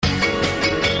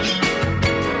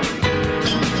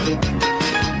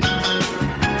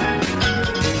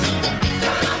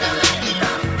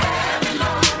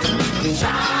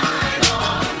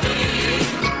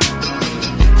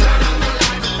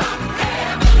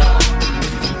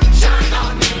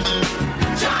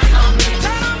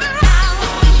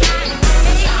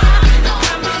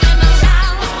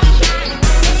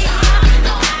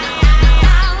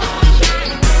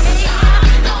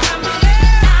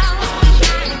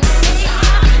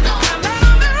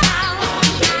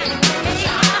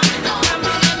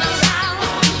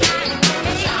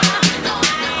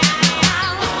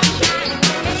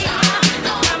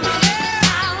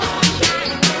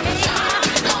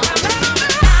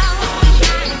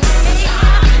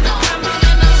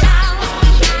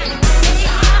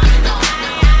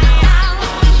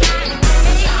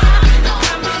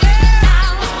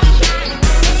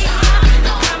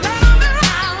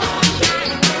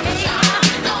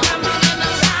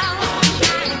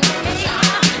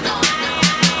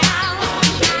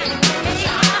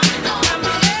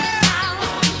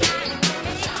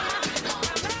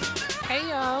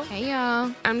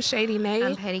I'm Shady Nate.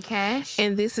 I'm Petty Cash.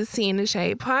 And this is Tea in the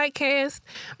Shade Podcast.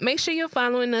 Make sure you're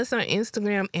following us on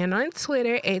Instagram and on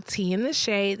Twitter at Tea in the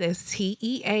Shade. That's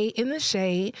TEA in the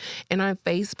Shade. And on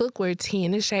Facebook, we're Tea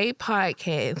in the Shade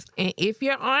Podcast. And if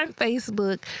you're on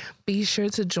Facebook, be sure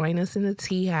to join us in the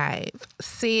Tea Hive.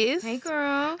 Sis. Hey,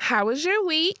 girl. How was your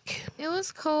week? It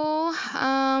was cool.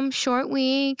 Short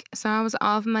week. So I was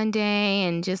off Monday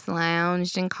and just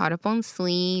lounged and caught up on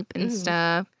sleep and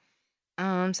stuff.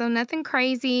 So nothing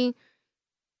crazy.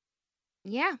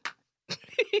 Yeah.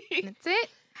 That's it.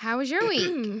 How was your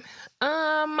week?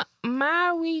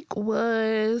 My week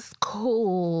was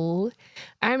cool.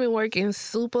 I've been working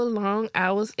super long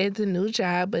hours at the new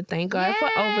job, but thank God for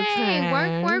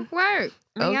overtime. Work.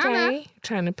 Okay.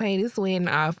 Trying to pay this wedding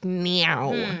off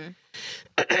now.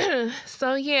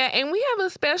 So, yeah, and we have a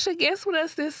special guest with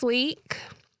us this week.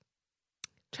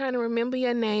 Trying to remember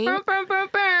your name.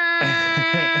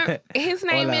 His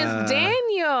name is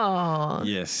Daniel.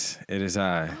 Yes, it is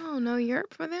I. Oh, no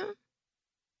Europe for them?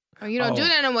 Oh, you don't do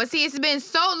that no more. See, it's been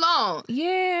so long.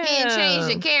 Yeah. He didn't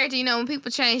change the character. You know, when people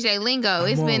change their lingo,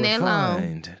 it's been that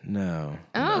long. No.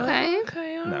 Oh, okay.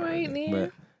 Okay, all Not right really.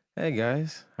 then. But, hey,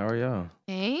 guys. How are y'all?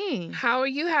 Hey. How are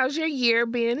you? How's your year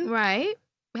been? Right.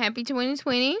 Happy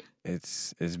 2020.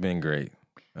 It's been great.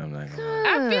 I'm not gonna lie.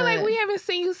 I feel like we haven't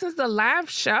seen you since the live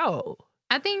show.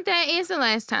 I think that is the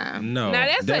last time. No, Now,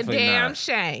 that's a definitely damn not.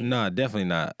 shame. No, definitely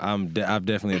not. I've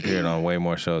definitely appeared on way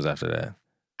more shows after that.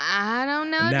 I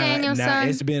don't know, now, Daniel, son.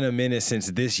 it's been a minute since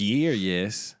this year,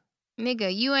 yes.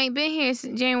 Nigga, you ain't been here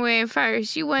since January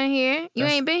 1st. You wasn't here. You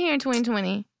ain't been here in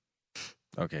 2020.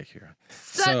 Okay, Kira.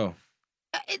 So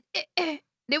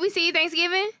did we see you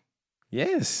Thanksgiving?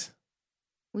 yes.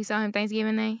 We saw him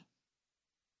Thanksgiving Day.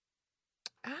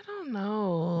 I don't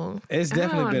know. It's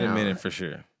definitely don't been know. a minute for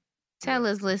sure. Tell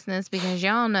us, listeners, because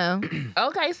y'all know.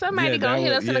 Okay, somebody Yeah, gonna that hit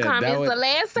would- us in the yeah, that comments. would- The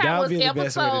last That time would was be the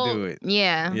best way to do episode. it.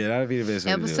 Yeah. Yeah, that would be the best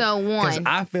way to do it. Episode 'Cause 1.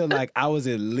 I feel like I was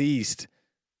at least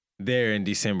there in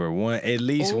December. At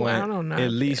least Ooh, I don't know.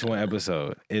 one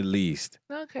episode. At least.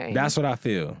 Okay. That's what I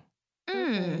feel.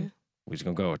 Mm. We're just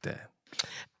gonna go with that.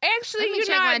 Actually, Let me you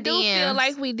check know, my I do feel DMs.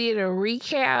 like we did a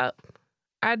recap.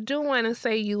 I do want to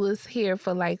say you was here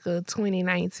for like a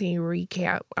 2019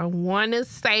 recap. I want to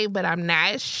say, but I'm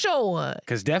not sure.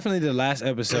 Because definitely the last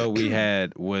episode we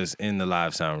had was in the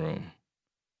live sound room.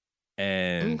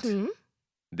 And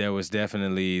there was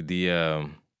definitely the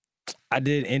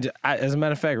as a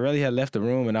matter of fact, Relly had left the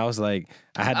room and I was like,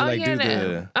 I had to do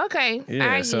the Okay.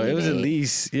 yeah. I So get it was it.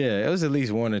 at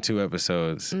least 1 or 2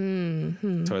 episodes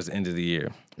towards the end of the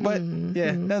year. But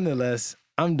yeah, nonetheless,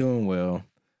 I'm doing well.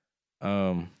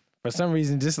 For some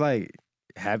reason, just like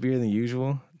happier than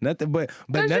usual. Nothing, but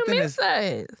 'Cause nothing you is. miss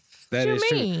us. That What is you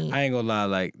true. mean? I ain't gonna lie,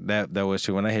 like that was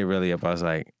true. When I hit Relly up, I was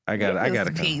like, I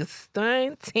gotta come. Be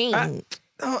stunting.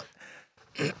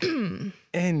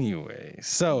 Anyway,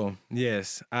 so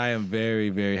yes, I am very,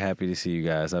 very happy to see you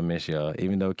guys. I miss y'all,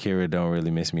 even though Kira don't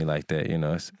really miss me like that. You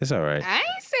know, it's all right. I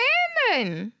ain't saying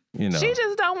nothing. You know, She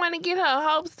just don't want to get her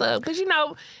hopes up because, you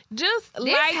know, just This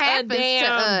like a happens to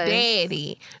damn us.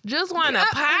 daddy, just want to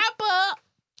pop up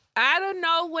out of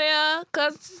nowhere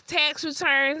because it's tax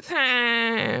return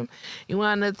time. You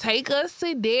want to take us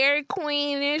to Dairy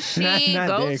Queen and shit, Not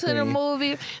go Dairy to the Queen.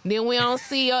 movie, then we don't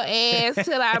see your ass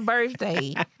till our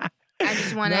birthday. I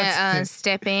just want to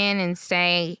step in and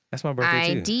say that's my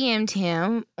birthday I too. DM'd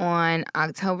him on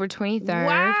October 23rd.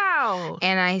 Wow.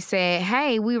 And I said,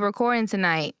 hey, we recording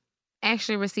tonight.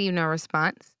 Actually received no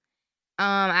response.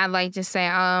 I'd like to say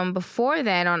before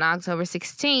that on October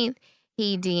 16th,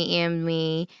 he DM'd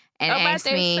me and About asked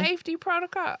that me safety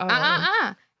protocol? And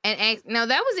asked, no,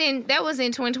 that was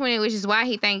in 2020, which is why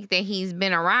he thinks that he's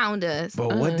been around us.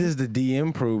 But what does the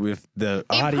DM prove if the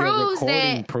audio proves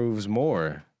recording that- proves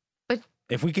more? But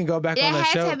if we can go back That on the has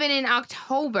show, to have been in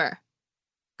October.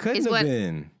 couldn't is have what-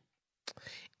 been.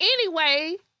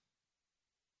 Anyway,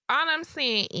 all I'm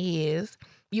saying is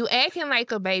you acting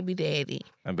like a baby daddy.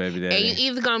 A baby And daddy.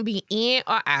 you either gonna be in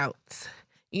or out.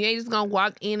 You ain't just gonna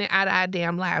walk in and out of our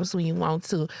damn lives when you want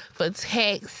to for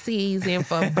tax season,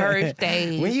 for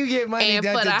birthdays. When you get money, and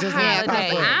that for the just Yeah, holidays.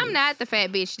 because I'm not the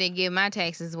fat bitch that give my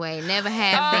taxes away. Never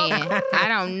have been. I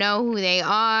don't know who they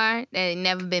are. That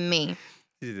never been me.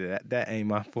 That ain't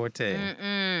my forte.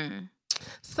 Mm-mm.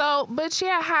 So, but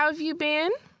yeah, how have you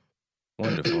been?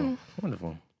 Wonderful.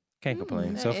 Wonderful. Can't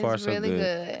complain. So That far, is so really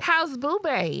good. How's Boo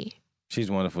Bae? She's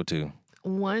wonderful too.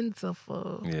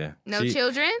 Wonderful. Yeah. No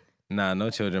children? Nah, no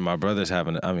children. My brother's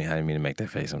having. I didn't mean to make that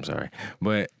face. I'm sorry,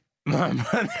 but My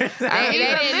brother. They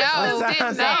didn't know. They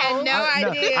had no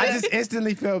idea. I just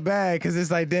instantly felt bad because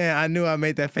it's like, damn, I knew I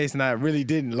made that face and I really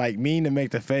didn't like mean to make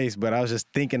the face, but I was just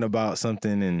thinking about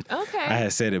something and I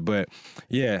had said it. But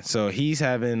yeah, so he's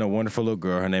having a wonderful little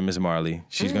girl. Her name is Marley.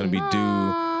 She's going to be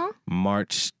due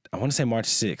March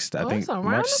 6th. I think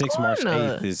March 6th, March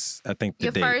 8th is, I think, the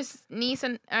Your date. first niece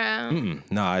and...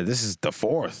 Nah, this is the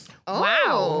 4th. Oh.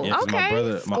 Wow. Yeah,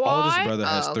 'cause my oldest brother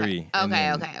has 3. and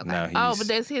then Okay. Now Oh, but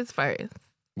that's his first.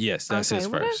 yes, that's his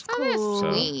well, first. that's cool.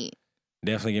 So, Sweet.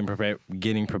 definitely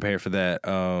getting prepared for that.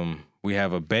 We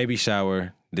have a baby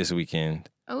shower this weekend.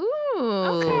 Ooh.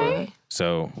 Okay.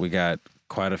 So we got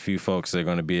quite a few folks that are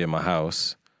going to be at my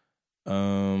house.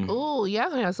 Ooh, y'all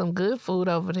gonna have some good food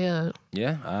over there.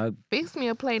 Yeah, Fix me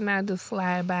a plate and I'll just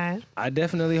slide by. I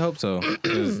definitely hope so.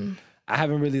 'Cause I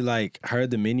haven't really like heard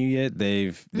the menu yet.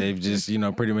 They've just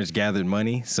pretty much gathered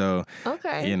money. So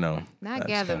Okay. Not that's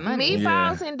gather kinda- money.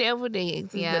 Meatballs and deviled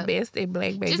eggs is Yeah. the best at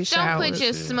black baby Just showers. don't put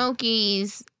your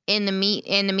smokies in the meat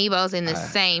and the meatballs in the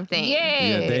same thing.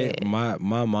 Yeah.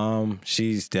 My mom,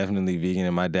 she's definitely vegan,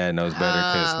 and my dad knows better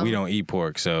because we don't eat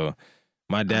pork. So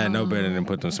my dad know better than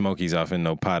put them smokies off in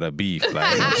no pot of beef.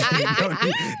 Like,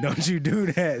 don't you do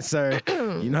that, sir.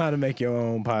 You know how to make your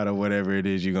own pot or whatever it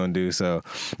is you're gonna do. So,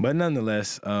 but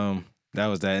nonetheless, that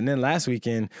was that. And then last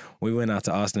weekend we went out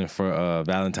to Austin for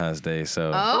Valentine's Day.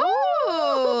 So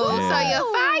So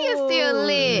your fire's still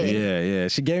lit. yeah.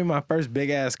 She gave me my first big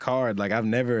ass card. Like I've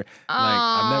never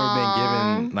been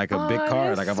given like a big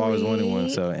card. Like I've always wanted one.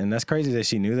 sweet. So and that's crazy that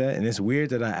she knew that. And it's weird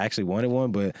that I actually wanted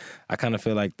one, but I kind of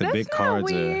feel like the That's big not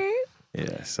cards weird.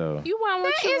 are so. You want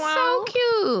what That you is so want.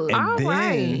 cute. And All then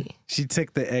right. she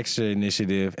took the extra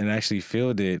initiative and actually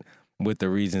filled it with the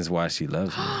reasons why she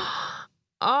loves me.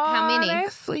 Oh, How many?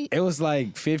 That's sweet. It was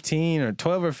like 15 or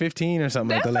 12 or 15 or something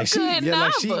That's like that. Like a good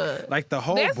number. like the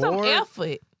whole That's some board.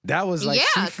 effort. That was like she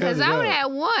Yeah, filled because it I would up.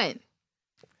 have one.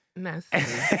 Not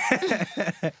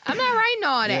I'm not writing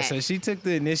all that. Yeah, so she took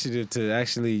the initiative to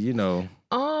actually, to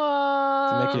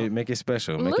Oh, make it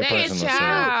special, make look it at personal.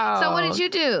 y'all. So what did you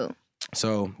do?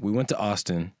 So we went to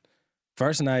Austin.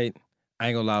 First night, I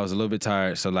ain't gonna lie, I was a little bit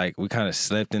tired. So like we kind of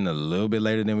slept in a little bit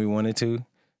later than we wanted to.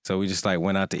 So we just like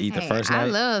went out to eat the first night. I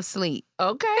love sleep.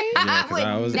 Okay. Yeah, 'cause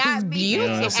I was- not be You know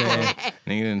what I'm beautiful. saying?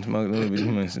 Nigga didn't smoke a little bit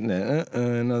too much. And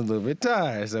I was a little bit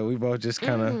tired. So we both just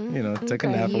kind of, took a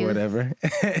Okay, nap or yes. whatever.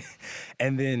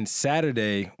 And then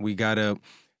Saturday, we got up.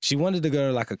 She wanted to go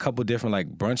to like a couple different like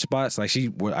brunch spots. Like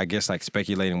I guess like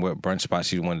speculating what brunch spot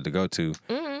she wanted to go to.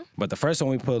 Mm-hmm. But the first one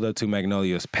we pulled up to,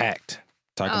 Magnolia, was packed.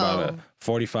 Talking about a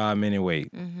 45-minute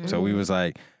wait. So we was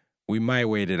like, we might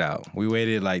wait it out. We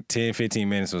waited like 10, 15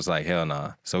 minutes. Was like, hell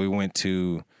nah. So we went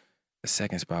to the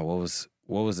second spot. What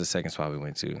was the second spot we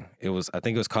went to? I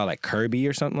think it was called like Kirby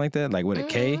or something like that, like with a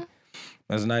K.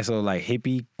 It was a nice little like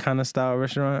hippie kind of style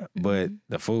restaurant, but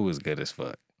the food was good as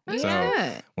fuck.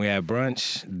 So we had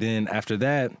brunch. Then after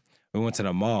that, we went to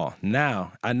the mall.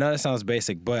 Now, I know that sounds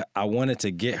basic, but I wanted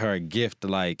to get her a gift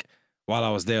like while I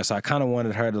was there. So I kind of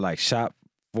wanted her to like shop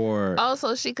for. Oh,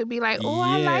 so she could be like, oh,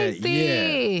 I like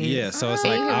this. Yeah. So it's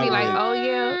And like you could I be like, would- oh,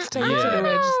 yeah, take it to the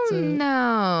register.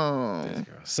 No.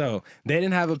 So they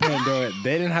didn't have a Pandora.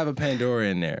 They didn't have a Pandora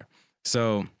in there.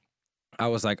 So I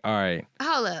was like, all right.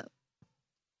 Hold up.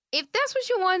 If that's what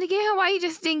you wanted to get her, why you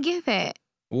just didn't get that?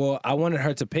 Well, I wanted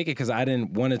her to pick it because I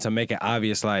didn't want it to make it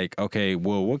obvious. Like, okay,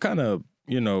 well, what kind of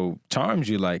charms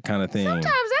you like, kind of thing.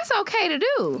 Sometimes that's okay to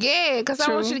do. Yeah, because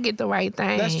I want True. you to get the right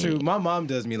thing. That's true. My mom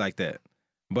does me like that,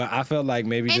 but I felt like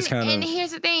maybe just kind And of.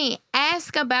 here's the thing: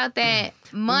 ask about that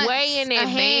months Way in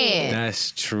ahead.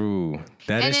 That's true.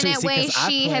 That And is then true. that way 'Cause I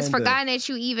she has planned forgotten that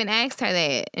you even asked her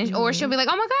that. Or she'll be like,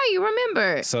 oh my God, you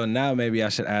remember. So now maybe I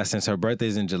should ask, since her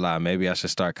birthday's in July, maybe I should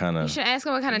start kind You of. should ask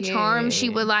her what kind of charm she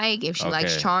would like, if she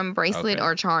likes Okay. charm bracelet Okay.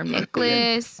 or charm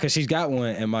necklace. Because she's got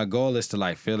one, and my goal is to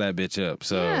like fill that bitch up.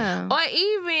 So Yeah. Or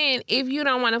even if you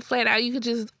don't want to flat out, you could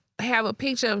just have a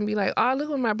picture of him and be like, oh, look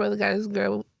what my brother got his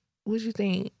girl. What you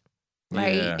think?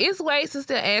 Like, Yeah. it's ways to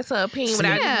still ask her opinion See?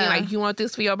 without just Yeah. being like, you want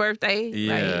this for your birthday?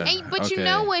 Yeah. But you Okay.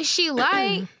 know what she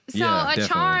like. So Yeah, a definitely.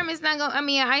 charm is not going to, I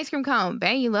mean, an ice cream cone.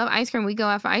 Babe, you love ice cream. We go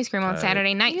out for ice cream on Right.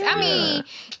 Saturday nights. Yeah. I mean,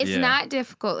 it's Yeah. not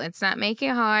difficult. Let's not make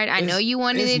it hard. I know you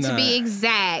wanted it it's to be not.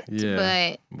 exact,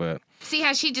 Yeah. but But see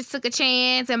how she just took a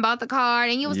chance and bought the card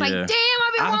and you was like, Yeah. damn,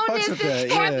 I've been I wanting fucks this with since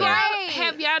that, fourth yeah. grade.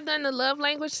 Have y'all done the love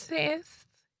language test?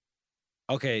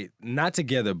 okay, not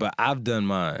together, but I've done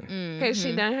mine. Has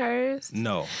she done hers?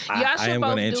 No, Y'all I should am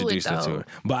going to both do introduce it, her to though. her.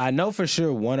 But I know for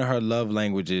sure one of her love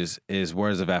languages is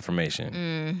words of affirmation.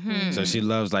 Mm-hmm. So she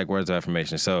loves like words of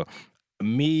affirmation. So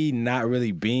me not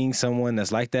really being someone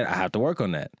that's like that, I have to work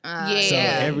on that. So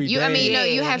every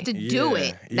day, you have to do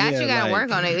it. That you gotta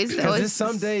work on it.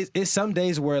 It's some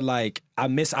days where like I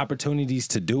miss opportunities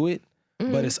to do it,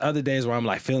 but it's other days where I'm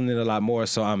like feeling it a lot more.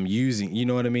 So I'm using, you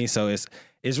know what I mean? So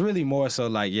it's really more so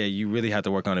like, yeah, you really have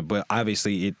to work on it. But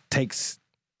obviously it takes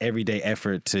everyday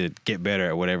effort to get better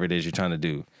at whatever it is you're trying to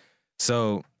do.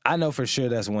 So I know for sure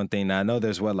that's one thing. Now I know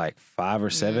there's 5 or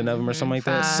 7 of them or something like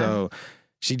that. So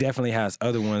she definitely has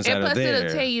other ones that are there. And plus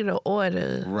it'll tell you the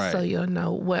order, so you'll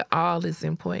know what all is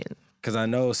important. Because I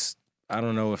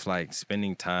don't know if like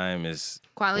spending time is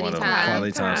quality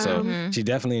time. So she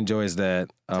definitely enjoys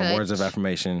that. Words of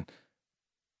affirmation.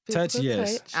 Touch,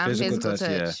 yes. Physical touch,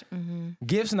 yeah.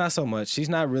 Gifts, not so much. She's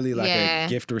not really like a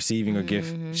gift receiving or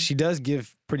gift. She does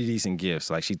give pretty decent gifts.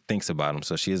 Like she thinks about them.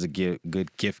 So she is a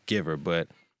good gift giver, but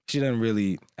she doesn't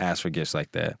really ask for gifts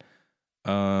like that.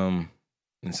 And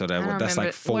so that's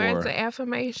like 4. Words of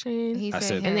affirmation. And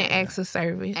then acts of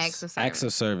service. Acts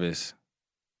of service.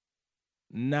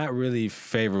 Not really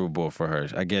favorable for her.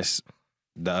 I guess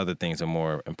the other things are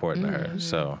more important to her.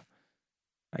 So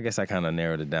I guess I kind of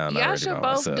narrowed it down. Y'all should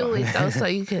both do it though, so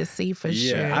you can see for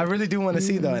sure. Yeah, I really do want to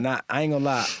see though, and I ain't gonna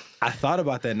lie. I thought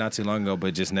about that not too long ago,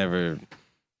 but just never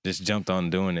jumped on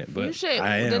doing it. But you should.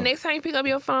 The next time you pick up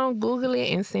your phone, Google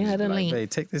it and send her the link. Hey,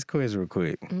 take this quiz real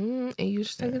quick. And you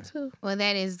should take it too. Well,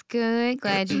 that is good.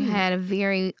 Glad you had a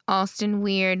very Austin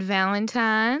weird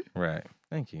Valentine. Right.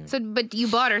 Thank you. So, but you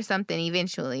bought her something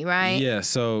eventually, right? Yeah.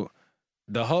 So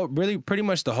pretty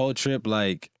much the whole trip,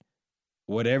 like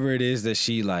whatever it is that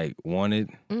she like wanted,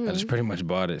 I just pretty much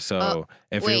bought it. So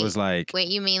it was like, wait,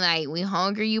 you mean like we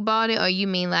hungry? You bought it, or you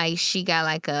mean like she got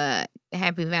like a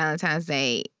Happy Valentine's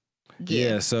Day gift?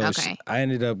 Yeah. So I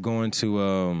ended up going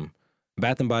to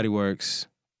Bath and Body Works.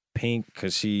 Pink,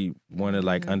 because she wanted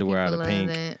like underwear out of pink.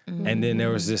 And then there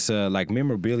was this like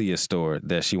memorabilia store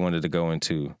that she wanted to go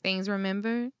into. Things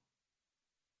Remembered?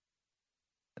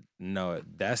 No,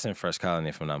 that's in Fresh Colony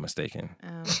if I'm not mistaken.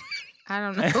 I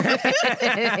don't know.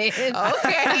 Okay.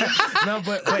 No,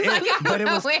 but it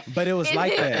was like that. But it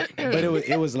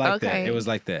was like that. It was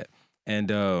like that.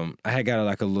 And I had got her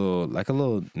like a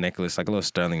little necklace, like a little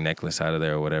sterling necklace out of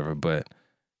there or whatever. But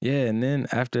yeah, and then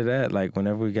after that, like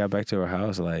whenever we got back to her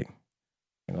house, like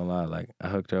I'm gonna lie, like I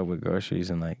hooked her up with groceries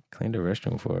and like cleaned the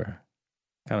restroom for her.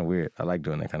 Kind of weird. I like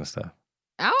doing that kind of stuff.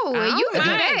 Oh, well, you do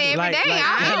that every day.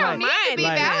 I don't need to be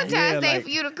Valentine's Day for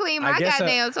you to clean my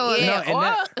goddamn toilet.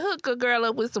 Or hook a girl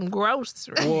up with some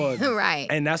groceries. Right.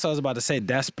 And that's what I was about to say.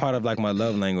 That's part of like my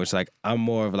love language. Like I'm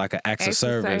more of like an acts of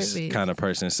service kind of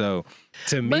person. So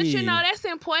to me, but you know that's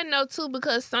important though too,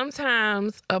 because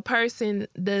sometimes a person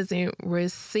doesn't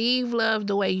receive love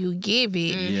the way you give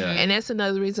it, and that's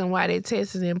another reason why that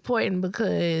test is important,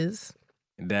 because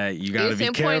that you gotta be careful.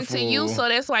 It's important to you, so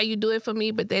that's why you do it for me,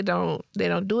 but they don't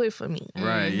do it for me.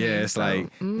 Right, yeah. It's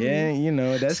like, yeah, you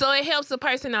know, that's... So it helps the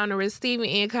person on the receiving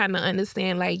end kind of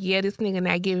understand, like, yeah, this nigga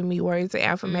not giving me words of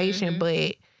affirmation,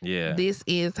 but this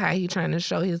is how he trying to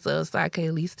show his love, so I can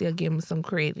at least still give him some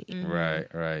credit.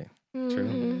 Right.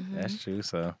 True. That's true,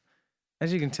 so...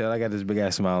 As you can tell, I got this big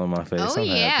ass smile on my face. Oh,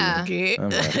 happy.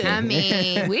 I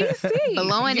mean, we see.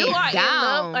 Blowing you it are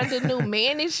down. In love under new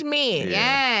management.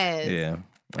 Yes. Yeah.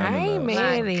 I ain't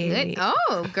mad at it.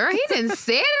 Oh, girl, he done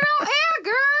said it on air,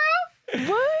 girl.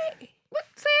 What?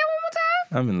 Say it one more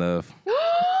time. I'm in love.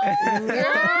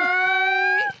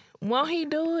 Girl, won't he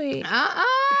do it?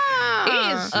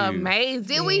 It is amazing.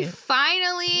 Did we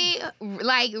finally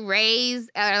like raise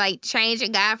or like change a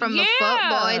guy from the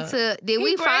fuckboy to? Did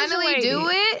we finally do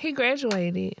it? He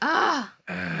graduated. Oh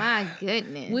my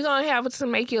goodness. We're gonna have to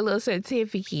make you a little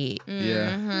certificate. Yeah,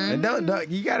 and don't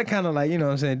you gotta kind of like, you know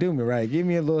what I'm saying, do me right. Give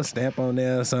me a little stamp on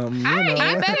there or something. I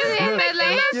better than that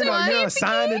last one.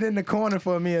 Sign it in the corner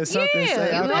for me or something. Yeah, say,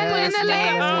 you gonna put in the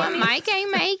last one. Mike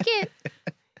ain't make it.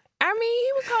 I mean,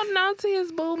 he was holding on to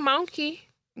his boo monkey.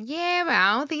 Yeah, but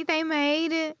I don't think they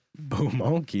made it. Boo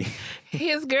Monkey.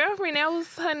 His girlfriend, that was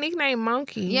her nickname,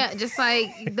 Monkey. Yeah, just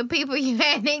like the people you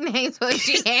had nicknames for,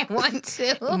 she had one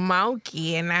too.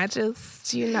 Monkey, and I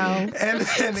just, you know, and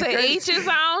to each his own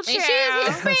child. And she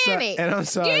is Hispanic. And I'm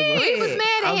sorry, yeah, he was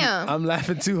mad at him. I'm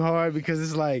laughing too hard because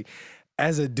it's like,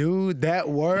 as a dude, that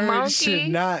word Monkey should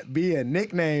not be a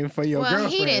nickname for your girlfriend.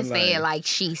 Well, he didn't say it like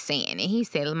she's saying it. He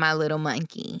said, my little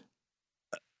monkey.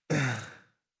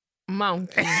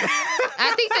 Monkey.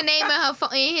 I think the name of her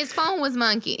in his phone was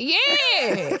Monkey.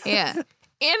 Yeah. Yeah.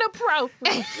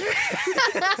 Inappropriate.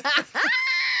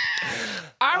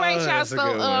 All right, right, y'all. That's a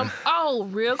So, good one.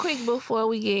 real quick before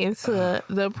we get into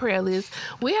the prayer list,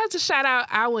 we have to shout out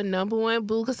our number one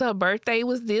boo because her birthday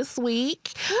was this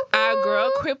week. Woo-hoo. Our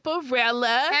girl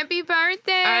Cripperella. Happy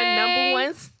birthday. Our number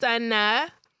one stunner.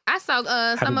 I saw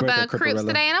something about Crips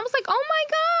today, and I was like, oh my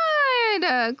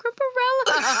God,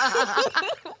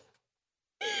 Cripperella.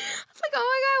 I was like, oh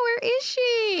my God, where is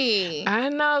she? I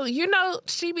know. You know,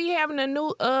 she be having a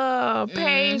new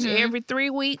page every 3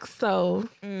 weeks, so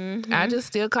I just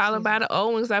still call her by the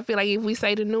old ones. I feel like if we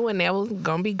say the new one, that was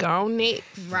going to be gone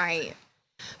next. Right.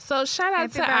 So shout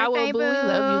out Happy to our birthday, boo. We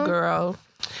love you, boo. girl.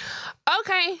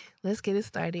 Okay, let's get it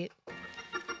started.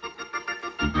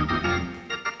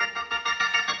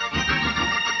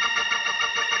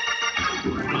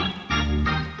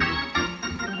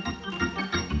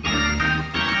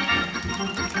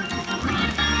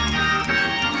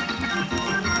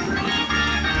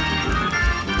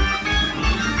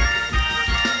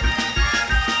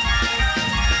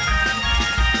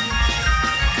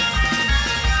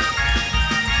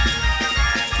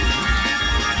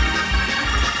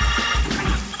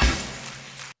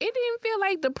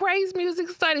 The praise music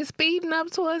started speeding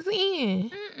up towards the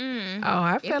end. Mm-mm. Oh,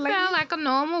 I felt like a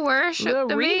normal worship little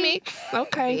to remix. me.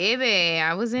 Okay. Baby,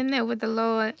 I was in there with the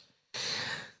Lord.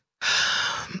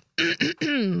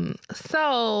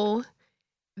 So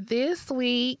this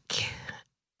week,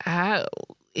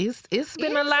 it's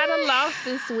been a lot of loss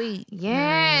this week.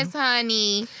 Yes,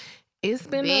 honey. It's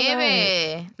been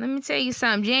Baby, let me tell you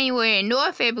something. January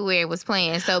nor February was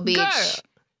playing, so bitch. Girl.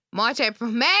 March,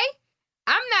 April, May.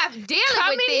 I'm not dealing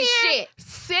with this shit.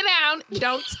 Sit down.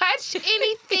 Don't touch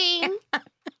anything.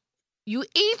 You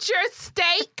eat your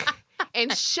steak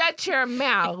and shut your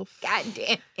mouth. God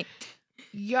damn it.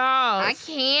 Y'all. I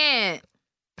can't.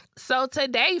 So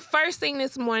today, first thing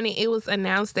this morning, it was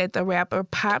announced that the rapper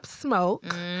Pop Smoke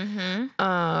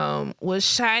was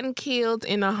shot and killed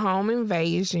in a home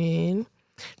invasion.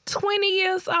 20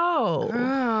 years old.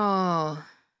 Girl,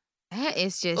 that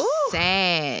is just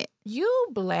sad. You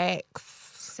blacks.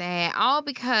 Sad. All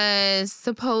because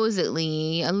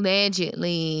supposedly,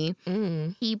 allegedly,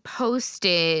 he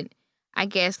posted, I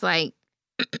guess, like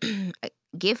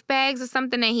gift bags or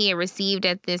something that he had received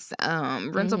at this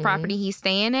rental property he's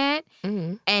staying at.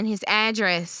 And his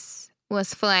address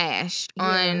was flashed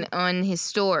on his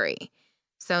story.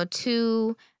 So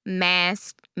 2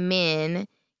 masked men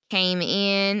came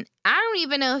in. I don't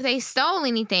even know if they stole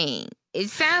anything. It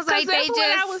sounds like they just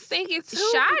I was thinking too,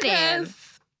 shot him.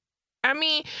 I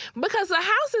mean, because the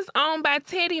house is owned by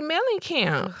Teddy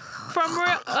Mellencamp from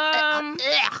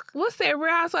what's that,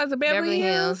 Real Housewives of Beverly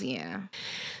Hills? Yeah.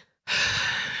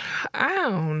 I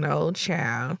don't know,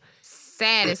 child.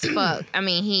 Sad as fuck. I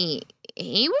mean, he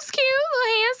was cute,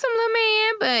 little handsome little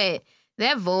man, but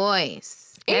that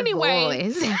voice. Anyway,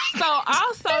 so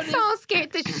also that song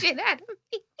scared the shit out of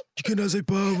me. You cannot say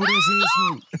Bob without saying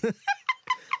smoke.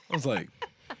 I was like,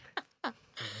 and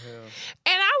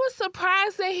I was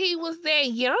surprised that he was that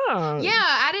young. Yeah,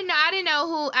 I didn't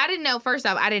know. First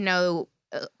off, I didn't know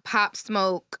Pop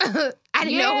Smoke. I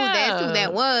didn't know who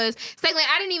that was. Secondly,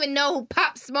 I didn't even know who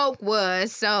Pop Smoke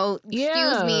was. So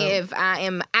excuse me if I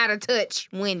am out of touch,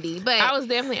 Wendy. But I was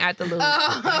definitely out the loop.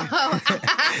 I'm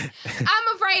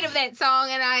afraid of that song,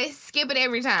 and I skip it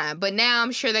every time. But now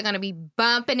I'm sure they're gonna be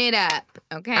bumping it up.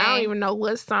 Okay. I don't even know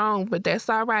what song, but that's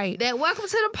all right. That Welcome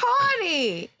to the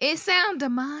Party. It sounds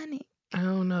demonic. I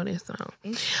don't know this song.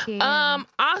 It's scary.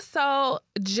 Also,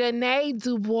 Janae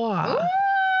Dubois.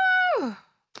 Ooh.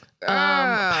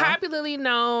 Popularly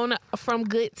known from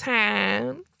Good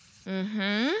Times.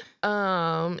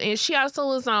 And she also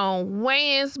was on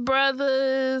Wayans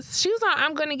Brothers. She was on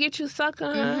I'm Gonna Get You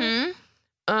Sucker.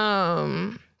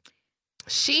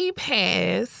 She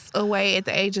passed away at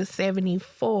the age of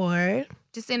 74.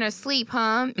 Just in her sleep,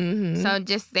 huh? So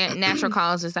just that natural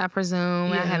causes, I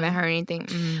presume. I haven't heard anything.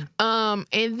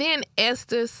 And then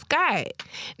Esther Scott.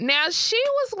 Now, she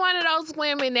was one of those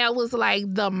women that was like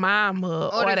the mama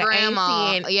or the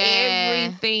grandma and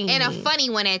everything. And a funny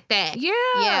one at that.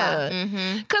 Yeah.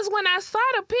 Because when I saw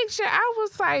the picture, I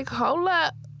was like, hold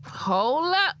up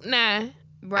now.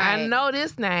 Right. I know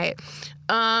this night.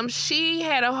 She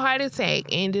had a heart attack,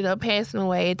 ended up passing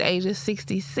away at the age of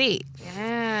 66.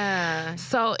 Yeah.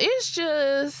 So it's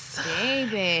just...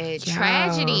 Baby,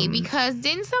 tragedy. Because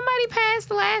didn't somebody pass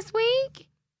last week?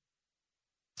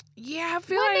 Yeah, I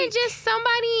feel Wasn't like... it just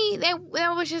somebody that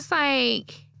was just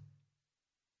like...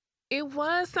 It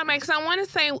was somebody, because I want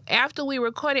to say after we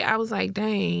recorded, I was like,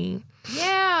 dang.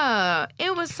 Yeah,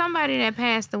 it was somebody that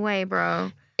passed away,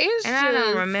 bro. I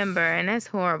don't remember, and that's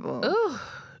horrible. Ooh,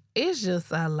 it's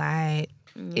just a lot.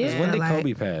 when did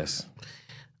Kobe pass?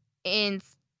 In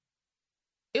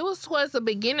It was towards the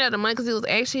beginning of the month because it was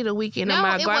actually the weekend of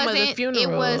my grandmother's funeral. It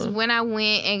was when I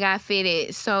went and got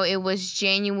fitted. So it was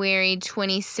January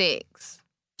 26th.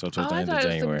 So towards the I end thought of it was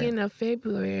the January. beginning of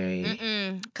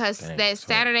February. Because that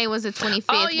Saturday was the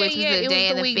 25th, which was the It day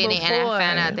was of the week fitting. And before. I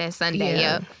found out that Sunday.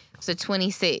 Yeah. Yep. So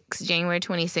 26th, January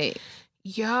 26th.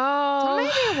 Yo. So maybe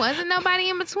it wasn't nobody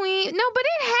in between. No, but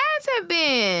it had to have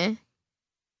been.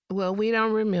 Well, we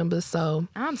don't remember, so.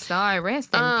 I'm sorry.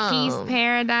 Rest in peace,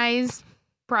 paradise,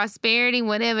 prosperity,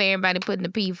 whatever everybody putting the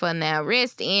P for now.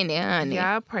 Rest in it, honey.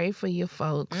 Y'all pray for your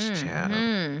folks,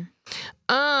 child.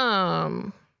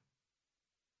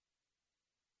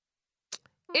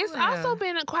 It's also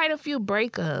been quite a few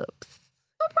breakups.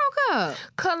 Who broke up?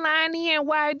 Kalani and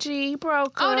YG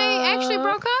broke up. Oh, they actually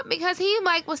broke up because he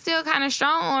was still kind of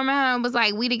strong on her and was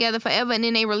like, we together forever. And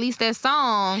then they released that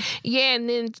song. Yeah, and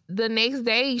then the next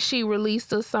day she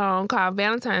released a song called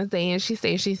Valentine's Day and she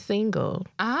said she's single.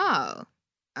 Oh,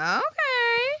 okay.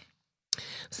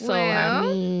 So, I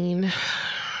mean,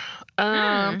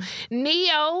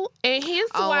 Neo and his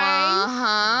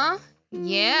wife.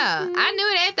 Yeah. I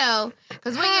knew that though.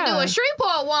 Because when you do a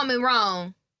Shreveport woman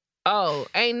wrong. Oh,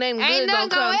 ain't nothing good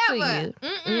gonna come to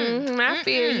you. I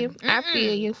feel you. I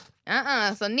feel you.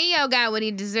 So Neo got what he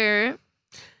deserved.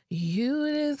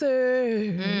 You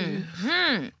deserve.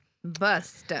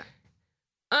 Buster.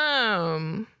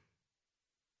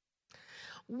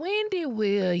 Wendy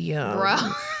Williams. Bro.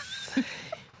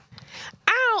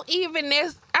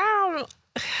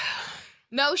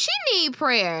 No, she need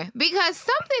prayer because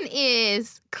something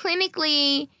is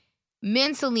clinically,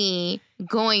 mentally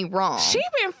going wrong. She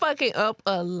been fucking up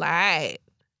a lot.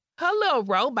 Her little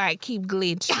robot keep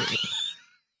glitching.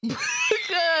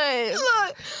 Because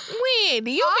look,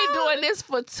 Wendy, you been doing this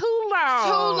for too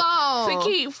long. To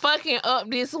keep fucking up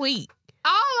this week.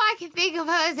 All I can think of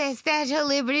her is that Statue of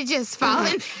Liberty just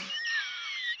falling.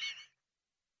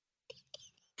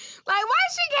 Like, why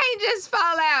she can't just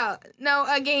fall out? No,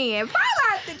 again. Fall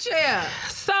out the chair.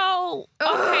 So,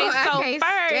 first,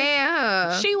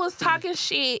 she was talking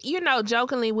shit,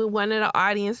 jokingly with one of the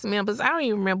audience members. I don't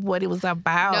even remember what it was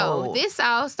about. No, this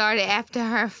all started after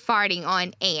her farting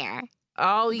on air.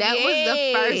 Oh, That was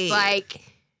the first,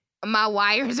 my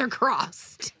wires are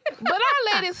crossed. But I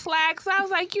let it slide because I was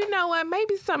like, you know what?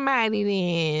 Maybe somebody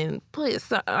then put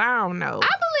some, I don't know. I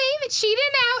believe it. She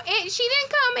didn't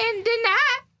come and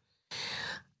deny.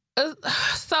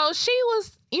 So she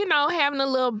was, having a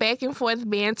little back and forth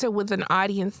banter with an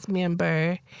audience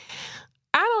member.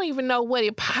 I don't even know what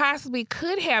it possibly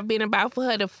could have been about for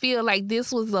her to feel like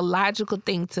this was a logical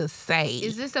thing to say.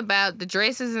 Is this about the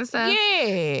dresses and stuff?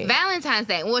 Yeah. Valentine's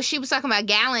Day. Well, she was talking about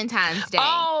Galentine's Day.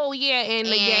 Oh, yeah, and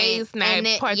the gays not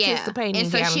participating in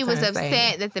And so Galentine's she was Day.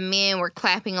 upset that the men were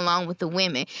clapping along with the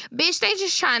women. Bitch, they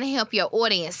just trying to help your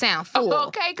audience sound full.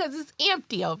 Okay, because it's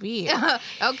empty over here.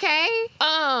 Okay.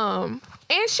 And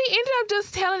she ended up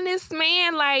just telling this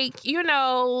man,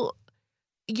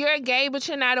 you're gay, but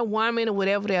you're not a woman or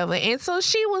whatever. And so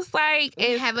she was like...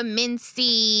 We have a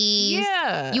menses.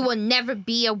 Yeah. You will never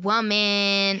be a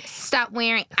woman. Stop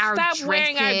wearing our dresses. Stop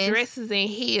wearing our dresses and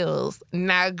heels.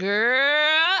 Now,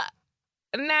 girl.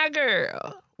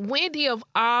 Wendy, of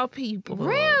all people.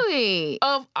 Really?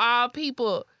 Of all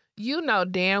people, you know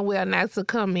damn well not to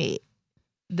commit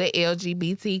the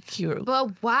LGBTQ.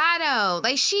 But why though?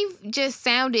 Like, she just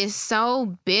sounded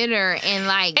so bitter and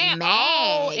mad.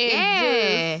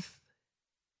 Just,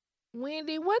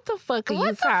 Wendy, what the fuck are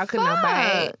you talking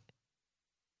about?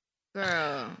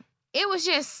 Girl, it was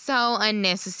just so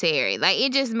unnecessary. Like,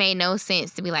 it just made no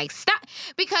sense to be like, stop.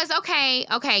 Because, okay,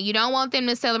 you don't want them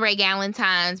to celebrate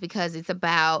Galentine's because it's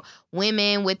about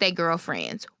women with their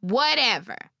girlfriends.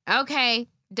 Whatever. Okay?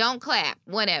 Don't clap.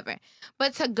 Whatever.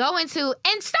 But to go into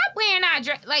and stop wearing our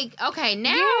dress, okay,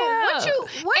 now what is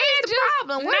the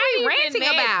problem? What are you ranting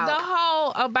about? The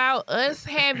whole about us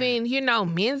having,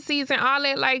 menses and all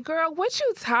that. Like, girl, what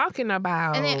you talking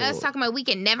about? And then us talking about we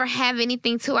can never have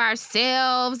anything to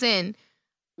ourselves. And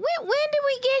when did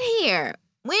we get here?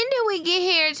 When did we get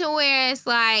here to where it's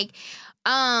like,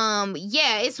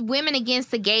 it's women against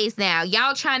the gays now.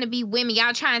 Y'all trying to be women.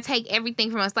 Y'all trying to take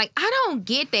everything from us. Like, I don't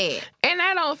get that. And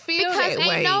I don't feel because that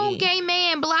way. Ain't no gay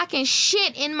man blocking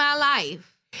shit in my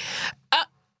life.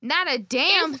 Not a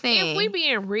damn thing. If we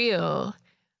being real,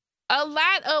 a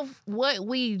lot of what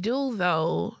we do,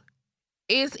 though,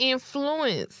 is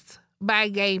influenced by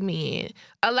gay men.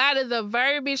 A lot of the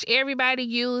verbiage everybody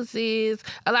uses,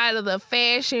 a lot of the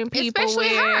fashion people especially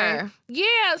wear. Her.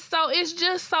 Yeah, so it's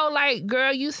just so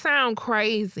girl, you sound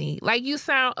crazy. Like, you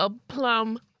sound a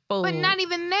plum fool. But not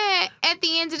even that. At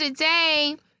the end of the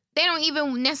day, they don't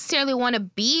even necessarily want to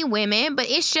be women, but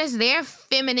it's just their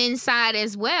feminine side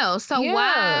as well. So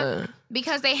why?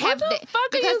 Because they have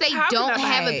because they don't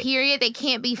have a period, they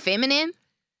can't be feminine.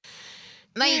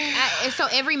 Like, so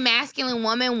every masculine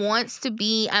woman wants to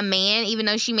be a man, even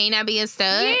though she may not be a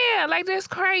stud. Yeah, like that's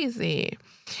crazy.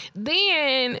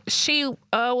 Then she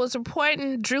was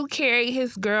reporting Drew Carey,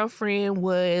 his girlfriend,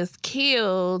 was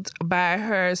killed by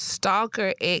her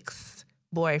stalker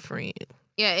ex-boyfriend.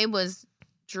 Yeah, it was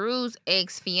Drew's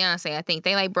ex-fiance, I think.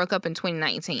 They, like, broke up in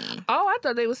 2019. Oh, I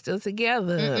thought they were still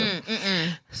together.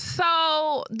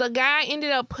 So the guy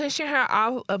ended up pushing her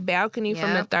off a balcony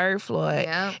from the 3rd floor.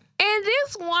 Yep. And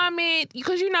this woman,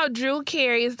 because you know Drew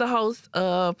Carey is the host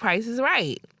of Price is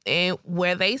Right, and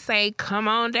where they say, come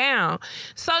on down.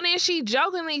 So then she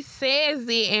jokingly says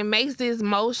it and makes this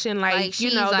motion like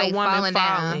you know, the woman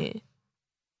falling.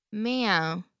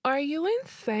 Ma'am. Are you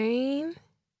insane?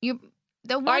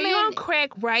 The woman, are you on crack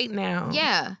right now?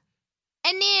 Yeah.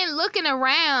 And then looking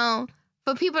around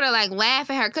for people to like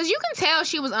laugh at her, because you can tell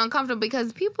she was uncomfortable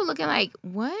because people looking like,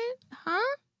 what?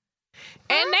 Huh?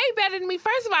 And they better than me.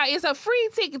 First of all, it's a free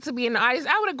ticket to be in the audience.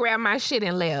 I would have grabbed my shit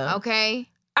and left. Okay.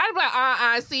 I'd be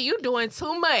like, see, you doing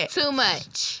too much. Too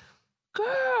much.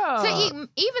 Girl. So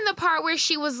even the part where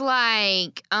she was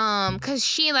like, because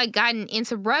she like gotten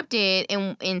interrupted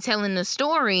in telling the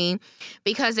story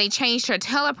because they changed her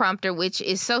teleprompter, which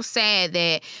is so sad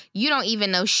that you don't even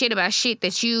know shit about shit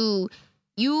that you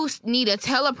need a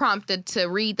teleprompter to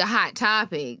read the hot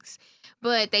topics.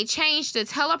 But they changed the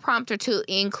teleprompter to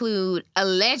include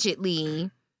allegedly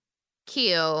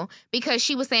kill because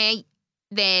she was saying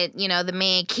that, you know, the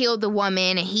man killed the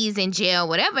woman and he's in jail,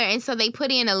 whatever. And so they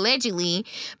put in allegedly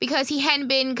because he hadn't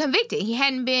been convicted. He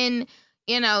hadn't been,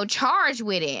 you know, charged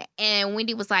with it. And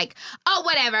Wendy was like, oh,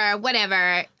 whatever.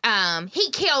 He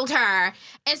killed her.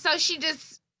 And so she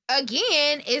just,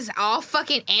 again, is all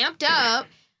fucking amped up.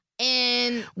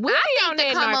 And I think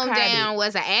the come on down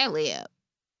was an ad-lib.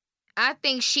 I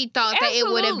think she thought that it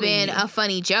would have been a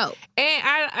funny joke.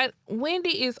 And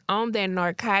Wendy is on that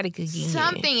narcotic again.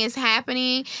 Something is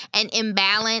happening, an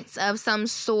imbalance of some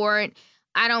sort.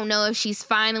 I don't know if she's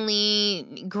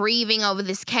finally grieving over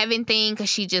this Kevin thing because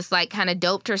she just like kind of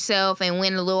doped herself and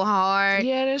went a little hard.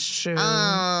 Yeah, that's true.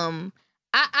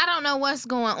 I don't know what's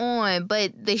going on,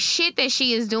 but the shit that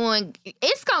she is doing,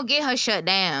 it's gonna get her shut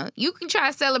down. You can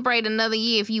try to celebrate another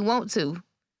year if you want to.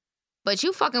 But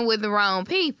you fucking with the wrong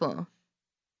people.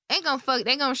 They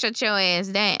gonna shut your ass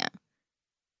down.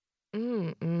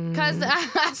 Because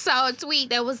I saw a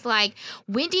tweet that was like,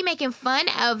 Wendy making fun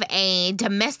of a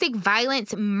domestic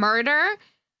violence murder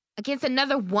against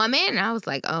another woman. And I was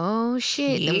like, oh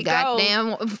shit, them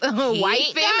goddamn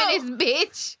white feminist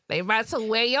bitch. They about to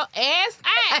wear your ass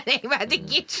out. They about to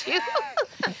get you.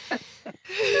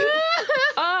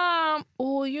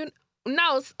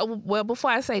 No, well, before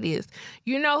I say this,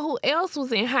 you know who else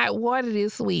was in hot water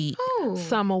this week? Who?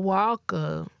 Summer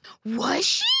Walker. Was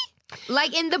she?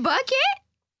 Like in the bucket?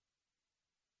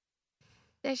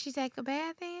 Did she take a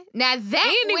bath in? Now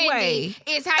that, Wendy,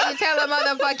 is how you tell a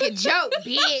motherfucking joke,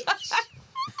 bitch.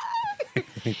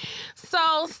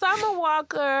 So Summer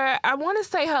Walker, I want to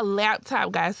say her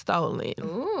laptop got stolen.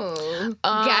 Ooh.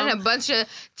 Got a bunch of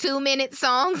 2-minute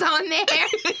songs on there.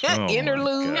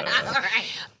 Interlude. All right.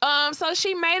 So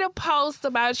she made a post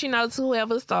about, you know, to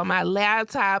whoever stole my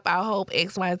laptop, I hope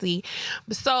XYZ.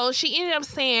 So she ended up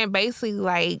saying basically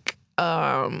like,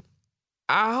 I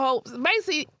hope,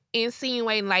 basically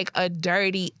insinuating like a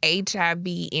dirty HIV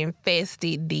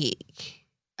infested dick.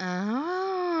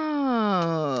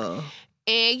 Oh.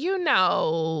 And, you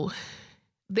know,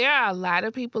 there are a lot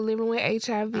of people living with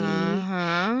HIV.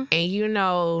 And, you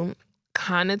know,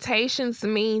 connotations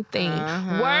mean things.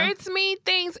 Words mean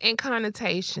things and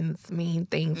connotations mean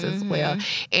things as well.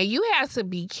 And you have to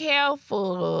be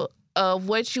careful of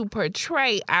what you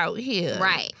portray out here.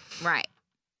 Right.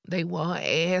 They wore her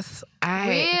ass out.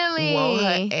 Really? Wore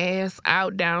her ass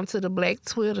out down to the black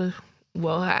Twitter.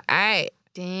 Wore her out.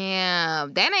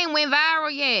 Damn. That ain't went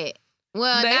viral yet.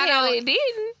 Well, the hell it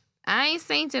didn't. I ain't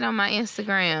seen it on my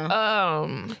Instagram.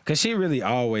 Cause she really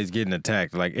always getting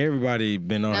attacked. Like everybody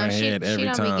been on her head every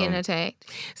time. She don't be getting attacked.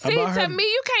 See, to me,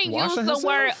 you can't use the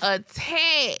word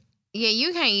attack. Yeah,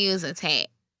 you can't use attack.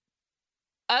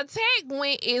 Attack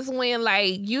is when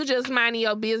like you just minding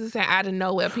your business and out of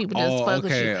nowhere people just fuck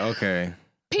with you. Okay.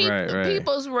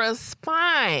 People's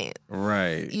response.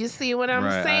 Right. You see what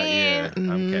I'm saying?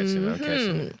 Yeah. I'm catching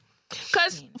it.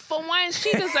 Because, for one,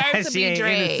 she deserves to be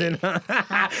dragged.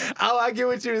 Oh, I get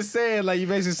what you were saying. Like, you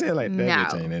basically said, like,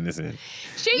 that bitch ain't innocent.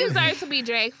 She deserves to be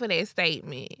dragged for that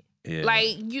statement. Yeah.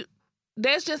 Like,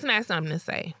 That's just not something to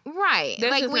say. Right.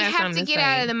 That's like, just we not have something to to get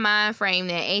out say. of the mind frame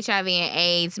that HIV and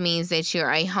AIDS means that you're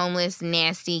a homeless,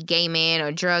 nasty gay man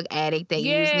or drug addict that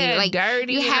use needle. Like,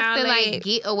 dirty. you and have all to, like, that.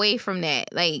 get away from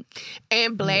that. Like,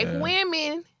 And black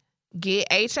women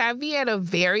get HIV at a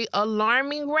very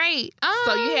alarming rate.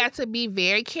 So you have to be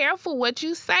very careful what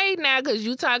you say now, because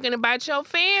you talking about your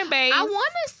fan base. I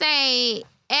want to say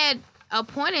at a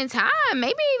point in time,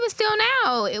 maybe even still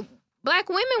now, black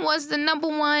women was the number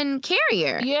one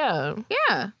carrier. Yeah.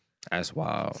 Yeah. That's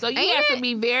wild. So you have to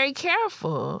be very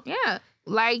careful. Yeah.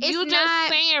 Like, you just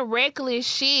saying reckless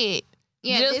shit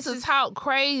just to talk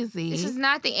crazy. This is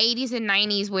not the 80s and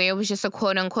 90s where it was just a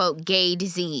quote-unquote gay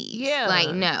disease. Yeah.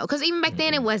 Like, no. Because even back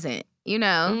then it wasn't, you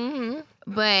know. Mm-hmm.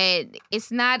 But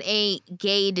it's not a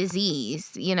gay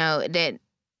disease, you know, that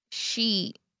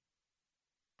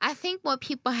I think what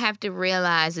people have to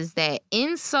realize is that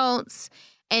insults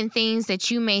and things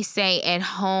that you may say at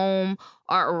home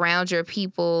or around your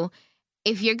people,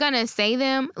 if you're going to say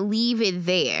them, leave it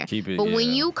there. Keep it, but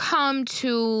when you come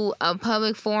to a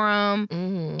public forum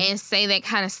Mm-hmm. and say that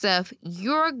kind of stuff,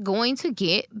 you're going to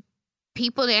get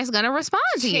people that's going to respond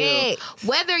to you.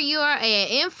 Whether you're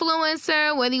an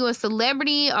influencer, whether you're a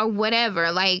celebrity or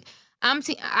whatever. Like,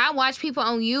 I watch people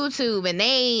on YouTube and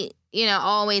they, you know,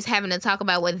 always having to talk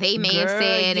about what they may have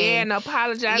said. And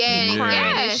apologize and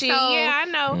crying and shit. So I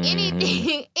know.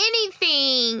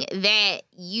 Anything that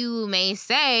you may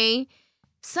say,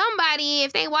 somebody,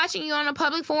 if they watching you on a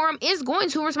public forum, is going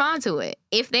to respond to it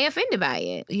if they offended by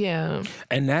it. Yeah.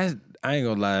 And that's, I ain't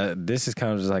gonna lie, this is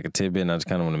kind of just like a tidbit, and I just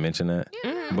kind of want to mention that.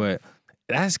 Yeah. But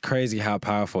that's crazy how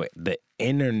powerful the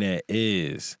internet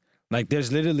is. Like,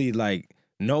 there's literally, like,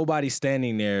 nobody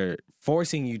standing there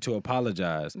forcing you to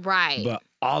apologize. Right. But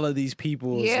all of these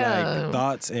people's like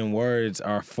thoughts and words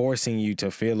are forcing you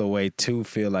to feel a way to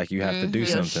feel like you have to do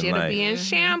something. Your shit'll like, be in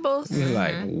shambles. you're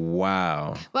like,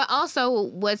 wow. But also,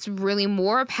 what's really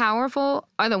more powerful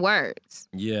are the words.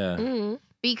 Yeah. Mm-hmm.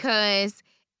 Because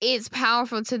it's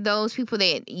powerful to those people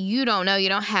that you don't know. You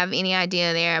don't have any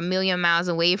idea they're a million miles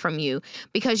away from you.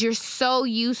 Because you're so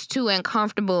used to and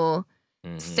comfortable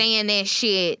saying that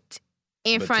shit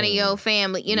in front of your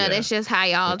family. You know, that's just how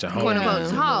y'all quote unquote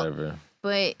talk. Whatever.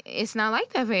 But it's not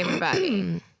like that for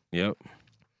everybody. Yep.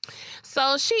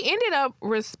 So she ended up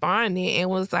responding and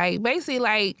was like, basically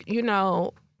like, you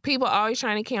know, people always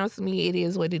trying to counsel me. It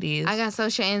is what it is. I got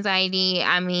social anxiety.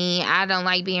 I mean, I don't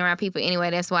like being around people anyway.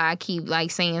 That's why I keep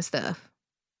like saying stuff.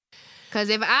 Because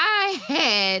if I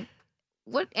had,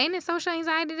 ain't it social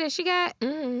anxiety that she got?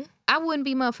 Mm-hmm. I wouldn't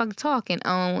be motherfucking talking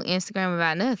on Instagram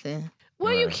about nothing.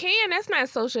 Well, you can. That's not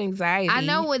social anxiety. I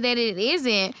know that it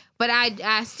isn't, but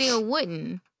I still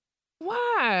wouldn't.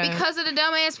 Why? Because of the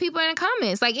dumbass people in the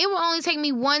comments. Like, it would only take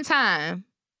me one time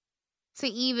to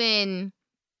even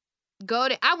go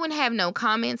to. I wouldn't have no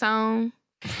comments on.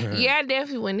 Yeah, I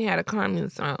definitely wouldn't have the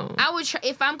comments on. I would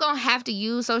if I'm gonna have to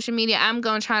use social media, I'm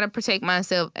gonna try to protect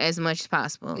myself as much as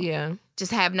possible. Yeah.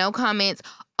 Just have no comments.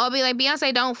 I'll be like,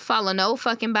 Beyonce, don't follow no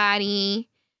fucking body.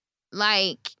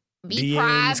 Like, be DMs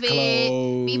private.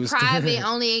 closed. Be private.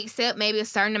 Only accept maybe a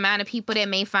certain amount of people that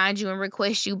may find you and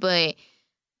request you. But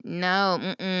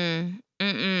no, I'm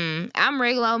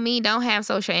regular old me. Don't have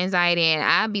social anxiety, and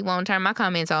I be wanting to turn my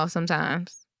comments off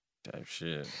sometimes. Type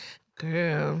shit.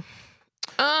 Girl.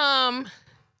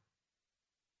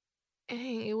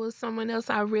 It was someone else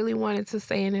I really wanted to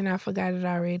say, and then I forgot it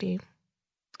already.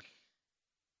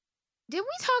 Did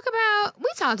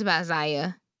we talked about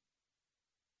Zaya?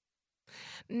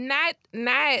 Not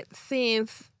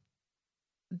since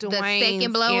Dwayne's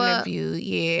second blow up? interview.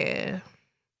 Yeah.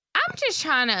 I'm just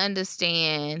trying to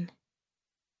understand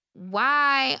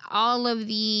why all of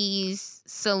these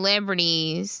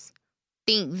celebrities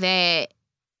think that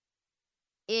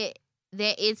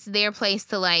it's their place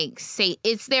to like say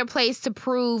it's their place to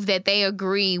prove that they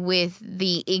agree with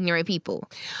the ignorant people.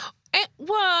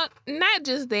 Well, not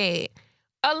just that.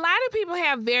 A lot of people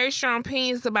have very strong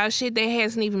opinions about shit that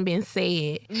hasn't even been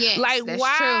said. Yes, like, that's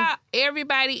why true.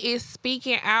 everybody is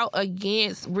speaking out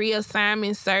against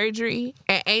reassignment surgery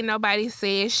and ain't nobody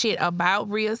said shit about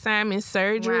reassignment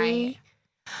surgery.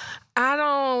 Right. I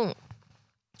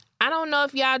don't know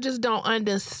if y'all just don't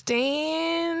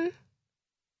understand.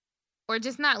 Or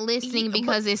just not listening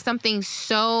because it's something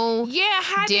so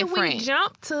how different. Did we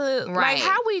jump to like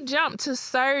how we jump to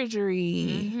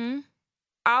surgery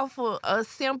off of a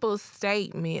simple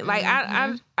statement? Like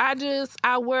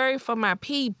I worry for my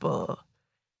people.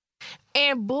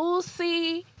 And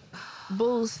Boosie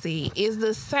is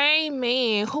the same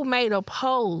man who made a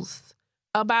post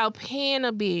about paying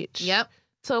a bitch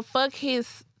to fuck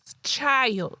his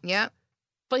child. Yep.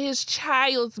 for his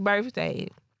child's birthday.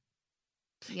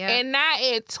 Yeah. And not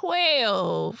at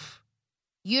 12.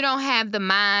 You don't have the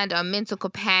mind or mental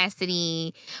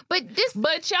capacity. But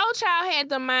your child had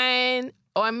the mind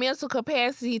or mental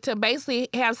capacity to basically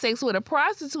have sex with a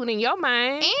prostitute in your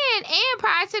mind. And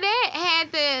prior to that,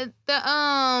 had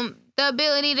the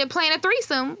ability to plan a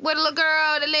threesome with a little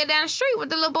girl that lived down the street with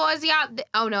the little boys. Y'all.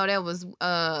 Oh no, that was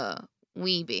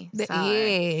Weeby.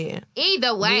 Sorry. Yeah.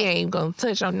 Either way, we ain't gonna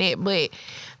touch on that, but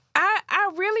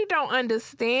I really don't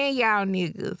understand y'all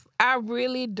niggas. I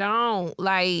really don't.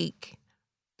 Like,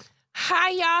 how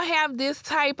y'all have this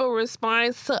type of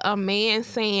response to a man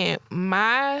saying,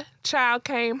 my child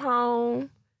came home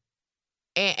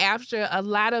and after a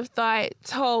lot of thought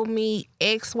told me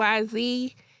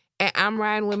XYZ and I'm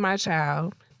riding with my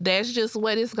child. That's just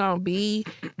what it's gonna be.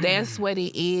 That's what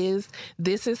it is.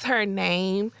 This is her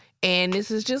name. And this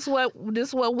is just what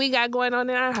we got going on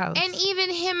in our house. And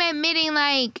even him admitting,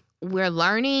 like, we're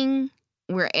learning,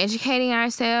 we're educating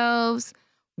ourselves,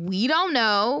 we don't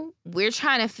know, we're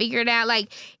trying to figure it out.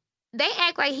 Like, they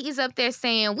act like he's up there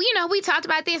saying, we talked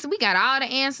about this, we got all the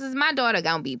answers, my daughter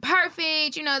gonna be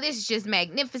perfect, this is just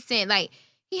magnificent. Like,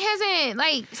 he hasn't,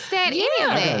 like, said any of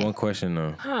that. I got one question,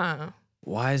 though. Huh.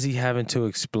 Why is he having to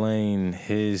explain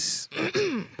his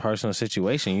personal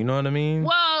situation? You know what I mean?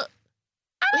 Well,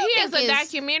 he has a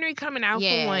documentary coming out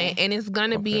for one, and it's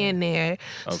going to be in there.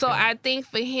 Okay. So I think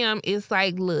for him, it's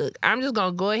like, look, I'm just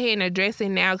going to go ahead and address it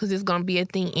now because it's going to be a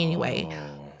thing anyway.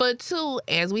 Oh. But two,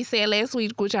 as we said last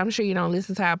week, which I'm sure you don't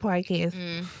listen to our podcast,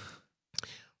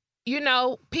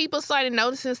 people started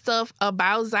noticing stuff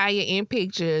about Zaya in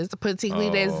pictures, particularly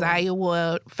that Zaya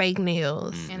wore fake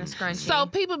nails. And a scrunchie. So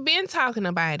people been talking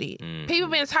about it. People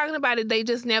been talking about it. They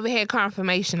just never had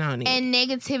confirmation on it. And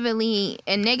negatively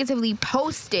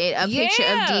posted a picture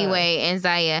of D-Way and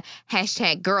Zaya,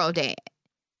 #girldad.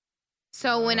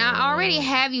 So when I already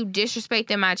have you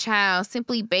disrespecting my child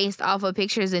simply based off of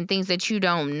pictures and things that you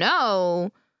don't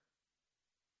know,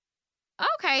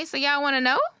 okay, so y'all want to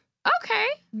know? Okay.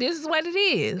 This is what it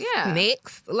is. Yeah.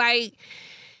 Next. Like,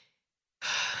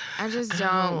 I just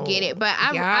don't get it. But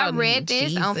I read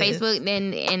this on Facebook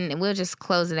and we'll just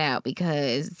close it out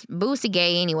because Boosie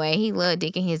gay anyway. He love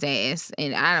dicking his ass.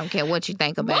 And I don't care what you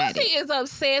think about it. Boosie is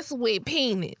obsessed with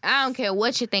penis. I don't care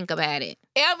what you think about it.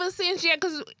 Ever since,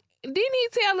 because didn't he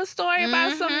tell a story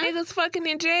about some niggas fucking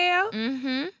in jail?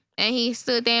 Mm-hmm. And he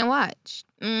stood there and watched.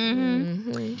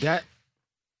 Mm-hmm. Mm-hmm. That.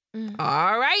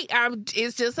 All right,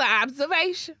 it's just an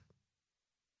observation.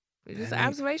 It's just an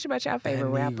observation about your favorite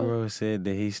rapper. Negro said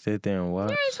that he stood there and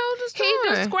watched. Yeah, he told the story. He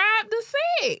described the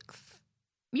sex.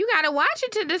 You gotta watch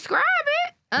it to describe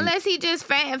it, unless he just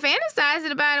fantasized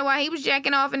about it while he was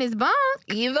jacking off in his bunk.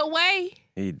 Either way,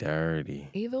 he dirty.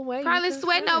 Either way, probably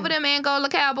sweating over them Angola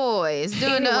Cowboys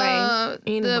doing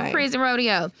the prison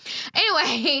rodeo.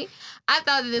 Anyway. I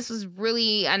thought that this was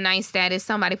really a nice status.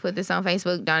 Somebody put this on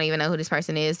Facebook. Don't even know who this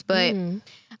person is. But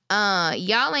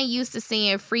y'all ain't used to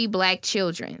seeing free black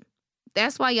children.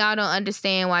 That's why y'all don't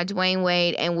understand why Dwayne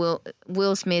Wade and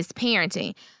Will Smith's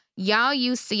parenting. Y'all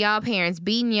used to y'all parents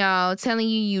beating y'all, telling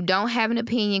you don't have an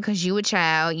opinion because you a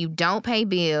child. You don't pay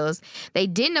bills. They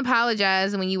didn't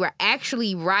apologize when you were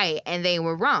actually right and they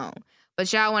were wrong.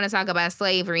 But y'all want to talk about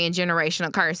slavery and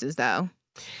generational curses, though.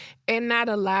 And not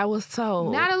a lie was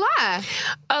told. Not a lie.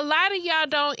 A lot of y'all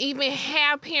don't even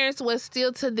have parents where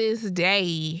still to this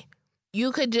day,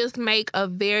 you could just make a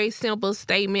very simple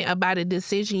statement about a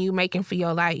decision you making for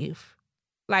your life.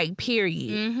 Like,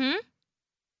 period. Mm-hmm.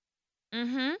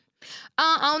 Mm-hmm.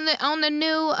 On the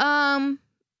new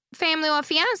Family or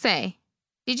Fiance.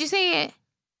 Did you see it?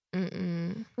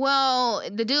 Mm-mm. Well,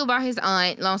 the dude brought his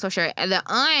aunt, long story short. The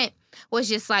aunt was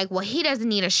just like, well, he doesn't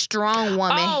need a strong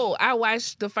woman. Oh, I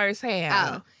watched the first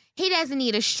half. Oh, he doesn't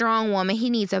need a strong woman. He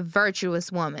needs a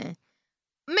virtuous woman.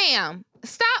 Ma'am,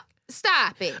 stop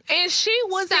it. And she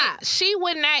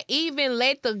would not even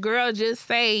let the girl just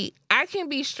say, I can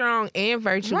be strong and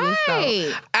virtuous. Right.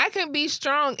 Though. I can be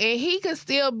strong and he could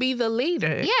still be the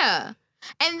leader. Yeah.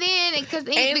 And then, because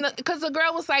the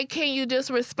girl was like, can you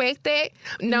just respect that?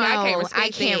 No,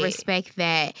 I can't respect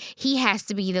that. He has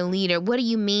to be the leader. What do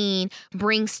you mean,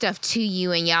 bring stuff to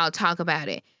you and y'all talk about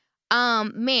it?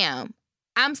 Ma'am,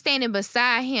 I'm standing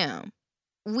beside him.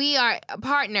 We are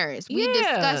partners. We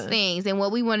discuss things and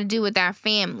what we want to do with our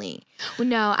family. Well,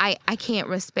 no, I can't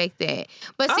respect that.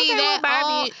 But see,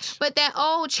 that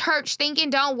old church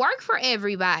thinking don't work for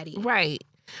everybody. Right.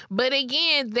 But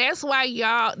again, that's why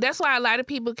a lot of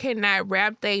people cannot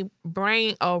wrap their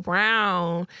brain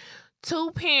around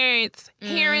two parents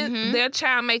hearing their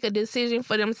child make a decision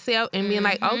for themselves and being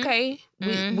like, okay,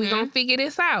 We gonna figure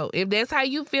this out. If that's how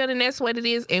you feel, then that's what it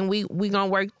is, and we gonna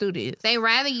work through this. They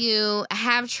rather you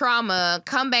have trauma,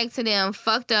 come back to them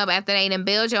fucked up after they done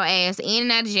bailed your ass in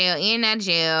and out of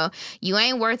jail, You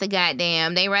ain't worth a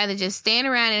goddamn. They rather just stand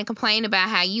around and complain about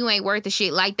how you ain't worth the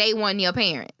shit like they won your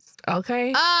parents.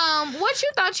 Okay. What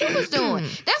you thought you was doing?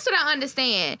 That's what I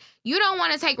understand. You don't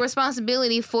want to take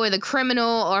responsibility for the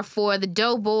criminal or for the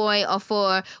dope boy or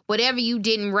for whatever you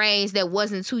didn't raise that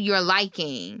wasn't to your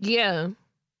liking. Yeah.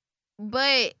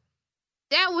 But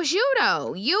that was you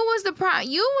though. You was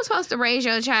supposed to raise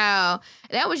your child.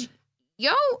 That was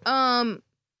your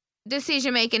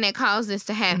decision making that caused this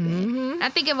to happen. I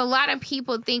think if a lot of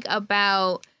people think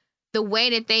about the way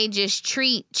that they just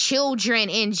treat children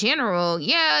in general,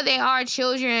 yeah, they are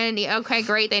children. Okay,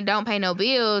 great, they don't pay no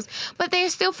bills, but they're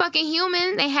still fucking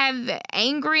human. They have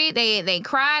angry, they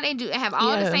cry, they have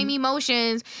all the same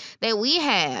emotions that we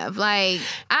have. Like,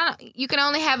 you can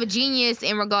only have a genius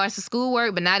in regards to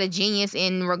schoolwork, but not a genius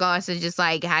in regards to just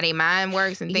like how their mind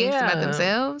works and thinks about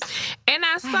themselves. And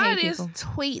I saw this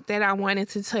tweet that I wanted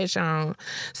to touch on.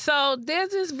 So there's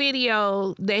this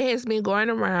video that has been going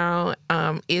around.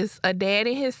 It's a dad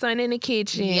and his son in the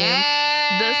kitchen.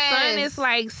 Yes. The son is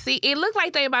like, it looked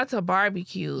like they about to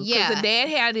barbecue. Yeah. Because the dad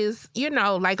had his,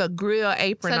 like a grill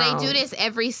apron on. So they do this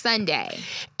every Sunday.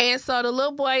 And so the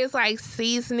little boy is like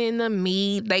seasoning the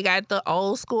meat. They got the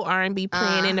old school R&B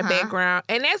playing in the background.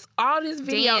 And that's all this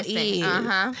video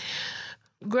is.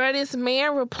 Girl, this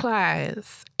man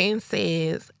replies and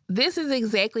says, "This is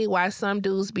exactly why some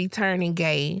dudes be turning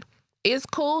gay. It's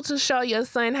cool to show your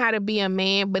son how to be a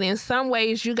man, but in some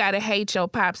ways you gotta hate your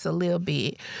pops a little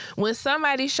bit. When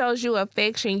somebody shows you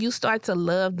affection, you start to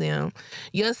love them.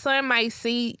 Your son might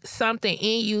see something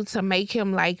in you to make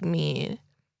him like men.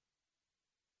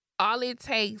 All it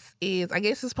takes is, I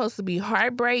guess it's supposed to be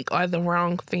heartbreak or the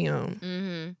wrong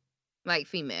film." Like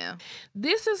female.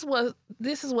 This is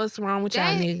what's wrong with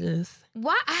y'all niggas.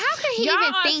 Why? How can he y'all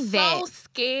even think that? Y'all are so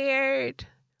scared.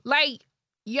 Like,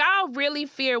 y'all really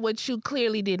fear what you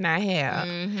clearly did not have.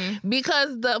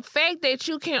 Because the fact that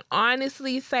you can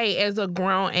honestly say as a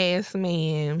grown-ass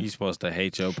man, you supposed to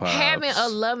hate your pops. Having a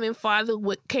loving father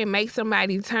can make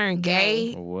somebody turn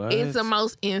gay. What? It's the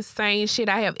most insane shit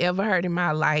I have ever heard in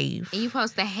my life. You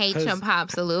supposed to hate your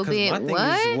pops a little bit.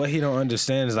 What he don't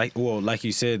understand is like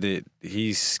you said, that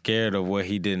he's scared of what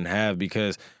he didn't have,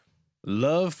 because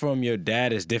love from your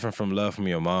dad is different from love from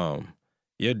your mom.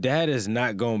 Your dad is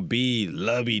not going to be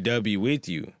lovey-dovey with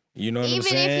you. You know what I'm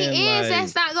saying? Even if he is,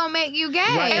 that's not going to make you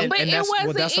gay. Right, but it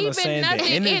wasn't even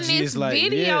nothing in this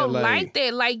video like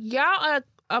that. Like, y'all are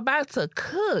about to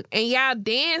cook and y'all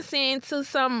dancing to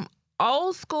some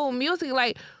old school music.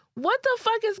 Like, what the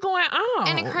fuck is going on?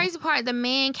 And the crazy part, the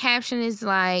man caption is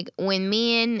like, when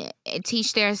men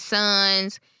teach their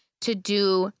sons to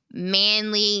do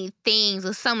manly things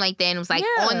or something like that, and it was like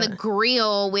on the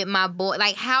grill with my boy.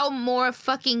 Like, how more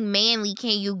fucking manly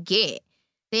can you get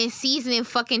than seasoning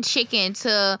fucking chicken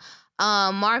to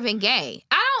Marvin Gaye?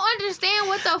 I don't understand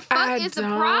what the fuck is the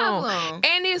problem.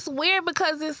 And it's weird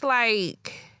because it's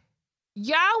like,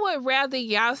 y'all would rather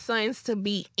y'all sons to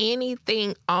be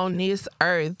anything on this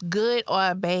earth, good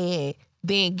or bad,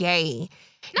 than gay.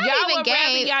 Not y'all even would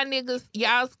gay. Rather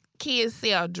y'all kids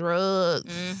sell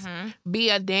drugs, be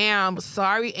a damn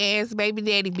sorry ass baby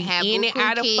daddy, be in and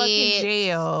out of fucking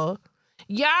jail.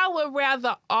 Y'all would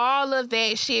rather all of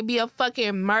that shit, be a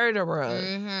fucking murderer,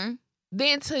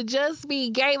 than to just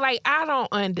be gay. Like, I don't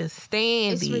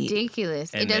understand it. It's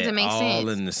ridiculous. And it doesn't make sense. All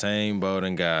in the same boat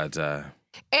in God's eye.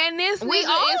 And this we nigga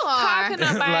all is are talking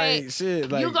about like,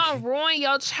 shit, like, you gonna ruin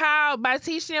your child by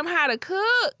teaching them how to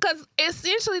cook, because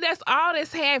essentially that's all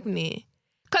that's happening.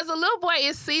 Because the little boy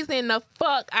is seasoning the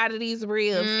fuck out of these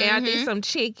ribs and I think some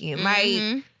chicken.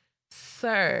 Like,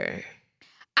 sir.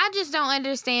 I just don't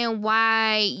understand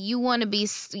why you want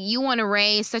to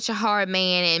raise such a hard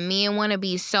man, and men want to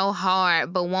be so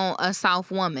hard but want a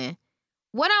soft woman.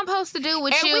 What I'm supposed to do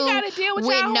with and you we gotta deal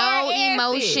with no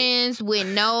emotions, with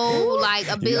no like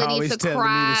ability to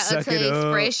cry or to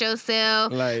express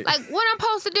yourself? Like what I'm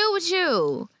supposed to do with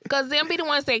you? Because them be the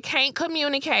ones that can't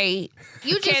communicate.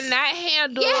 You cannot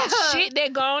handle shit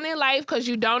that go on in life because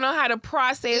you don't know how to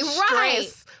process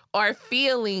stress or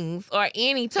feelings or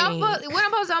anything. So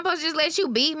I'm supposed to just let you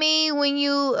beat me when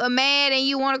you are mad and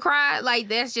you want to cry? Like,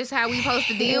 that's just how we supposed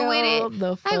to deal with it?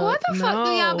 Like, what the fuck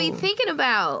do y'all be thinking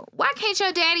about? Why can't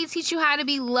your daddy teach you how to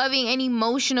be loving and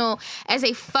emotional as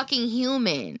a fucking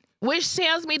human? Which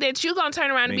tells me that you gonna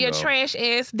turn around and be a trash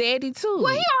ass daddy too.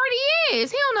 Well, he already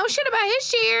is. He don't know shit about his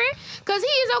sharing because he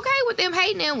is okay with them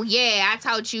hating him. Well, yeah, I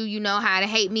taught you, how to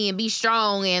hate me and be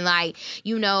strong and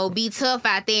be tough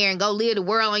out there and go live the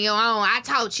world on your own. I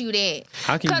taught you that.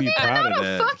 How can you be proud of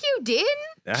that? The fuck you didn't?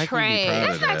 Trash.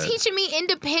 That's not teaching me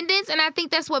independence, and I think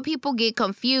that's what people get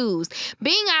confused.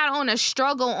 Being out on a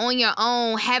struggle on your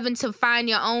own, having to find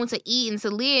your own to eat and to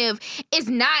live is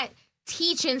not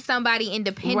teaching somebody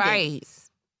independence. Right.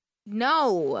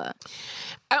 No.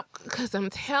 Because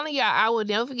I'm telling y'all, I will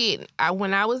never forget.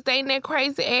 When I was dating that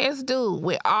crazy ass dude,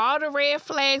 with all the red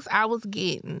flags I was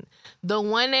getting, the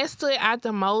one that stood out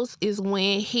the most is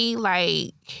when he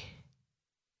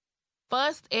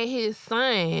fussed at his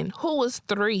son, who was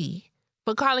 3,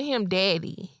 for calling him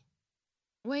daddy.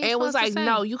 What and was like,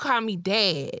 no, you call me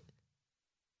dad.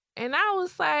 And I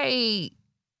was like,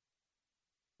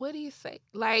 what did he say?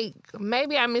 Like,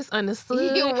 maybe I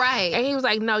misunderstood. You're right. And he was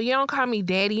like, no, you don't call me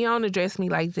daddy. You don't address me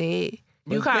like that.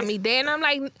 You call me dad. And I'm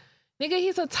like, nigga,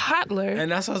 he's a toddler.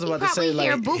 And that's what I was about to say.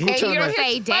 Like, and you're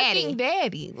say daddy.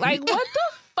 Daddy. Like, what the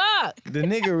fuck? The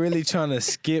nigga really trying to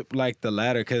skip the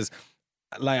ladder because,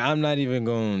 I'm not even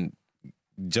going to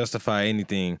justify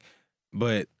anything,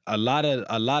 but a lot of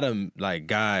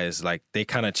guys, they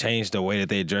kind of change the way that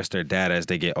they address their dad as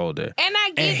they get older. And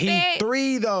I get and that. He's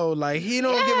 3 though. He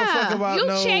don't give a fuck about you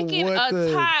checking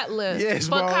a toddler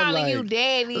for calling you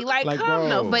daddy. Come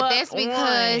the fuck. But that's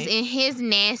because in his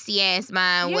nasty ass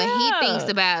mind, what he thinks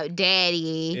about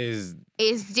daddy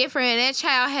is different. That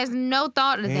child has no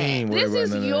thought of that. This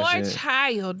is your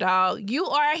child, dog. You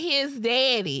are his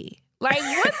daddy. What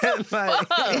the fuck?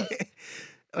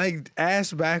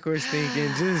 Ass backwards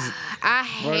thinking, I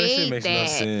hate that shit makes that. No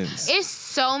sense. It's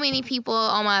so many people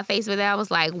on my Facebook that I was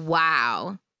like,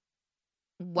 wow.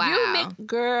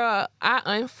 Girl, I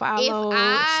unfollowed if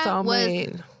I so was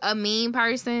many. A mean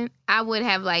person, I would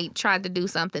have tried to do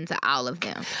something to all of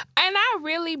them. And I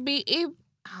really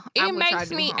it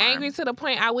makes me angry to the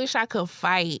point I wish I could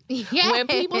fight. Yes. When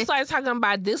people start talking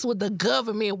about this with the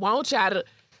government, won't y'all to...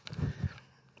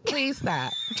 Please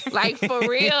stop. For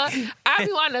real, I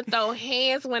be wanting to throw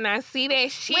hands when I see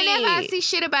that shit. Whenever I see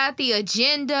shit about the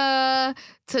agenda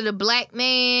to the black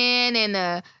man and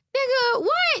the nigga,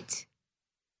 what?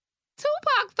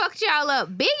 Tupac fucked y'all up.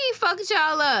 Biggie fucked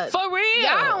y'all up. For real.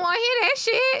 Y'all don't want to hear that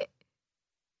shit.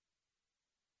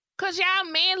 Because y'all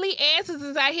manly asses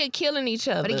is out here killing each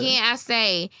other. But again, I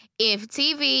say, if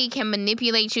TV can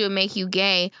manipulate you and make you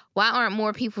gay, why aren't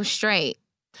more people straight?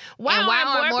 Why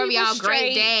aren't more of y'all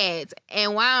great dads?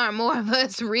 And why aren't more of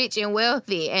us rich and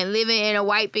wealthy and living in a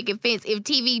white picket fence if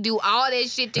TV do all that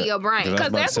shit to your brain?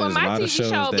 Because that's what my TV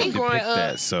show be growing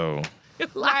up. So,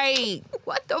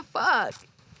 what the fuck?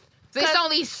 There's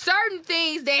only certain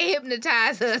things that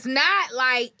hypnotize us, not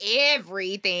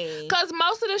everything. Because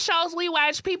most of the shows we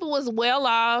watch, people was well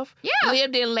off,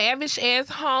 lived in lavish ass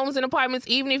homes and apartments,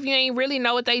 even if you ain't really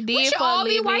know what they did for a living.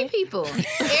 We should all be white people.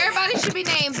 Everybody should be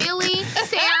named Billy,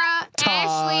 Sarah,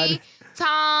 Ashley,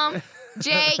 Tom,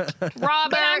 Jake, Robert.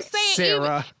 But I'm saying,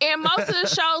 Sarah. In most of the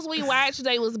shows we watched,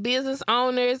 they was business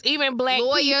owners, even black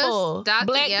lawyers, people.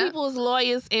 Black people was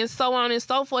lawyers and so on and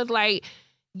so forth.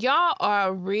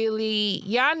 Y'all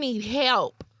need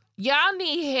help. Y'all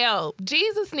need help.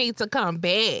 Jesus needs to come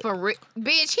back.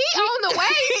 Bitch, he on the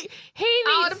way. He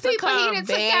needs to come back. All the people he done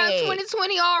took out in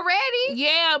 2020 already.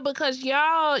 Yeah, because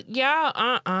y'all,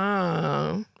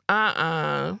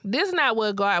 this not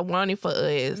what God wanted for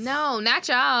us. No, not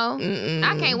y'all. Mm-mm.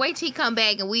 I can't wait till he come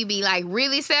back and we be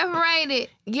really separated.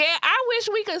 Yeah, I wish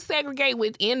we could segregate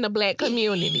within the black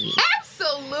community.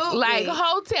 Absolutely.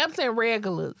 Hoteps and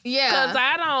regulars. Yeah. Because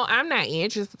I'm not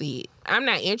interested.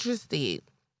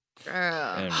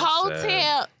 Girl.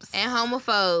 Hoteps. And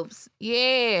homophobes.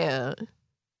 Yeah.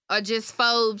 Or just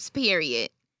phobes,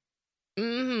 period.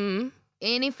 Mm-hmm.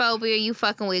 Any phobia you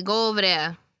fucking with, go over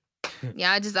there.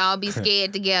 Y'all just all be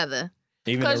scared together.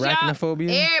 Even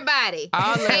arachnophobia? Everybody.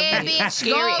 All of them. Bitch,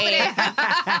 go over there.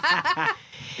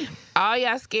 All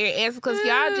y'all scared asses because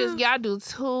y'all do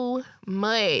too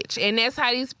much. And that's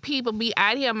how these people be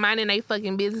out here minding their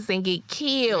fucking business and get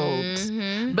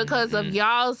killed because of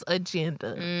y'all's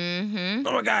agenda. Mm-hmm.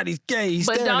 Oh my God, he's gay. He's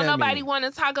but staring don't at nobody want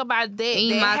to talk about that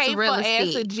hateful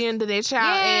ass agenda that y'all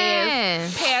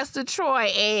ass, Pastor Troy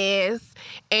ass,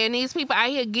 and these people out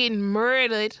here getting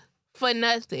murdered for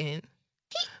nothing.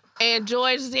 And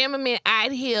George Zimmerman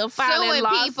out here filing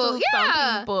lawsuits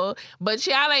on people. But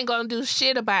y'all ain't gonna do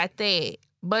shit about that.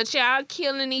 But y'all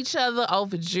killing each other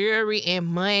over jewelry and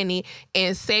money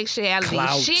and sexuality.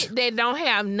 Clout. Shit that don't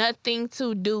have nothing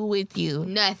to do with you.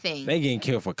 Nothing. They getting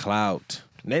killed for clout.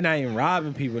 They not even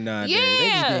robbing people nowadays. They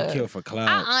just get killed for clout.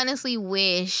 I honestly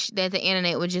wish that the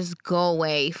internet would just go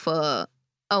away for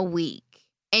a week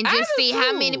and just see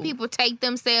how many people take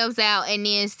themselves out and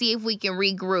then see if we can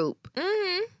regroup.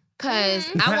 Mm-hmm. Because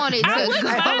I wanted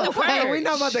to go. We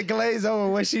not about to glaze over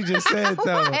what she just said,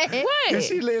 though. What?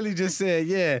 She literally just said,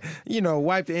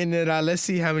 wipe the internet out. Let's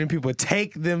see how many people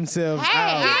take themselves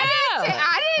out.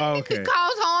 I didn't cause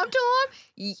harm to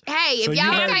them. Hey, So if you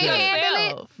y'all heard can't that.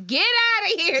 handle it, get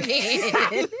out of here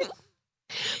then.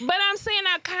 But I'm saying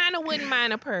I kind of wouldn't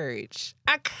mind a purge.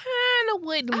 I kind of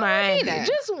wouldn't mind either. it.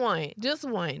 Just one.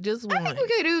 I think we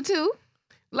could do two.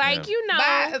 Like,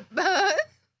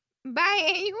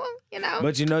 Biannual,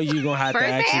 But you're going to have to First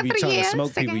actually half be of the trying year, to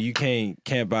smoke second. people. You can't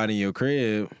camp out in your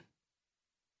crib.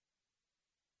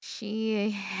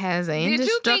 She has an Did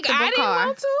you think indestructible I didn't car.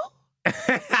 want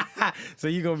to? So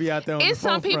you're going to be out there on It's the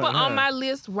some people forefront, on my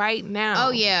list right now.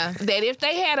 Oh, yeah. That if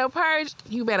they had a purge,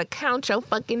 you better count your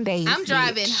fucking days. I'm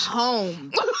driving bitch.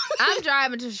 home. I'm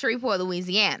driving to Shreveport,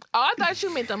 Louisiana. Oh, I thought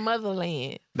you meant the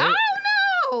motherland. Oh,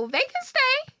 no. They can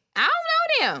stay. I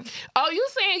don't know them. Oh, you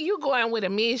saying you going with a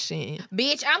mission?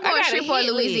 Bitch, I'm I going to got a Shreveport,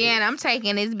 hit Louisiana. I'm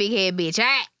taking this big head bitch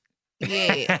out.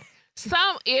 Yeah.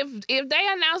 If they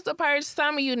announce the purge,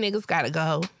 some of you niggas gotta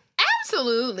go.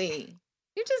 Absolutely.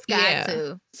 You just got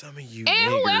to. Some of you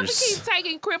And whoever niggers. keeps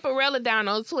taking Cripperella down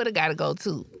on Twitter gotta go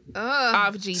too.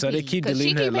 Off GP. So they keep 'Cause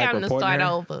she deleting her, keep like, having to reporting start her?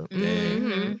 over. Damn.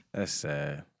 Mm-hmm. That's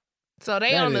sad. So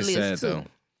they That on the is list sad, too. though.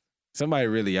 Somebody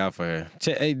really out for her.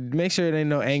 Hey, make sure it ain't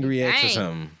no angry ex or Dang.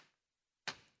 something.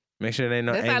 Make sure it ain't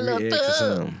no That's our angry little ex or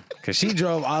thug. something. Because she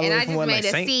drove all the And way I from just what, made like a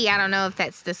Saint? C. I don't know if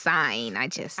that's the sign. I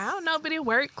don't know, but it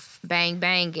works. Bang,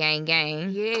 bang, gang, gang.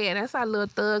 Yeah, that's our little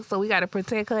thug. So we gotta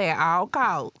protect her at all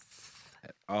costs.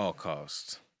 All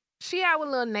costs. She our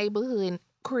little neighborhood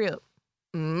Crip.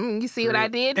 You see what I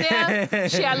did there?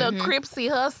 She our little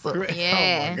Cripsey Hustle.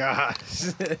 Yeah. Oh my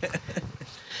gosh.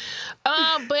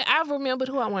 But I remembered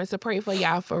who I wanted to pray for,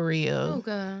 y'all, for real. Oh,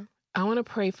 God. I want to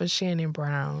pray for Shannon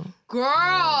Brown. Girl,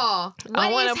 I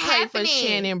what want is to pray happening? for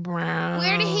Shannon Brown.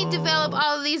 Where did he develop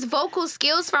all of these vocal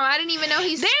skills from? I didn't even know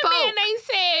he That spoke. man ain't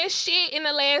said shit in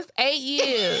the last 8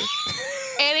 years.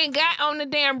 And it got on the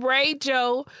damn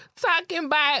radio talking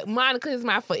about Monica is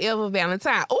my forever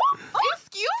Valentine. Oh,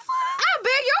 excuse me. I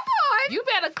beg your pardon. You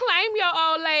better claim your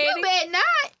old lady. You bet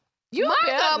not. You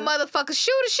Monica a better. motherfucker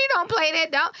shooter. She don't play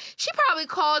that. Don't. She probably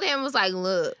called him and was like,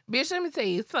 look, Bitch, let me tell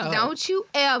you something. don't you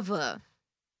ever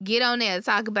get on there and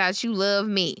talk about you love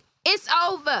me. It's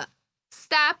over.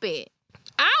 Stop it.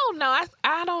 I don't know.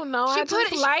 I don't know. I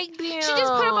just like them. She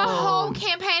just put up a whole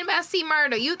campaign about C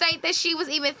murder. You think that she was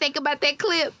even thinking about that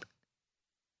clip?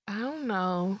 I don't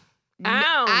know.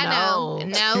 I know.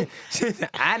 No.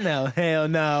 I know. Hell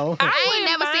no. I ain't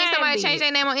never seen somebody change change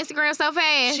their name on Instagram so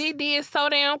fast. She did so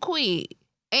damn quick.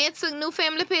 And took new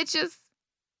family pictures.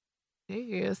 That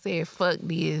girl said, fuck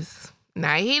this.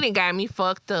 Nah, he done got me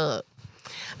fucked up.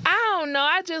 I don't know.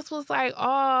 I just was like, oh.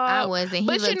 I wasn't. He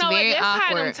but you looked know what? very That's how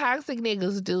them awkward. toxic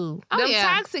niggas do. Oh, them yeah.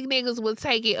 toxic niggas will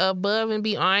take it above and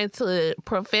beyond to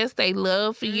profess they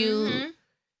love for you.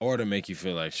 Or to make you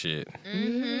feel like shit.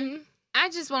 Mm-hmm. I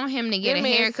just want him to get That a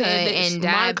man haircut said that and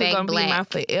dye Monica back gonna be my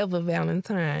black. forever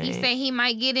Valentine. He said he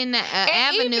might get in the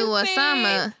And even avenue or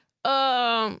said,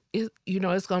 summer.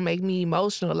 It's gonna make me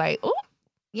emotional. Like, oh,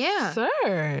 Yeah.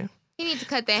 sir. He needs to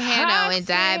cut that hair though and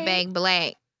dye Toxic. back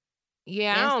black.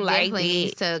 Yeah, That's I don't like definitely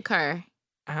needs that. to occur.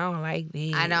 I don't like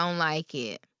that. I don't like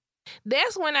it.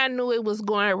 That's when I knew it was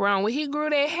going wrong. When he grew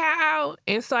that hair out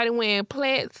and started wearing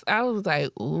plaits, I was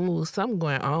like, ooh, something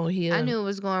going on here. I knew it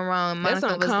was going wrong. That's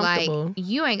Monica was like, uncomfortable.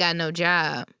 you ain't got no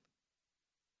job.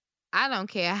 I don't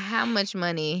care how much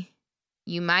money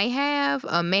you might have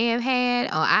or may have had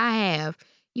or I have.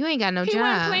 You ain't got no he job.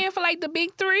 wasn't playing for like the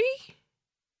big three.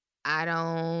 I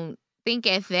don't think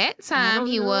at that time don't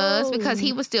he was because know.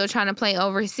 he was still trying to play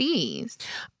overseas.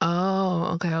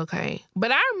 Oh, okay.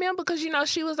 But I remember because,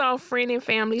 she was on Friend and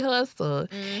Family Hustle.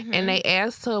 Mhm. And they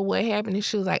asked her what happened. And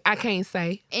she was like, I can't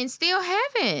say. And still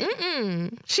haven't.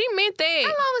 Mm-mm. She meant How that.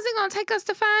 long is it going to take us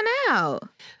to find out?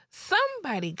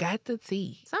 Somebody got the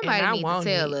tea. Somebody and I needs to want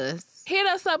tell it. us. Hit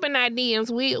us up in our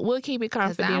DMs. We'll keep it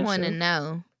Because confidential. I want to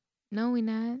know. No, we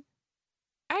not.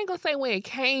 I ain't gonna say where it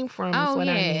came from. Is Oh, what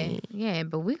yeah. I mean. Yeah,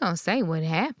 but we going to say what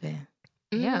happened.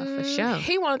 Yeah, for sure.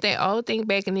 He want that old thing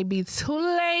back, and it be too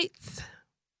late.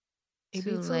 It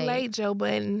be Too too late. late, Joe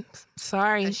Budden.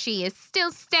 Sorry, She is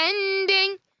still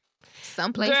standing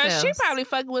someplace girl. else. She probably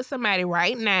fucking with somebody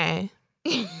right now.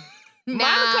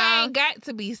 Monica ain't got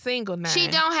to be single now. She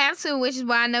don't have to, which is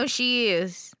why I know she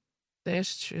is.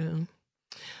 That's true.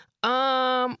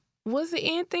 Was it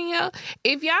anything else?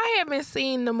 If y'all haven't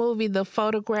seen the movie The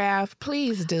Photograph,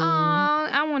 please do. Oh,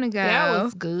 I want to go. That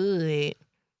was good.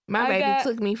 My baby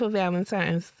took me for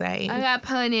Valentine's Day. I got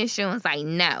punished and was like,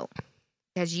 no.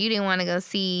 Because you didn't want to go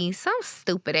see some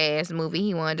stupid ass movie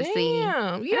he wanted to see.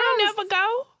 Damn. You don't never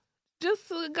go? Just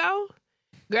to go?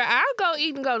 Girl, I'll go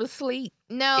eat and go to sleep.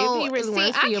 No. If he really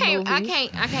wants to see a movie. I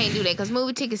can't do that because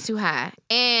movie tickets too high.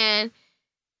 And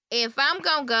if I'm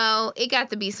going to go, it got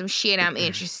to be some shit I'm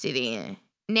interested in.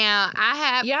 Now,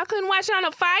 Y'all couldn't watch on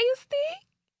a Fire Stick?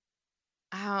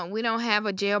 We don't have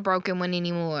a jailbroken one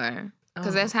anymore.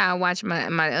 Because that's how I watch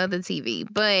my other TV.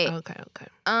 But okay.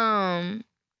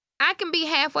 I can be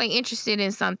halfway interested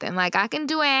in something. Like I can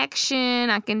do action,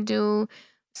 I can do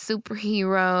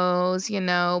superheroes,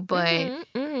 but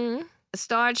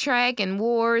Star Trek and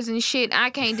wars and shit, I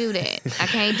can't do that. I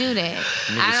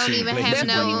don't even have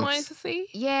That's what you wanted to see?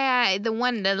 Yeah, the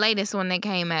latest one that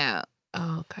came out.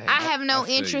 Okay. I have no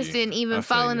interest in even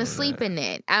falling asleep in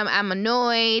that. I'm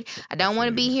annoyed. I don't want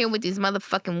to be here with these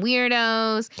motherfucking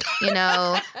weirdos.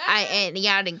 And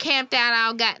y'all done camped out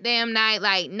all goddamn night.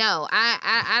 Like, no,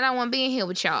 I don't want to be in here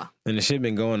with y'all. And the shit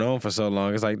been going on for so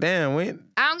long. It's like, damn, I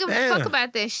don't give a fuck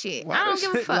about that shit. I don't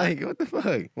give a fuck. Like, what the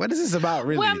fuck? What is this about,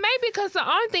 really? Well, maybe because the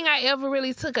only thing I ever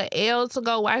really took a L to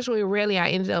go watch with, really,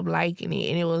 I ended up liking it,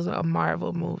 and it was a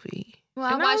Marvel movie. Well,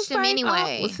 I watched them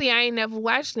anyway. Well, see, I ain't never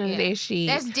watched none of that shit.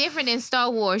 That's different than Star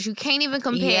Wars. You can't even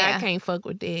compare. Yeah, I can't fuck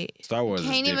with that. Star Wars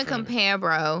can't even compare,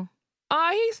 bro.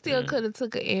 Oh, he still could have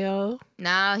took a L.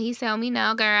 No, he told me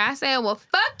no, girl. I said, well,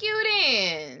 fuck you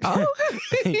then. Oh,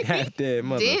 half dead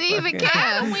motherfucker. Didn't even care.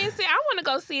 I want to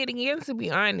go see it again, to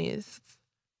be honest.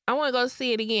 I want to go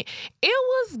see it again. It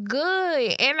was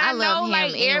good. And I know,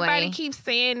 like, everybody keeps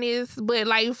saying this, but,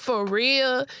 like, for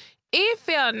real, it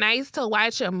felt nice to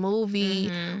watch a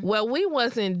movie where we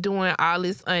wasn't doing all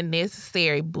this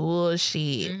unnecessary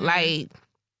bullshit. Like,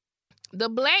 the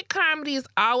black comedies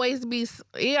always be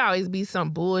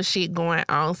some bullshit going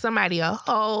on. Somebody a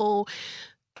hoe,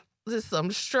 just some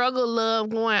struggle love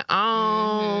going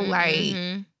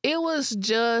on. It was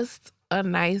just a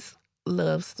nice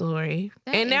love story.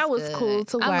 That was good. Cool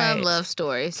to watch. I love love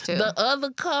stories too. The other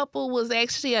couple was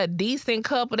actually a decent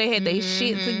couple. They had their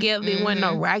shit together. There wasn't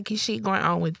no rocky shit going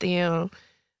on with them.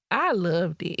 I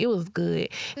loved it. It was good.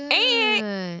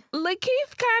 And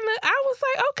Lakeith I was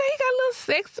like, okay, he got a little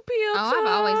sex appeal to him. I've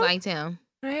always liked him.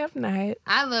 I have not.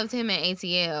 I loved him in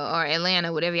ATL or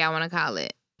Atlanta, whatever y'all want to call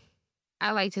it.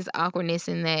 I liked his awkwardness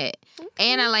in that.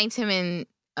 And I liked him in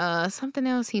something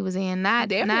else he was in. Not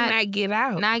Get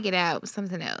Out. Not Get Out,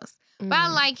 something else. But I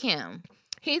like him.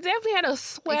 He definitely had a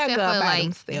swagger about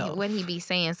himself. What he be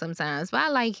saying sometimes. But I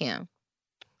like him.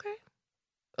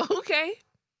 Okay.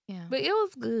 Yeah. But it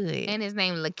was good. And his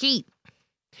name Lakeith.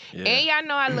 Yeah. And y'all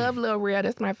know I love Lil Real.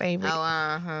 That's my favorite.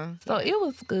 Oh, So it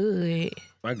was good.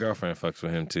 My girlfriend fucks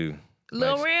with him too.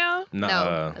 Lil Real?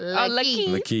 No. Lakeith.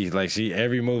 Lakeith. Like,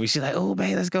 every movie, she's like, oh,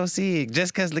 babe, let's go see it.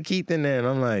 Just because Lakeith in there. And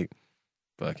I'm like,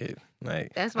 fuck it.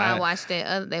 Like, that's why I watched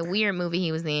that weird movie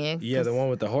he was in. Yeah, the one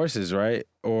with the horses, right?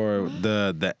 Or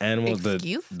the animals,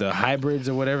 the hybrids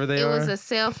or whatever they are. It was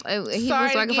he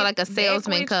was working for like a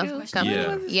salesman company.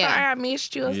 Yeah. Sorry I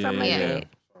missed you or something like that.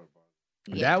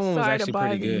 That one was actually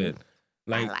pretty good.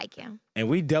 Like, I like him. And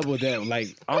we doubled that.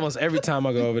 Like, almost every time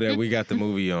I go over there, we got the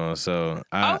movie on. So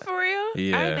for real?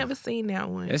 Yeah. I ain't never seen that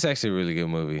one. It's actually a really good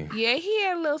movie. Yeah, he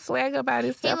had a little swag about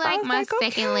himself. He like my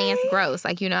second Lance Gross.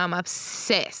 Like, I'm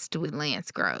obsessed with Lance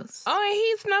Gross. Oh, and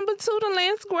he's number 2 to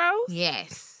Lance Gross?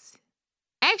 Yes.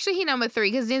 Actually, he number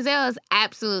 3 because Denzel is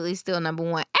absolutely still number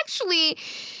 1. Actually,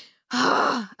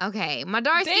 okay, my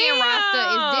dark skin roster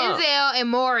is Denzel and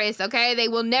Morris, okay? They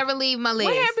will never leave my list.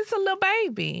 What happened to Lil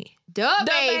Baby? The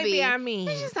baby, I mean.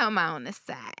 He's just talking about on the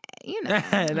side,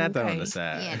 Not on the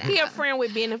side. Yeah, he a friend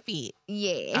with benefit.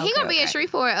 Yeah, he gonna be in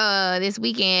Shreveport this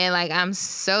weekend. Like, I'm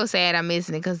so sad I'm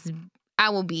missing it because I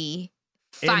will be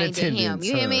finding him.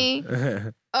 You hear me?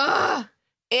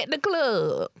 At the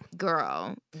club.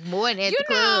 Girl, more than at the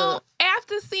club.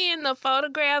 After seeing the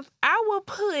photograph, I will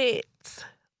put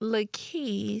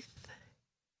Lakeith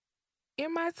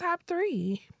in my top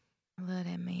 3. I love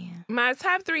that man. My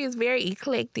top 3 is very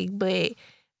eclectic, but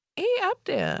he up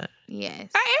there. Yes.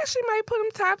 I actually might put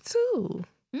him top 2.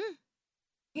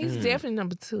 He's definitely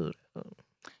number 2.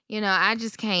 I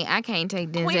just can't. I can't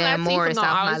take Denzel and Morris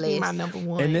off my list. My number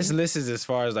 1. And this list is as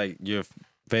far as like your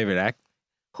favorite actor.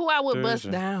 Who I would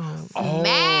bust down.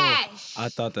 Smash. I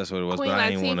thought that's what it was, Queen but I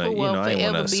ain't want to. will I ain't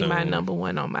want to forever assume. be my number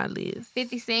 1 on my list.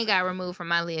 50 Cent got removed from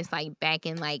my list like back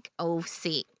in like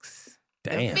 06.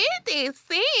 Damn. 50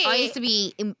 Cent. I used to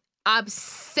be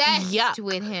obsessed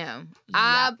with him.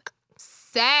 Obsessed.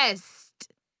 obsessed.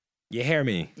 You hear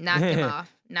me? Knocked him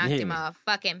off. Knocked Yeah. him off.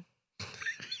 Fuck him.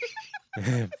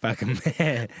 Fuck him,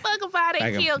 man. Fuck about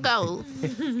they kill Ghost.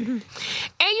 And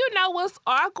you know what's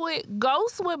awkward?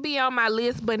 Ghost would be on my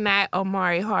list, but not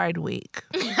Omari Hardwick.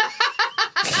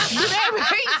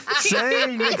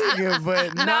 Same nigga,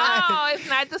 but not. No, it's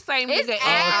not the same It's nigga.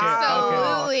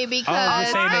 absolutely because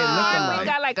you're saying they look alike. We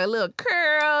got like a little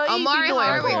curl. He be Omari doing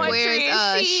Hardwick poetry wears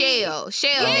and shit.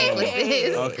 shell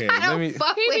necklaces. Okay, I don't let me-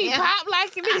 fuck He with be him. pop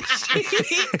like this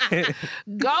shit.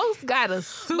 Ghost got a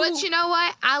suit. But you know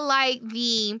what? I like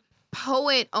the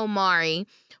poet Omari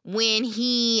when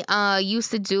he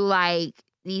used to do like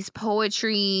these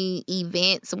poetry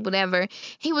events or whatever.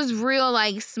 He was real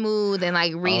like smooth and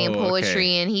like reading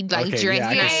poetry and he like dressed yeah,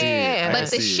 I can see it. I But can the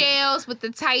see it. shells with the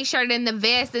tight shirt and the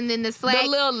vest and then the slacks. the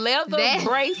little leather That-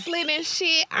 bracelet and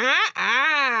shit.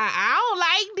 I don't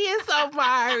like this,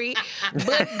 Omari.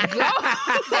 But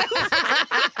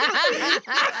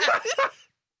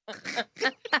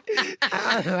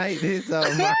I like this so much.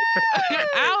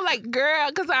 I don't like girl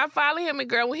because I follow him and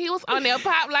girl when he was on there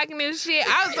pop liking this shit.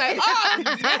 I was like,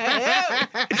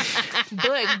 oh,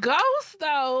 but Ghost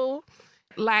though.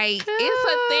 Like, it's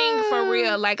a thing for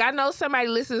real. Like, I know somebody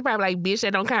listens probably like, bitch,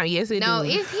 that don't count. Yes, it No, do.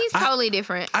 he's totally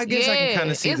different. I guess I can kind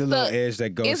Yeah, of see it's the little the- edge that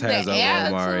Ghost It's has the over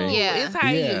attitude. Omari. Yeah. It's how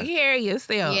Yeah. you carry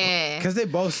yourself. Yeah. Because they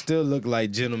both still look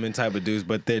like gentleman type of dudes,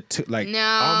 but they're like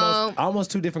No.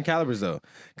 almost two different calibers though.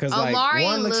 Because like Omari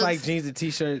one looks like looks- jeans and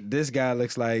t-shirt. This guy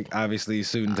looks like obviously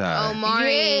suit and tie.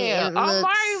 Omari Yeah. looks...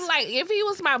 Omari, like, if he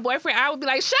was my boyfriend, I would be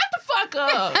like, shut the fuck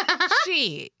up.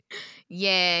 Shit.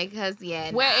 Yeah, because,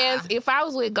 Whereas if I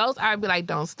was with Ghost, I'd be like,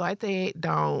 don't start that.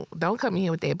 Don't come in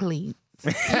here with that, please.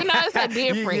 You know, it's a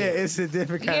different. Yeah, it's a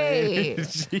different kind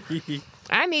of energy.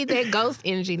 I need that Ghost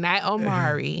energy, not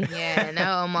Omari. Yeah,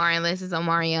 no Omari unless it's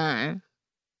Omarion.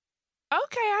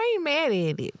 Okay, I ain't mad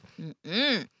at it.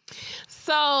 Mm-mm.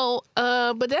 So,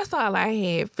 but that's all I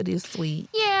had for this week.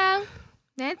 Yeah,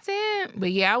 that's it.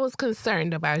 But yeah, I was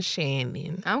concerned about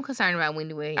Shannon. I'm concerned about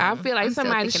Wendy Williams. I feel like I'm still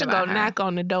somebody thinking should go about her. knock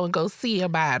on the door and go see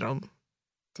about him.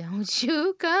 Don't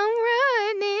you come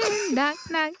running. Knock,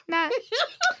 knock, knock.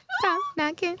 Stop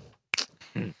knocking.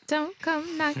 Don't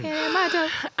come knocking at my door.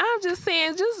 I'm just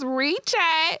saying, just reach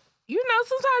out. You know,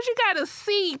 sometimes you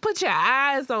gotta put your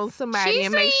eyes on somebody She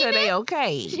and make seen sure they it.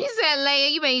 okay. She said,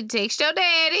 Leia, you better text your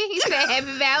daddy. He said,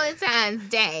 Happy Valentine's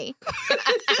Day.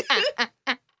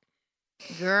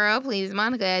 Girl, please,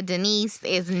 Monica, Denise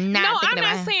is not No, I'm thinking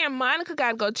not about saying Monica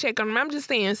gotta go check on him. I'm just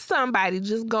saying somebody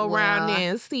just go around Well,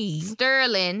 there and see.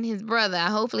 Sterling, his brother.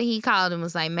 Hopefully he called him and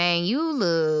was like, man, you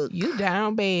look You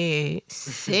down bad.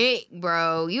 sick,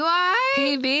 bro. You all right?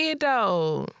 He did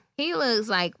though. He looks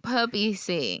like puppy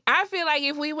sick. I feel like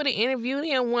if we would have interviewed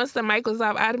him once the mic was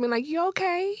off, I'd have been like, you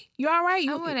okay? You all right?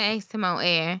 I You would have asked him on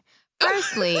air.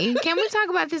 Firstly, can we talk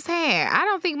about this hair? I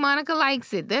don't think Monica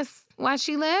likes it. That's why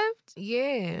she left?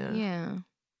 Yeah. Yeah.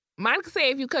 Monica said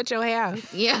if you cut your hair.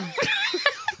 Yeah.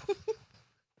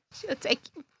 She'll take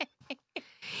you back.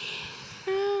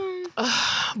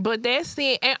 But that's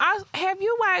it. And have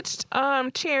you watched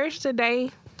Cherish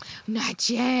Today? Not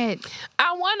yet.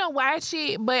 I want to watch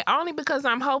it, but only because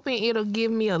I'm hoping it'll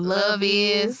give me a love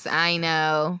is. I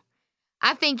know.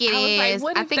 I think it I was is. like,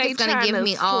 what I if think they it's gonna trying give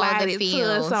me all slide the it to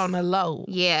feels. us on the low?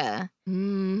 Yeah.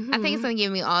 Mm-hmm. I think it's gonna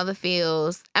give me all the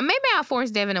feels. And maybe I'll force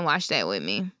Devin to watch that with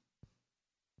me.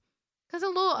 Cause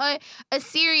a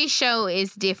serious show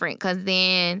is different. Cause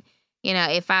then, you know,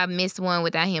 if I miss one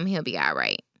without him, he'll be all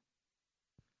right.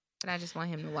 But I just want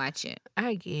him to watch it.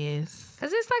 I guess.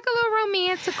 Cause it's like a little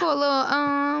romantical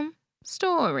little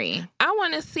story. I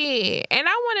want to see it. And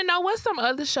I want to know what's some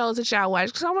other shows that y'all watch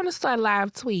because I want to start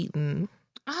live tweeting.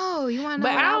 Oh, you want to know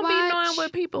But what I don't be watch? knowing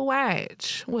what people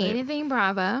watch. What? Anything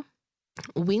Bravo.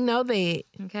 We know that.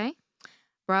 Okay.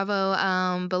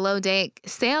 Bravo Below Deck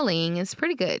Sailing is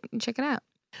pretty good. Check it out.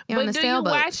 You're on But the do you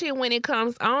sailboat. watch it when it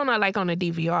comes on or like on the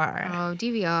DVR? Oh,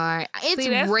 DVR. It's See,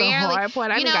 that's rarely. the hard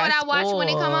part. You know what I watch when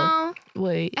it come on?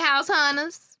 What? House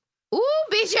Hunters. Ooh,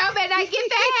 bitch, y'all better not get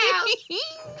that house.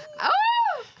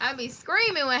 Oh, I be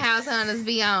screaming when House Hunters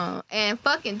be on and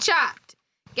fucking Chopped.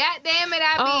 God damn it,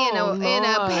 I be in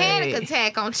a Lord. panic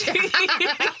attack on Chopped.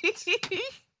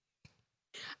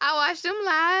 I watch them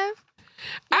live.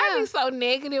 I Yeah. be so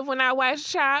negative when I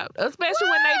watch Chopped, especially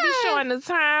when they be What? showing the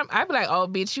time. I be like, oh,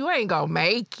 bitch, you ain't gonna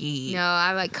make it. No,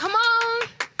 I'm like, come on,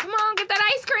 get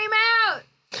that ice cream out.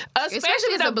 Especially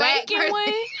Especially as a the black bacon person.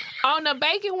 one. On the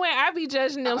bacon one, I be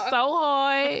judging them so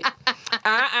hard.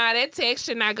 That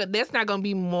texture that's not gonna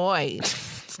be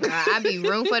moist. I be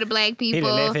rooting for the black He people.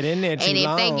 done left it in there too And if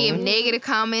long. they give negative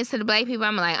comments to the black people,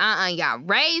 I'm like, y'all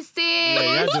racist.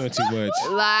 Yeah, y'all doing too much.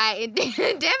 Like,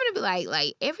 definitely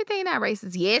like everything not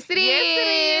racist. Yes, it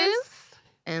is.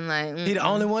 And like, He the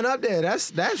only one up there.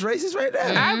 That's racist right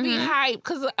there. I'd be hyped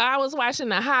because I was watching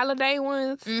the holiday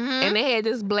ones and they had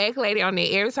this black lady on there.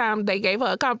 Every time they gave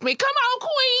her a compliment, come on,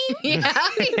 queen. Yeah,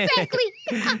 exactly.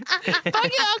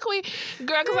 Fuck you, queen.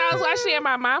 Girl, because I was watching it at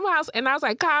my mom's house and I was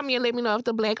like, call me and let me know if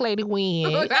the black lady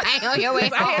wins. Right on your way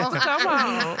I had home. to come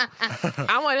home.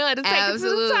 I wanted her to take it to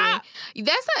the top.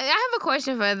 I have a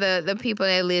question for the people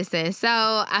that listen. So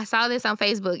I saw this on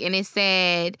Facebook and it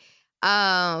said,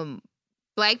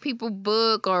 Black people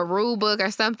book or rule book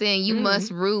or something, you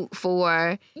must root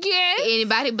for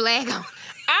anybody black on.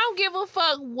 I don't give a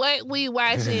fuck what we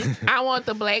watching. I want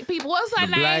the black people. What's her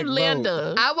The black name?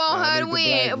 Linda. I want her to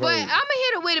need the win. black But vote. I'm going to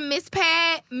hit her with a Miss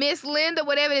Pat, Miss Linda,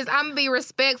 whatever it is. I'm going to be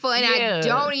respectful and I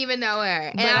don't even know her.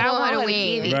 And But I I want her to want her to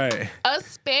win. get it. Right.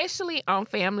 Especially on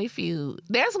Family Feud.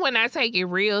 That's when I take it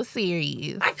real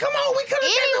serious. Like, come on, we could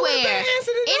have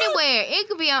Anywhere. It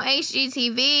could be on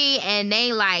HGTV and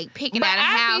they like picking But out a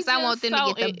I be house. I want them to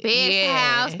just get the so- best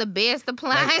house, the best Like,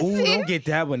 appliances. ooh, don't get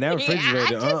that one. That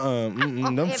refrigerator.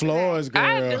 Them floors, girl.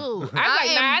 I do.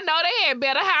 I know they had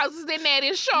better houses than that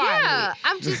in Charlotte. Yeah,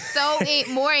 I'm just so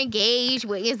more engaged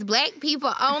with it's black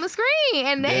people on the screen,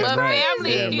 and that's But right.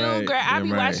 Family Damn Feud, right. girl, I Damn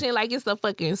be right. watching it like it's the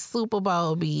fucking Super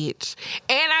Bowl, bitch.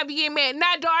 And I be getting mad.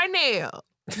 Not Darnell.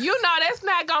 You know that's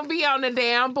not gonna be on the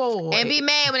damn board. and be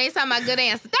mad when they talking about good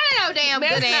answer. That ain't no damn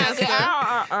That's good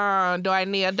not answer.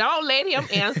 Darnell. Don't let him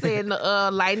answer in the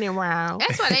lightning round.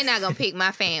 That's why they not gonna pick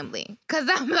my family. Cause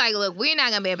I'm like, look, we're not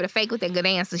gonna be able to fake with that good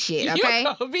answer shit, okay?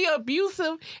 You're gonna be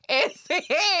abusive as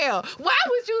hell. Why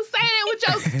would you say that with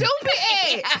your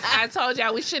stupid ass? I told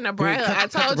y'all we shouldn't have brought her. I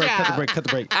told y'all. Cut the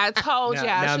break. I told Now,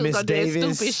 y'all she was Miss gonna do that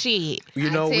Davis, stupid shit. You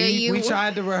know, tell you we what.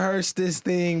 tried to rehearse this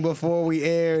thing before we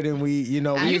aired, and we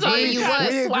I tell agreed. you what.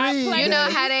 We Swap agreed. places.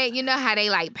 You know how they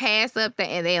like pass up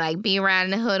and they like be around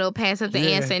in the huddle, pass up the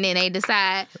answer, and then they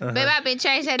decide, babe, I've been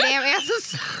changing that damn answer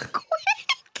so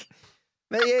quick.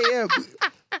 Yeah.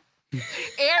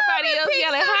 Everybody else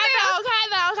yelling,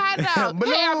 hot dog,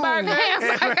 hamburger.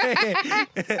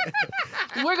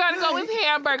 We're gonna go with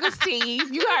hamburger,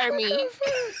 Steve. You heard me.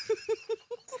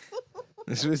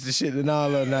 Switch the shit and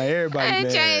all of now. Everybody I ain't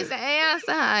mad. changed the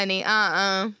answer, honey.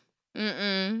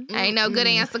 Ain't no good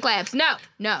answer claps. No.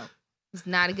 It's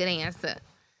not a good answer.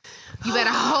 You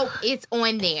better hope it's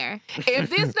on there. If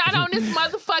this not on this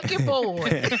motherfucking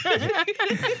board.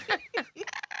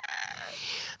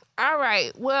 All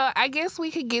right. Well, I guess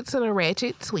we could get to the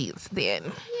ratchet tweets then.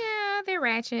 Yeah, they're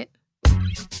ratchet.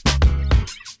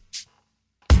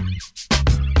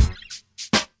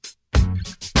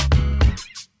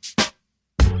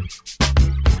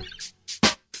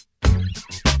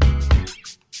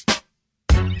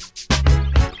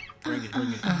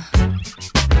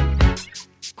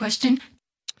 Question.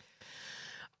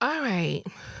 All right.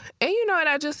 And you know what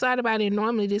I just thought about it?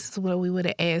 Normally this is what we would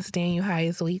have asked Daniel how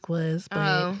his week was,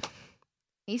 but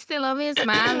He's still over here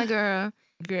smiling, girl.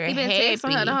 girl, He been happy.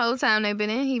 texting her the whole time they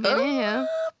been in. He been in here.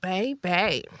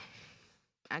 Baby.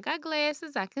 I got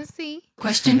glasses. I can see.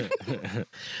 Question.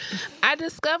 I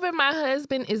discovered my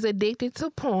husband is addicted to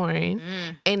porn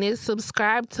and is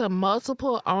subscribed to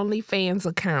multiple OnlyFans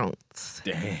accounts.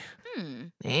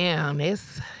 Damn,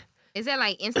 that's... Is that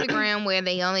like Instagram where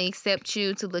they only accept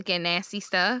you to look at nasty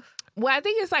stuff? Well, I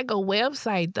think it's like a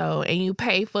website, though, and you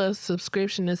pay for a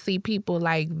subscription to see people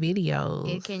like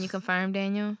videos. Can you confirm,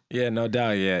 Daniel? Yeah, no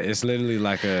doubt. Yeah, it's literally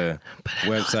like a But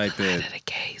website a lot that of the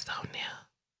gays on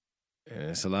there. and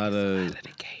it's a lot A of lot of the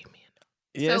gay men.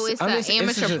 yes. So it's I mean, an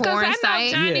amateur just- porn Because I know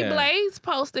site? Johnny Yeah. Blaze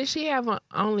posted she have an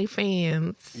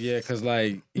OnlyFans. Yeah, because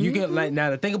like you can like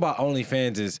now the thing about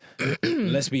OnlyFans is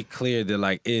let's be clear that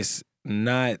like it's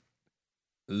not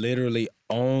literally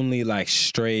only like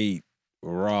straight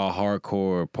raw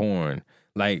hardcore porn.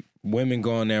 Like women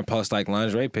go on there and post like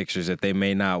lingerie pictures that they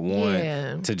may not want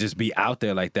Yeah. to just be out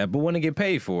there like that, but want to get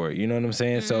paid for it. You know what I'm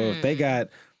saying? So if they got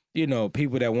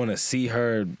people that want to see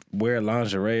her wear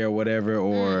lingerie or whatever,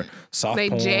 or soft They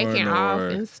porn, jacking or, off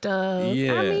and stuff.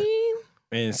 Yeah. I mean,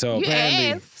 and so you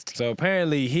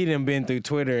apparently, asked. he done been through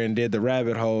Twitter and did the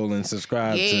rabbit hole and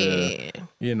subscribed Yeah.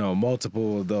 to,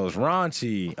 multiple of those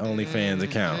raunchy OnlyFans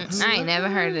accounts. I ain't never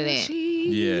heard of that.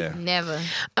 Yeah. Never.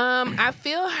 I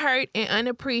feel hurt and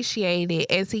unappreciated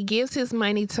as he gives his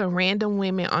money to random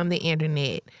women on the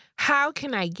internet. How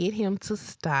can I get him to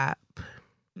stop?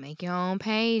 Make your own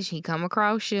page. He come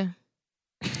across you.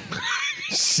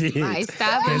 Shit. Might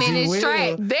stop him in his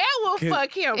track. That will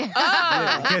fuck him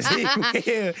up.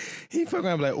 Because he fuck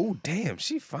around like, oh, damn,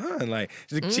 she fine. Like,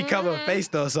 she cover her face,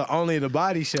 though, so only the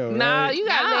body show, Nah, right? you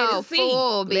gotta let it see.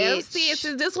 Fool, Let it bitch. see.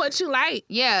 Is this what you like?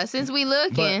 Yeah, since we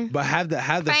looking. But have the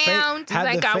Found.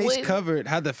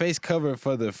 Have the face covered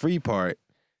for the free part.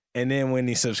 And then when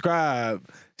he subscribe,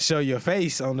 show your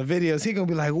face on the videos. He gonna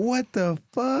be like, "What the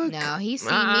fuck?" No, he see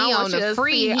me I on want you the to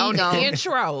free. see it He on the gon'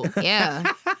 intro.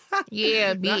 yeah.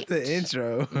 Yeah, bitch. Not the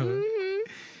intro. Mhm.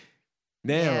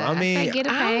 Damn, Yeah, I mean, say get a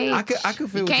page. I could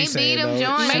feel You what you're can't saying. beat 'em, though.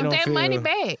 join. She Make don't that feel- money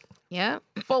back. Yep.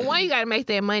 For one, you gotta make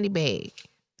that money back.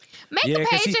 Make a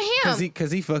page of him.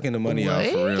 Cause he fucking the money off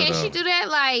for What? real. Can though. she do that?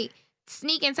 Like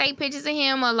sneak and take pictures of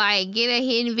him, or like get a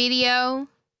hidden video?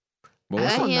 But I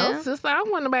what's don't Yeah. know, sister. I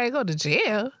don't want nobody to go to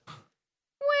jail.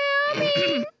 Well,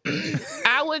 I mean,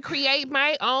 I would create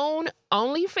my own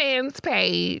OnlyFans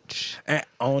page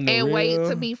on the and real, wait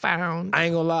to be found. I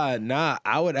ain't gonna lie, nah.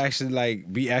 I would actually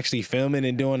be actually filming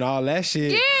and doing all that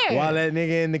shit. Yeah. While that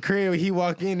nigga in the crib, he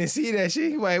walk in and see that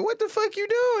shit. He like, what the fuck you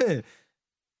doing?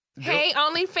 Hey,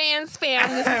 OnlyFans fam,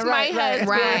 this is my husband.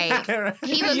 Right.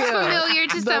 he looks Yeah. familiar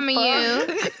to some of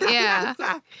you. Yeah.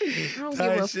 I don't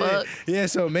Type give a shit. fuck. Yeah,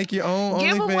 so make your own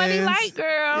Give him what he OnlyFans. like,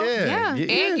 girl. Yeah. Yeah.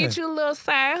 And get you a little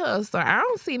side hustle. I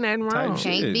don't see nothing wrong.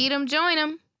 shit. Can't beat him, join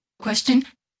him. Question.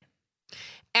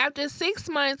 After 6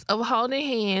 months of holding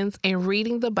hands and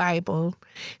reading the Bible,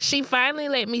 she finally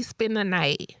let me spend the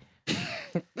night.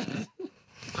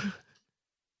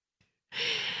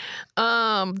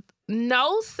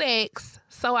 No sex,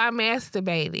 so I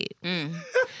masturbated.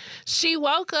 She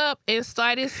woke up and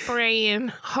started spraying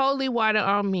holy water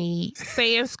on me,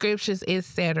 saying scriptures,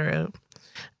 etc.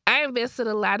 I invested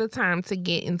a lot of time to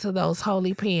get into those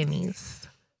holy panties.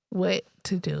 What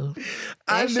to do?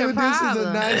 I That's knew your this is a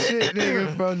problem. nice shit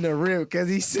nigga from the rip because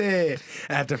he said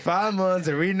after 5 months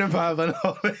of reading the Bible,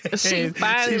 She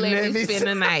finally let me spend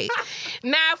the night.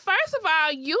 Now, first of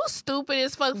all, you stupid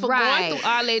as fuck for Right. going through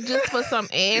all that just for some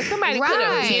ass. Somebody could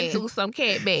have been Right. through some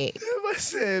cat bag. I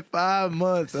said 5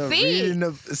 months of 6. reading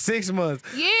the 6 months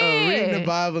of reading the Yeah.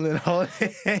 Bible and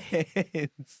holding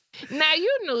hands. Now,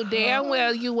 you knew damn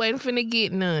well you wasn't finna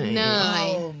get none. None.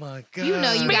 Oh my god! You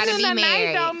know you Spending gotta be the night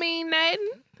married. don't mean nothing.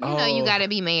 You know you Oh. gotta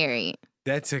be married.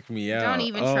 That took me out. Don't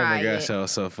even oh try my gosh, it. that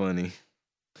was so funny.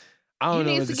 I don't You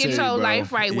know need what to to get say, your bro.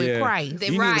 life right with Yeah. Christ. They-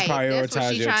 You need Right. to That's what prioritize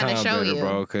she your trying to time show better, you.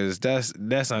 bro. Because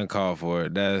that's uncalled for.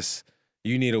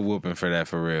 You need a whooping for that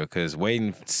for real. Because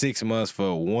waiting 6 months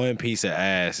for one piece of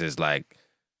ass is like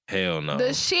hell no.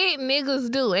 The shit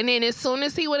niggas do. And then as soon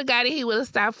as he would have got it, he would have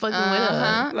stopped fucking with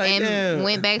her. Like, and damn.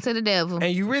 went back to the devil.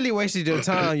 And you really wasted your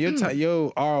time.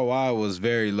 Your ROI was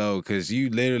very low because you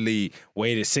literally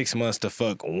waited 6 months to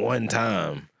fuck one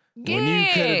time. Yeah. When you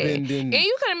could have been And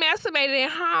you could have masturbated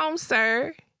at home,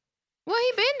 sir. Well,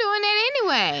 he been doing that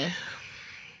anyway.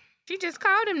 She just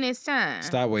called him this time.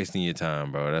 Stop wasting your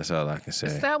time, bro. That's all I can say.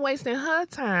 Stop wasting her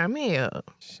time. Hell.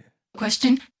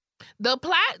 Question. The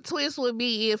plot twist would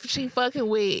be if she fucking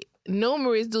with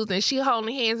numerous dudes and she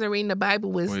holding hands and reading the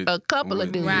Bible with a couple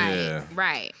of dudes. Right, Yeah.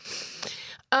 right.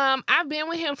 I've been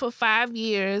with him for 5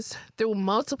 years through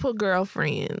multiple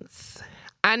girlfriends.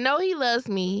 I know he loves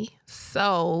me,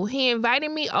 so he invited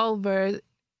me over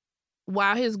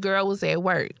while his girl was at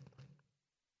work.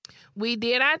 We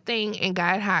did our thing and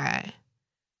got high.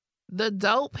 The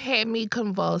dope had me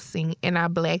convulsing and I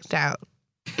blacked out.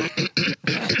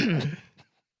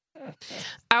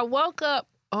 I woke up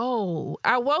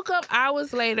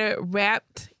hours later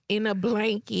wrapped in a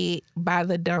blanket by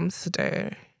the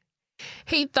dumpster.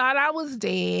 He thought I was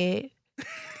dead.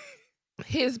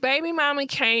 His baby mama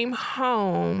came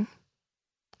home.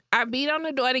 I beat on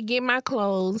the door to get my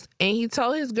clothes, and he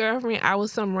told his girlfriend I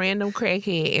was some random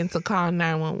crackhead and to call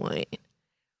 911.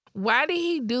 Why did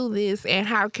he do this, and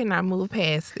how can I move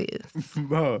past this?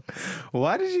 Bro,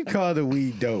 why did you call the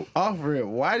weed dope? Off rip,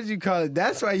 why did you call it?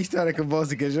 That's why you started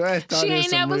convulsing because your ass thought She it was ain't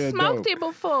some never real smoked dope. it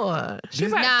before. She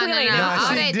This- probably Nah, clearly nah, ain't nah. never All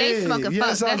smoked they it. they smoking fuck.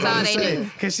 That's what I'm That's all gonna they say. do.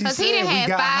 Because she Because he said done we had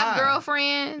got 5 high.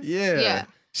 girlfriends. Yeah. Yeah.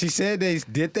 She said they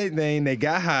did their thing, they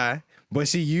got high, but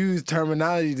she used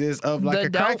terminology just of like The a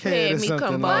dope crackhead had or me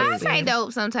something Well, I like say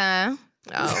dope sometimes.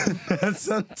 Oh.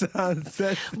 Sometimes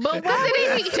that's But Because what,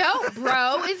 it is dope,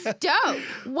 bro. It's dope.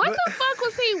 what the fuck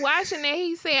was he watching that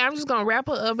he said, I'm just going to wrap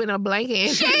her up in a blanket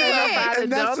and Shit. pick her up out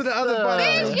And the that's what the other dumpster? part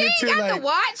I was You get ain't to, got like, to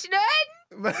watch nothing.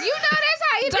 You know that's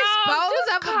how you Dog, dispose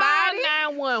just of a call body.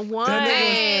 911. That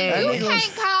Man, nigga you was-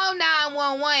 can't call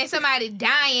 911 and somebody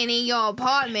dying in your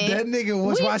apartment. That nigga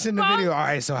was watching the video. All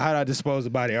right, so how do I dispose the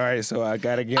body? All right, so I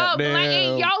gotta get up there.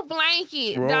 In your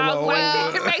blanket, Roll dog. over.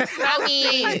 Well, it makes no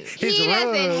he His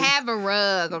doesn't rug. have a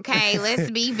rug, okay?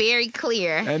 Let's be very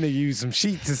clear. That nigga used some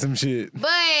sheets and some shit. But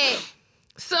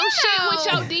some shit with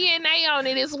your DNA on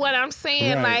it is what I'm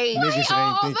saying. Right. Like, Niggas he ain't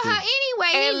all over thinking. her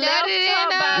anyway. and He left nutted her in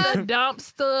by her. the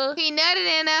dumpster. He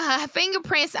nutted in her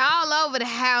fingerprints all over the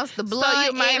house, the blood, So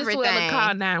you might everything. as well have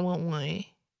called 911.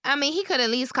 I mean, he could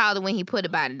at least called it when he put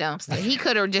it by the dumpster. He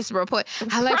could have just report.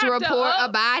 I like to Propped her report a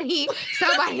up. body.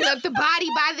 Somebody left the body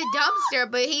by the dumpster,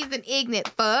 but he's an ignorant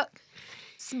fuck.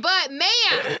 But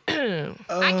ma'am,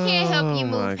 I can't help you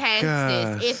move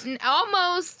past this. If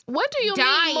almost What do you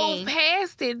dying. mean move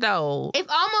past it though? If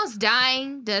almost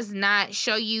dying does not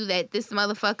show you that this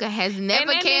motherfucker has never and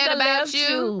that cared nigga about left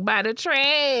you, by the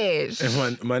trash.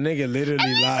 And my nigga literally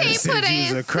lied and he said put her you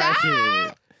was a inside.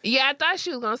 crackhead. Yeah, I thought she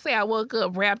was gonna say I woke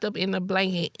up wrapped up in the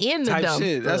blanket in the Type dumpster.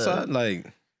 shit. That's all, like.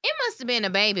 it must have been a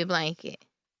baby blanket.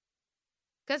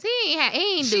 Cause he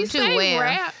ain't She do too say well.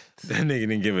 wrapped. That nigga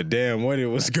didn't give a damn what it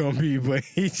was gonna be, but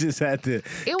he just had to It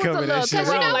was cover a little that shit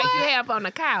throw you know up. like what? you have on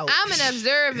the couch. I'm an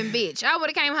observing bitch. I would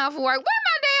have came home from work. Where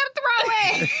my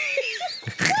damn throw at?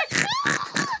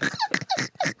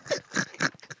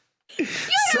 You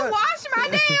done washed my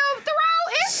damn throw.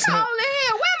 It's cold in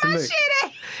here. Where my Look. shit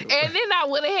at? And then I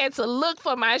would have had to look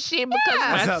for my shit because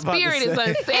Yeah. That's my what I was about spirit to is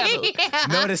say. unsettled. Yeah.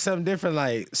 Notice something different,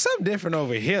 like something different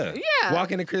over here. Yeah.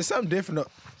 Walk in the crib, something different.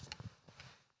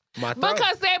 My throat.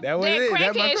 Because that what it is. That my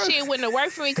crackhead throat. shit wouldn't have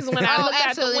worked for me because when I Oh, looked out the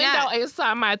absolutely window not. and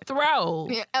saw my throat.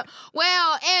 Yeah.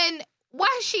 Well, and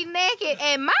why she naked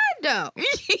at my door?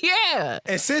 Yeah.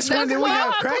 And since That's when did we where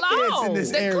have her crackheads in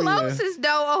this The area? closest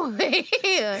door over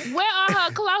here. Where are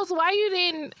her clothes? Why you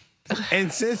didn't?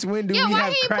 And since when do Yeah, we why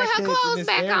have he put her crackheads in clothes this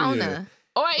back area? on her?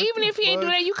 Or even the if you didn't do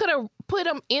fuck? that, you could have put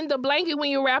them in the blanket when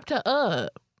you wrapped her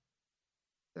up.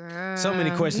 So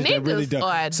many questions that really Niggas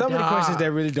are don't. So many questions dumb.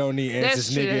 that really don't need answers,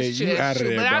 That's true. nigga. That's true. You That's out of true.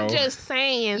 there, But bro. I'm just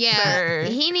saying, Yeah, sir.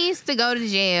 he needs to go to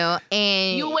jail,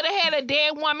 and You would have had a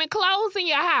dead woman clothes in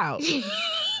your house.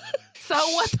 So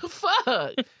what the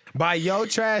fuck? By your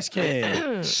trash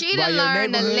can. she By done your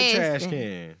learned a neighborhood trash lesson.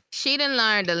 can. She done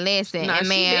learned a lesson, No, and she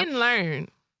man, didn't learn.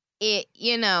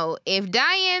 if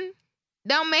dying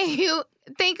don't make you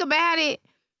think about it,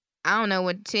 I don't know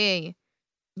what to tell you.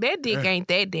 That dick ain't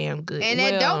that damn good. And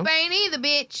that dope ain't either,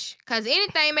 bitch. Cause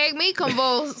anything make me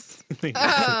convulse.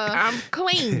 I'm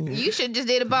clean. You should just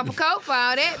did a bumper coat for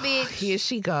all that, bitch. Here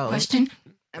she goes. Question.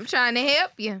 I'm trying to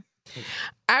help you.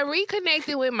 I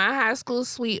reconnected with my high school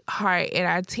sweetheart at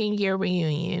our 10-year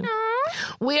reunion.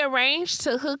 We arranged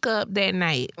to hook up that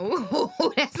night. Ooh,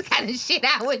 that's the kind of shit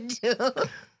I would do.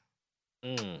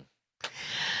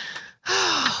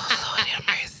 Oh, Lord have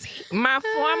mercy. My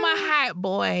former hot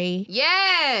boy,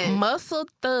 Yes. muscle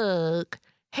thug,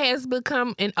 has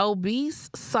become an obese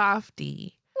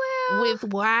softie Well, with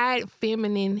wide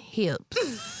feminine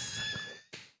hips.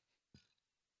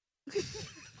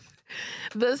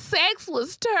 The sex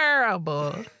was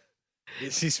terrible.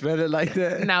 Did she spell it like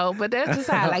that? No, but that's just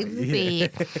how I like to say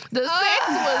it. The sex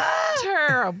was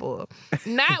terrible.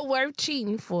 Not worth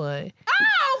cheating for.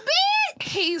 oh, bitch.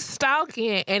 He's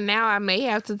stalking, and now I may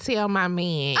have to tell my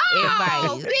man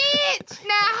Oh, advice. bitch.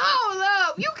 Now, hold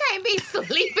up. You can't be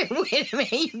sleeping with him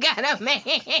and you got a man.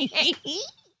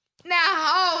 Now,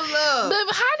 hold up.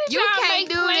 But how did You y'all can't make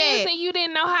do plans that. and you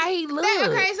didn't know how he looked?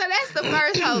 Okay, so that's the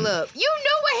first hold up. You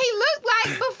knew what he looked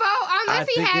like before, unless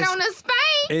he think had it's- on a Spanx.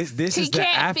 This He is the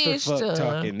after catfished fuck her.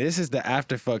 talking. This is the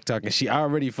after fuck talking. She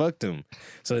already fucked him.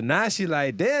 So now she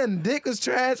like, damn, dick was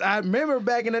trash. I remember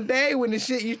back in the day when the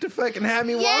shit used to fucking have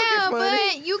me Yeah, walking funny.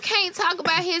 but you can't talk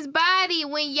about his body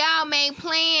when y'all make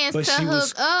plans But to she hook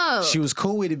was- up. She was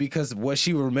cool with it because what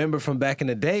she remembered from back in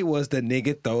the day was the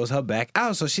nigga throws her back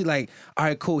out. So she like, all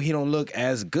right, cool. He don't look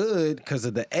as good because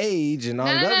of the age and all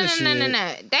no, the other shit. no.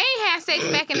 They ain't have sex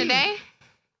back in the day.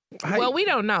 Well, we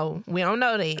don't know. We don't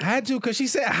know that. had to because she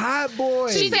said hot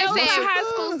boy. She said just we said- a high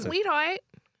school sweetheart.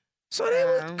 So they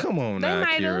was, come on They now,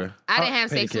 might have. Kira. I didn't have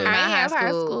sex with Pedicure. my I ain't have high high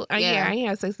school. school. Yeah, Yeah. I ain't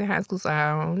have sex in high school, so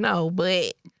I don't know.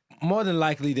 But More than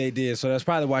likely they did. So that's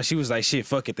probably why she was like, shit,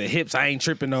 fuck it. The hips I ain't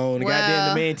tripping on. The Well, goddamn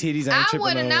the man titties I ain't I tripping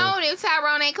would on. have known if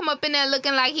Tyrone ain't come up in there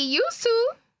looking like he used to.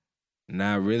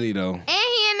 Not really though. And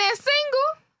he in there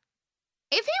single.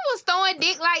 If he was throwing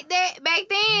dick like that back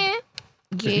then,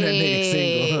 That nigga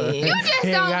single, huh? you just He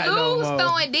ain't got don't no lose more.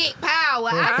 throwing dick power.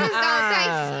 I just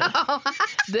don't think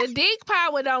so. the dick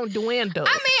power don't dwindle.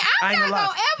 I mean, I I'm ain't not gonna gonna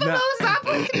lie. ever Nah. lose my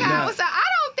pussy power, Nah. so I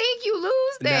don't think you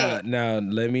lose that. Now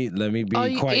let me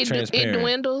be quite it transparent.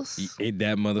 dwindles.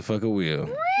 That motherfucker will.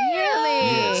 Really?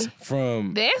 Yes,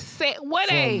 from That's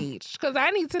what age? Because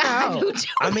I need to know.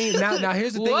 I mean, now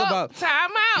here's the thing about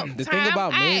time out. the thing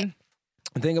about men.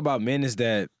 The thing about men is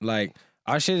that like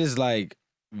our shit is like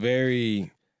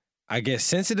very, I guess,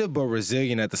 sensitive but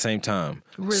resilient at the same time.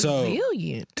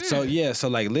 Resilient. So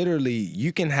like literally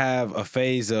you can have a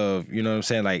phase of, you know what I'm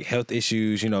saying, like health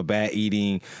issues, you know, bad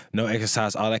eating, no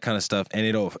exercise, all that kind of stuff, and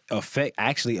it'll affect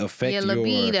your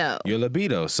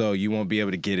libido. So you won't be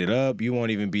able to get it up, you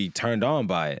won't even be turned on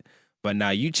by it. But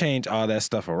now you change all that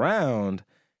stuff around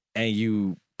and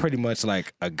you pretty much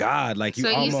like a god, like you. So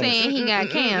almost, you saying he got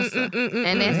cancer,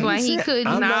 and that's why he couldn't?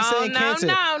 I'm not saying cancer.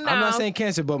 No. I'm not saying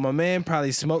cancer, but my man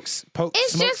probably smokes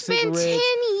It's just been 10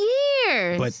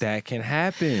 years. But that can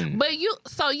happen. But you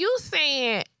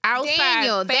saying outside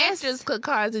Daniel, factors could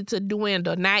cause it to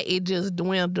dwindle, not it just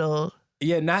dwindle.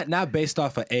 Yeah, not based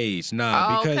off of age,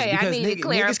 nah. Oh, because okay, I need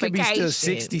niggas could be still clarification.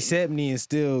 60, 70 and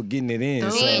still getting it in.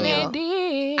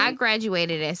 Daniel, I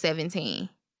graduated at 17.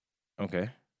 Okay.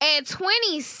 At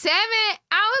 27,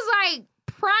 I was like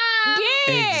prime.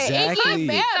 Yeah, Exactly.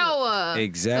 Exactly.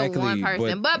 Exactly. One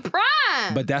person, but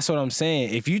prime. But that's what I'm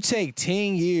saying. If you take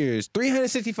 10 years,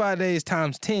 365 days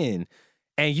times 10,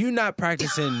 and you not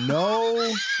practicing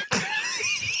no...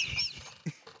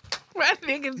 My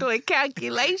nigga doing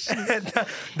calculations.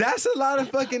 That's a lot of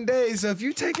fucking days. So if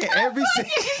you taking every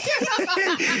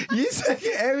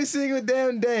single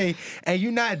damn day and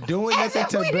you not doing nothing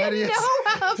to better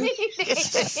yourself.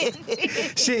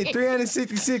 Shit,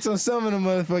 366 on some of the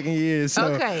motherfucking years. So,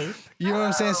 Okay. You know what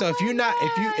I'm saying? So if you're not,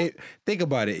 think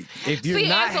about it. If you're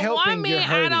not as a helping, woman, you're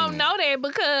hurting. I don't know that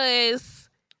because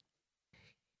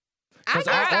I guess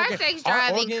our sex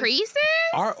drive increases.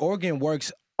 Our organ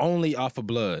works only off of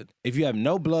blood. If you have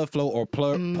no blood flow or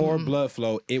poor blood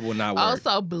flow, it will not work.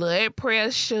 Also blood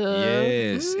pressure.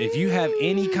 Yes. If you have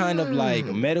any kind of like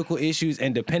medical issues,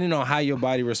 and depending on how your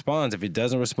body responds, if it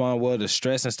doesn't respond well to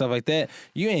stress and stuff like that,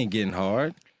 you ain't getting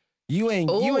hard. You ain't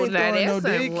throwing no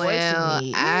dick. Well,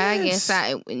 I guess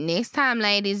next time,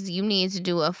 ladies, you need to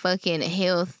do a fucking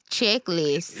health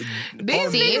checklist. See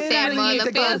if that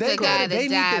motherfucker got a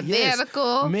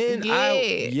diabetical. Men,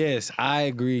 I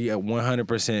agree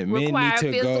 100%. Men Require need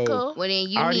to physical. go. Well, then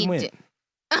you I already need went. to.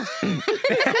 He ain't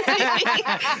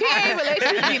even let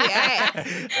you get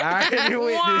it. I already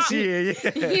went this year.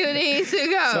 Yeah. You need to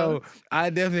go. So I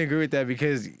definitely agree with that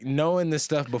because knowing the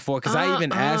stuff before, because I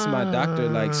even asked my doctor,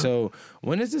 like, so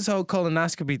when is this whole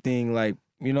colonoscopy thing, like,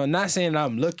 you know, not saying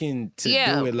I'm looking to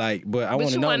do it, like, but I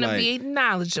want to know, like. But you want to be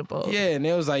knowledgeable. Yeah, and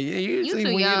it was like, usually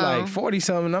when you're like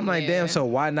 40-something, I'm like, damn, so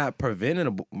why not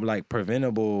preventable,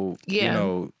 you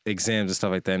know, exams and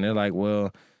stuff like that? And they're like,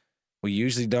 well, we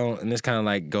usually don't, and this kind of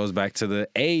like goes back to the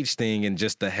age thing and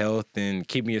just the health and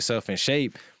keeping yourself in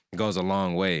shape goes a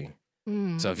long way.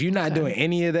 So if you're not doing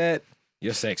any of that,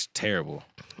 your sex terrible.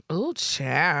 Ooh,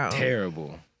 child.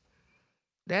 Terrible.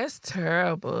 That's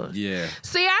terrible. Yeah.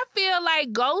 See, I feel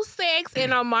like ghost sex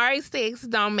and Omari sex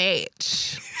don't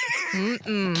match.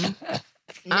 No.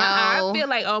 I feel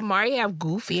like Omari have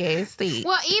goofy ass sex.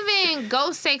 Well, even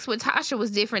ghost sex with Tasha was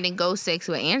different than ghost sex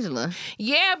with Angela.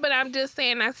 Yeah, but I'm just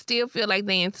saying I still feel like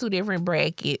they in two different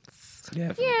brackets.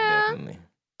 Definitely.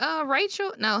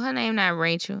 Rachel? No, her name not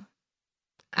Rachel.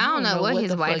 I don't know what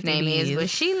his wife's name is, but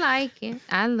she like it.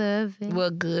 I love it.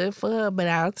 Well, good for her, but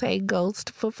I'll take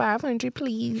Ghost for $500,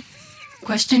 please.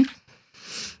 Question.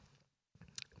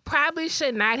 Probably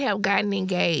should not have gotten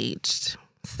engaged.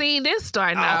 See, this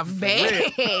starting off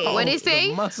bad. What did he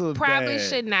say? Probably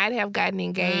should not have gotten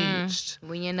engaged.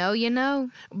 When you know, you know.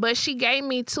 But she gave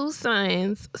me 2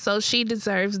 sons, so she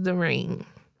deserves the ring.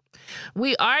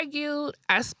 We argued.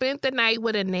 I spent the night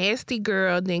with a nasty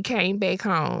girl, then came back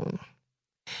home.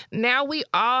 Now we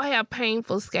all have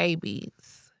painful scabies.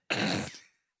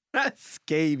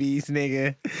 Scabies,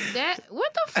 nigga.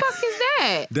 What the fuck is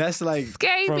that? That's like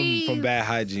Scabies. from bad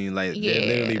hygiene. Like they're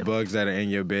literally bugs that are in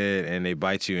your bed and they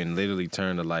bite you and literally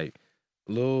turn to like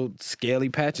little scaly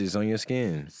patches on your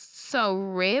skin. So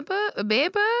bed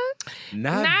bug?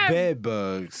 Not bed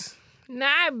bugs.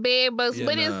 Not bed bugs,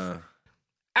 but it's.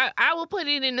 I would put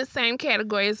it in the same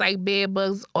category as like bed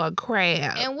bugs or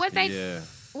crabs. And what they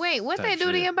wait, what they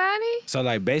do to your body? So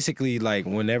like basically like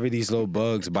whenever these little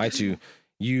bugs bite you,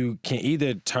 you can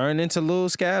either turn into little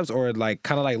scabs or like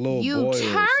kind of like little boils.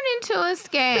 You turn into a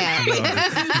scab.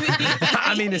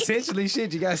 I mean, essentially,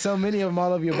 shit. You got so many of them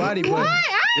all over your body, but what? I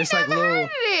it's never like little. Heard of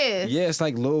this. Yeah, it's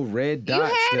like little red dots. You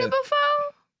had it before?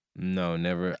 No,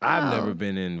 never. I've never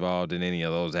been involved in any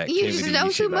of those You activities. just know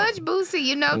too much, Boosie.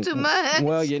 You know too much.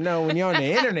 Well, you know, when you're on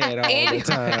the internet all the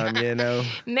time, you know.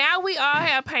 Now we all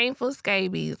have painful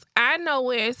scabies. I know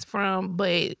where it's from,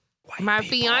 but My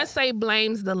fiance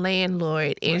blames the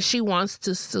landlord and she wants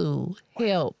to sue.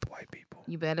 Help. White people.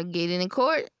 You better get in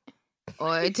court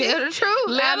or tell the truth.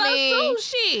 Let her sue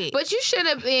shit. But you should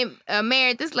have been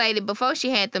married this lady before she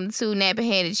had them two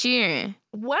nappy-headed children.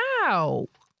 Wow.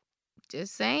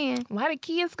 Just saying. Why the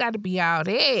kids got to be all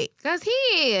that? Because he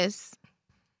is.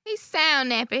 He's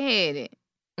sound nappy-headed.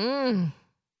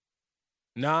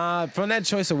 Nah, from that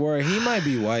choice of word, he might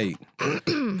be white.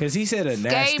 Because he said a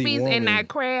nasty Scabies woman. and not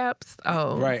crabs.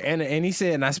 Oh. Right, and he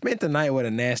said, and I spent the night with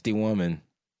a nasty woman.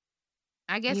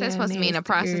 I guess that's supposed to mean a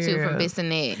prostitute girl. from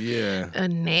Bissonnette. Yeah. A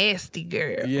nasty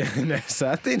girl. Yeah,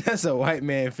 I think that's a white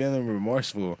man feeling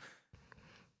remorseful.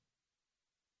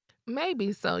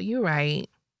 Maybe so. You're right.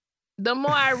 The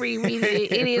more I reread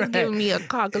it, it is giving me a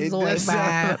Caucasoid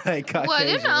vibe. Like Well,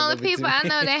 they're Caucasian the only over people to I me.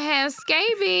 know that have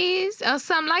scabies or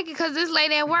something like it. Because this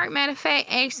lady at work, matter of fact,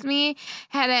 asked me,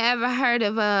 had I ever heard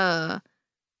of,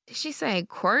 did she say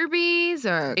Corbies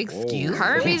or Excuse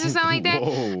Kirby's or something like that?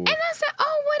 Whoa. And I said,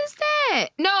 oh, what is that?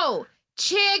 No,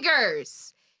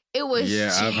 chiggers. It was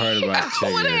Yeah, I've heard about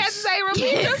chiggers. What did I have to say?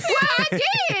 Repeat yourself. Well, I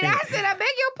did. I said, I beg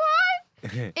your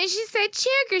pardon. And she said,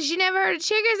 chiggers. You never heard of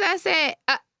chiggers? I said,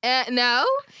 no.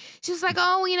 She was like,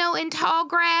 oh, in tall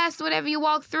grass, whatever you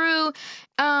walk through,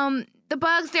 the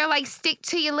bugs, they're like stick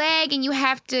to your leg and you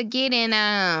have to get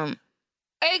in,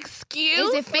 Excuse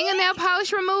is it fingernail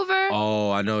polish remover?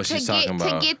 Oh, I know what she's talking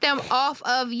about. To get them off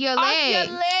of your Off leg.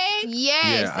 your leg?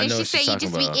 Yes. Yeah, I And know she what said she's you talking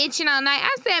just about. be itching all night.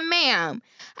 I said, ma'am,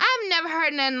 I've never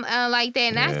heard nothing like that.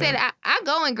 And I said, I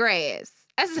go in grass.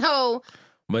 So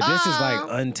But this is like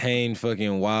untamed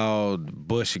fucking wild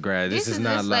bush grass. This is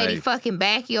not this like. lady fucking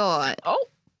backyard. Oh.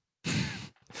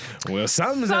 Well,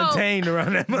 something's So, untamed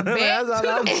around that mother. Back That's to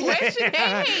all I'm the saying. question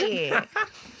at hand.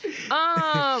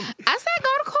 I said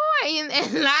go to court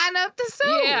and line up the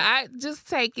suit. Yeah, I just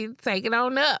take it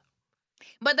on up.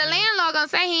 But the landlord gonna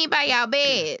say he ain't buy y'all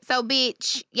bed. So,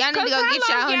 bitch, y'all need to Cause go get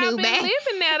how long y'all a y'all new been bed.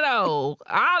 living there though?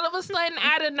 All of a sudden,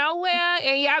 out of nowhere,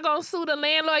 and y'all gonna sue the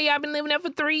landlord? Y'all been living there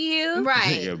for 3 years.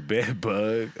 Right. A bed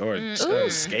bug or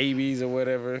scabies or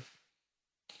whatever.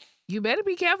 You better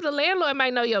be careful. The landlord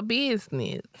might know your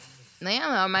business.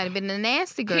 Landlord might have been a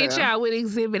nasty girl. Hit y'all with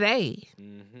Exhibit A.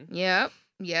 Mm-hmm.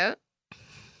 Yep.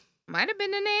 Might have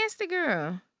been a nasty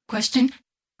girl. Question.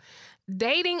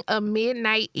 Dating a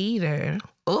midnight eater.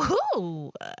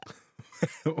 Ooh.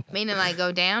 Meaning like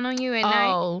go down on you at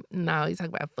night? Oh, no, he's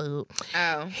talking about food.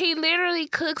 Oh. He literally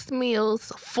cooks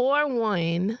meals for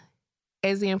one,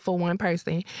 as in for one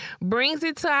person, brings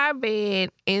it to our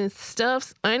bed, and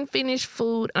stuffs unfinished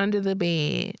food under the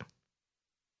bed.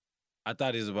 I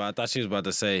thought she was about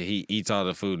to say he eats all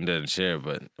the food and doesn't share,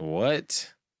 but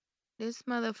what? This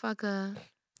motherfucker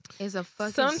is a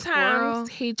fucking Sometimes squirrel.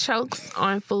 he chokes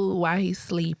on food while he's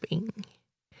sleeping.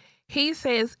 He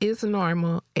says it's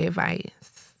normal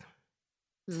advice.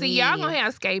 See, y'all gonna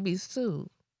have scabies too.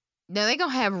 No, they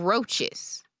gonna have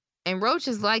roaches. And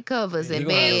roaches like covers He and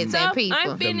gonna have beds and Stuff people.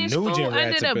 unfinished Them food Nugent under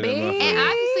rats the up in that bed. motherfucker. And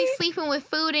obviously sleeping with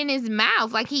food in his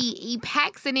mouth. Like he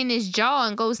packs it in his jaw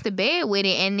and goes to bed with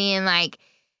it and then like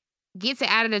gets it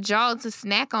out of the jaw to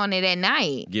snack on it at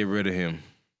night. Get rid of him.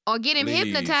 Or get him Please.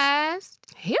 hypnotized.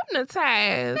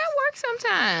 Hypnotized. That works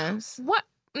sometimes. What?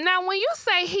 Now, when you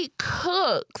say he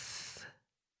cooks,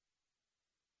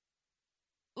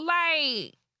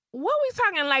 like, what we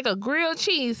talking? Like a grilled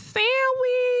cheese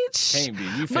sandwich? Can't be.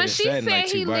 You But finished she that in said like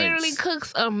 2 he bites. literally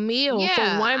cooks a meal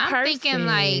Yeah, for one I'm person. thinking,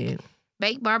 like,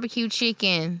 baked barbecue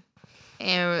chicken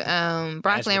and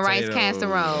broccoli and rice potatoes.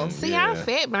 casserole. See, Yeah. I'm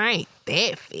fat, but I ain't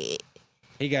that fat.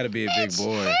 He got to be a big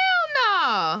boy. Hell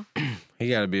no. He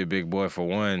got to be a big boy for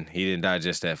one. He didn't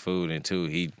digest that food, and two,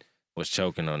 he was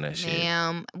choking on that shit.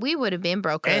 Damn, we would have been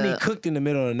broke And he up. cooked in the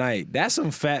middle of the night. That's some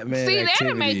fat man See, activity.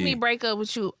 that'll make me break up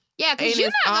with you. Yeah, because And you're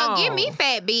it's not going to get me all.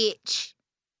 fat, bitch.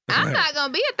 I'm not going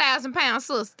to be 1,000-pound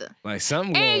sister. Like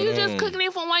something And going you just on. cooking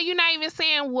it for one. You're not even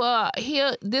saying, well,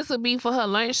 this will be for her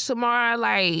lunch tomorrow.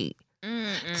 Like,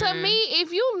 to me,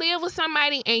 if you live with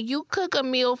somebody and you cook a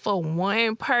meal for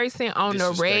one person on the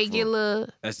Disrespectful. regular,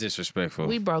 That's disrespectful.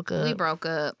 we broke up. We broke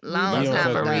up long you don't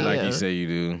time fuck ago. me like Yeah. you say you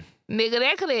do. Nigga,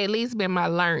 that could have at least been my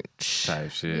lunch. Type We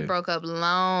shit. broke up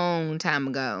long time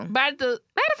ago. But Matter of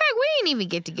fact, we didn't even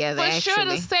get together, for sure, the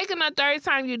actually. second or third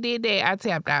time you did that, I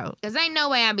tapped out. Because ain't no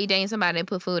way I'd be dating somebody that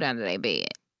put food under their bed.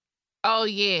 Oh,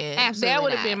 yeah. Absolutely That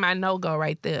would have not. been my no-go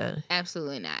right there.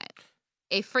 Absolutely not.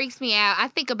 It freaks me out. I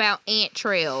think about ant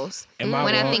trails Am I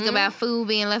when I wrong? think about food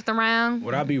being left around.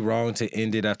 Would I be wrong to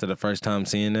end it after the first time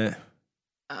seeing that?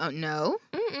 No.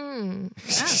 Mm-mm.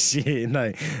 Shit,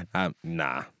 like,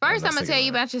 nah. First, I'm not going to tell you sticking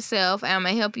about yourself. I'm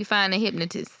going to help you find a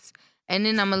hypnotist. and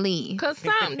then I'ma leave. Cause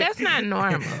that's not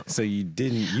normal. So you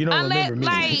don't remember me.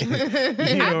 Like, You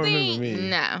don't remember me.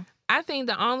 No. I think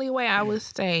the only way I would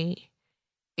stay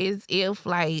is if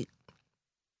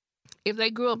they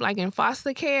grew up like in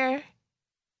foster care,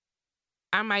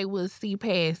 I might would see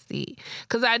past it.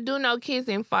 Cause I do know kids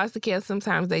in foster care,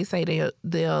 sometimes they say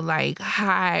they'll like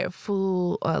hide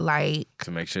food or like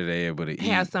To make sure they're able to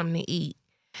have eat. something to eat.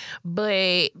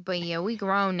 But yeah, we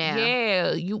grown now.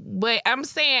 yeah, but I'm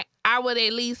saying I would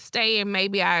at least stay and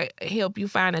maybe I help you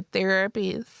find a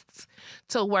therapist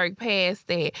to work past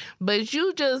that. But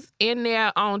you just in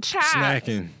there on chops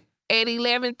Snacking. at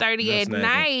 11:30 at Snacking.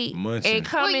 night Munching. and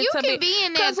come Well, you into can be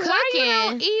in there Cause why you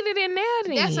don't cooking. eat it in there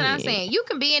then? That's what I'm saying. You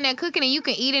can be in there cooking and you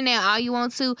can eat in there all you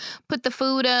want to. Put the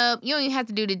food up. You don't even have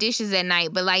to do the dishes at night,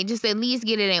 but like just at least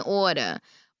get it in order.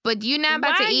 But you're not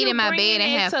about Why to eat you in my bringing bed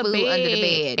and it have to food under the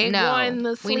bed. and No, going to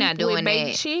we're sleep not doing with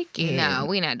baked that. chicken. No,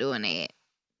 we're not doing that.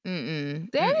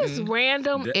 Mm-mm. That is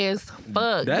random as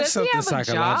fuck. That's Does he something have a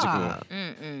psychological. job?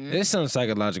 There's something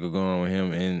psychological going on with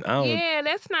him, and I don't. Yeah,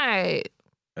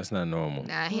 That's not normal.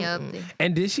 Not healthy.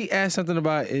 And did she ask something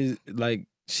about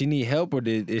she need help, or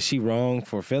is she wrong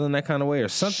for feeling that kind of way, or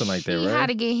something like that? She Right? How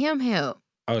to get him help.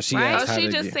 Oh, she Right? asked how She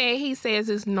to just get. said he says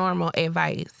it's normal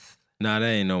advice. Nah, that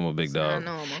ain't normal, big It's dog.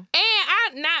 not normal.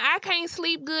 And I can't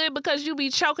sleep good because you be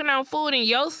choking on food in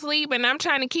your sleep, and I'm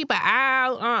trying to keep an eye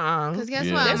out. Because guess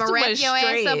Yeah. what? I'm That's going to too wrap much your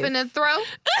ass up stress. in the throat.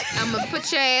 I'm going to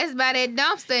put your ass by that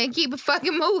dumpster and keep it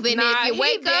fucking moving. Nah, if you he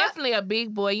wake up, definitely a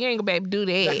big boy. You ain't gonna be able to do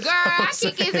that. girl, I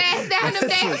kick his ass down them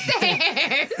damn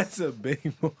stairs. That's a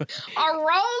big boy. Or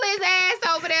roll his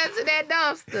ass over there to that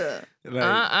dumpster.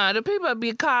 Like, The people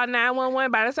be called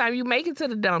 911 by the time you make it to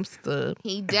the dumpster.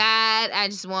 He died. I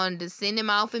just wanted to send him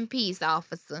off in peace,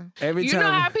 officer. every You time.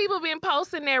 know how people been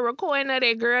posting that recording of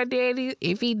that girl daddy?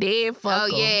 If he dead,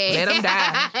 fuck him. Yeah. Let him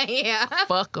die. Yeah.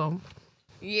 Fuck him.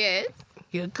 Yes.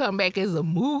 He'll come back as a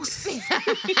moose.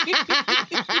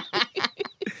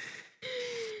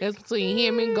 That's between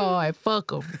him and God.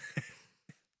 Fuck him. If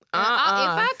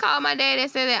I call my dad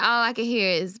and say that, all I can hear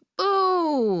is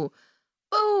boo,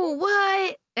 boo.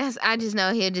 What? I just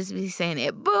know he'll just be saying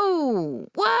it. Boo.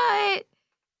 What?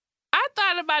 I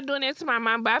thought about doing that to my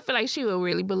mom, but I feel like she would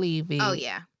really believe it. Oh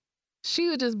yeah. She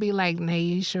would just be like,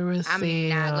 Naisha, I'm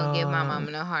not gonna give my mama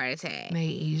no heart attack.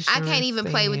 Naisha, I can't even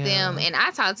play with them, and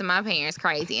I talk to my parents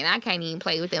crazy, and I can't even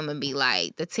play with them and be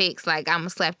like the ticks, like I'm gonna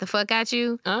slap the fuck out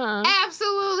you.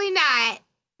 Absolutely not.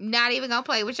 Not even gonna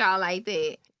play with y'all like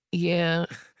that. Yeah.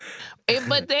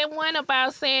 But that one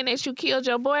about saying that you killed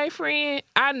your boyfriend,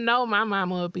 I know my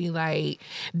mama would be like,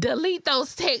 delete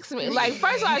those texts. Like,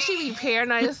 first of all, she be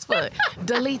paranoid as fuck.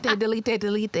 Delete that.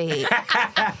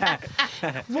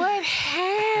 What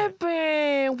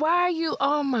happened? Why are you?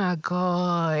 Oh my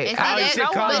God. And see, she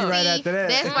called me right after that.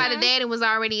 That's why the daddy was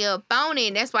already up on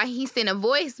it. That's why he sent a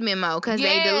voice memo because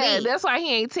they Yeah, delete. that's why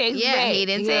he ain't text Yeah, back. he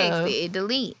didn't text it. It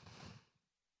delete.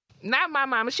 Not my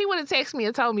mama. She would have texted me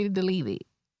and told me to delete it.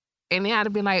 And then I'd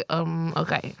have been like,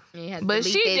 okay. You have to But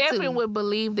delete she that, definitely too. would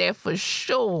believe that for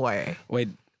sure. Wait,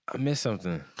 I missed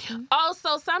something. Oh,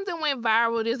 so something went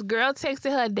viral. This girl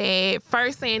texted her dad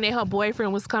first saying that her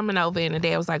boyfriend was coming over, and the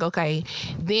dad was like, okay.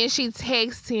 Then she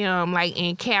texted him like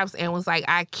in caps and was like,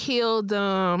 I killed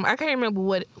him. I can't remember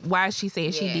why she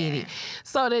said she did it.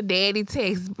 So the daddy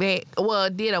texted back,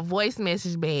 did a voice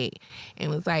message back and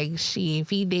was like, shit, if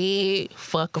he dead,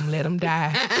 fuck him, let him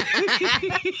die.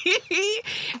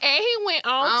 And he went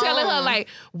on telling her like,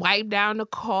 wipe down the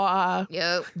car,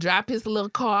 Yep. drop his little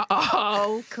car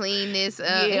off. Clean this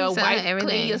up. Yeah, He was telling her clean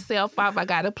everything. yourself off. I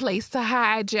got a place to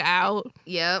hide you out.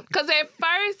 Yep. Because at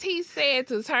first he said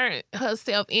to turn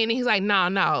herself in. And he's like,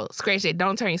 no, scratch that.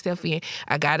 Don't turn yourself in.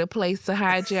 I got a place to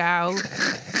hide you out.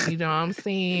 You know what I'm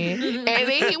saying? And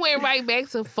then he went right back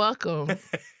to fuck him.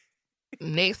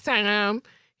 Next time,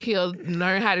 he'll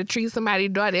learn how to treat somebody's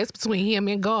daughter. That's between him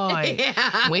and God.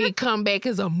 Yeah. When he come back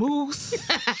as a moose.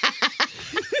 What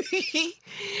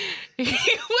did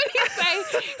he say?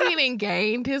 He done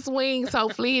gained his wings.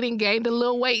 Hopefully he done gained a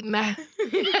little weight now.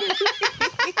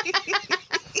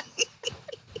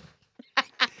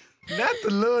 Not the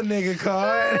little nigga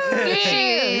card. Yeah,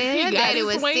 His daddy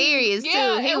was serious,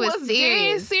 too. He was dead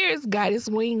serious. serious. Got his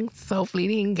wings. Hopefully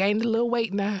he didn't gain a little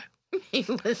weight now. He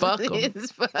was Fuck 'em.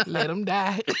 as fuck. Let him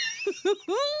die.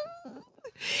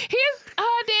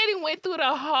 Her daddy went through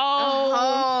the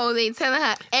whole. They telling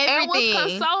her everything. And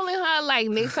was consoling her like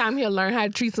next time he'll learn how to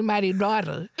treat somebody's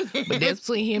daughter. But that's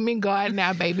between him and God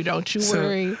now, baby. Don't you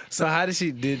worry. So how did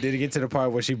she did it get to the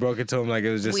part where she broke it to him like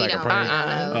it was just like a prank?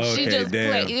 Oh, she just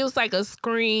played. It was like a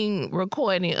screen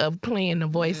recording of playing the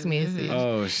voice message.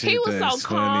 Oh shit! He was so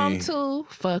calm funny. too.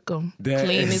 Fuck him. That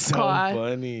Clean is his so car.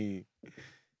 funny.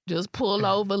 Just pull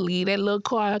over, leave that little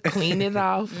car, clean it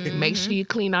off. Make sure you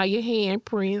clean all your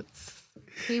handprints.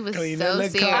 He was Clean so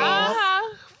that serious. car.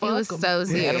 He was so Let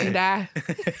serious. him die.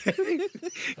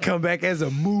 Come back as a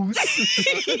moose.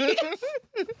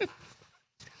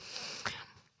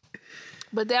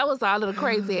 But that was all of the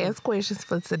crazy ass questions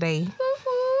for today.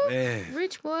 Man.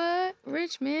 Rich what?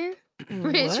 Rich man?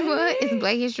 Rich what? It's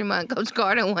Black History Month. Coach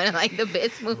Carter one of like the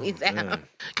best movies out.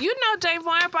 You know,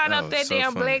 Javon brought up that so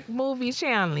damn funny. Black movie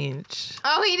challenge.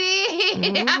 Oh, he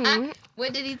did?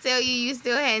 What did he tell you you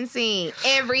still hadn't seen?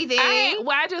 Everything?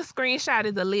 I just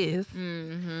screenshotted the list.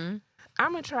 Mm-hmm.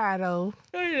 I'm going to try, though.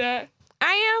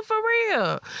 I am for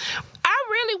real. I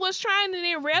really was trying and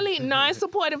then really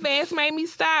non-supportive ass made me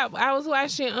stop. I was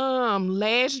watching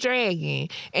Last Dragon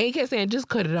and he kept saying, just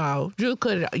cut it off. Just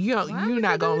cut it off. You're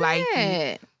not going to like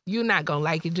it. You're not going to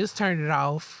like it. Just turn it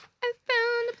off. I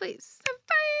found a place. I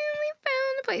finally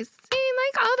found a place. See,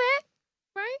 like all that,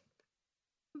 right?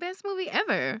 Best movie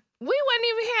ever. We wasn't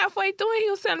even halfway through and he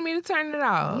was telling me to turn it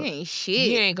off. You ain't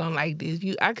shit. You ain't gonna like this.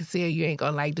 I can tell you ain't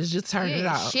gonna like this. Just turn You it ain't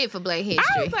off. shit for Black History.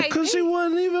 I was like, Because she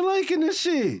wasn't even liking this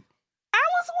shit. I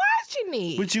was watching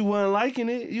it. But you wasn't liking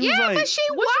it. You yeah, was like, but she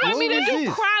what you want watched me to what do? is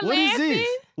this? Cry What is laughing? this?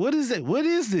 What is it? What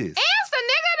is this? Answer,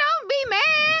 nigga. Don't be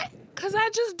mad. Cause I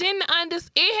just didn't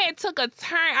understand. It had took a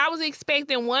turn. I was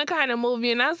expecting one kind of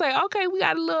movie, and I was like, okay, we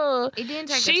got a little It didn't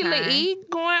take a Sheila turn. E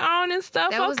going on and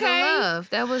stuff. That was the okay, love.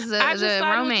 That was the, I just the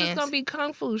thought romance. it was just gonna be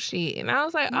kung fu shit, and I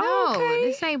was like, no, oh, okay,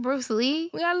 this ain't Bruce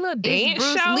Lee. we got a little It's dance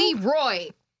Bruce show. Leroy.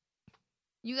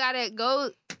 You gotta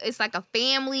go. It's like a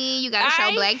family. You gotta show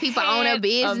I black people own a had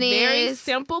business. A very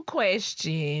simple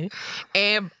question,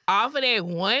 and off of that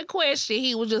one question,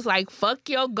 he was just like, "Fuck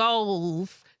your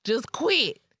goals, just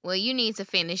quit." Well, you need to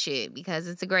finish it because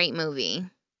it's a great movie.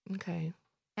 Okay,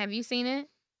 Have you seen it?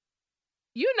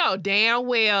 you know damn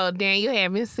well, Dan, you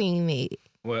haven't seen it.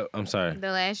 Well, I'm sorry. The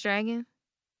Last Dragon?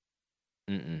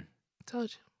 Mm-mm.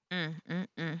 Told you.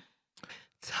 Mm.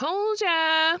 Told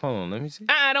ya. Hold on, let me see.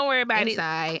 Don't worry about it.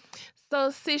 Inside.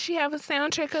 So, sis, you have a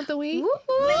soundtrack of the week?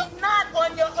 Lean not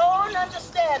on your own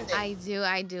understanding. I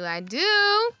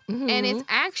do. Mhm. And it's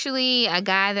actually a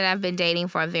guy that I've been dating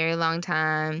for a very long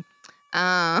time.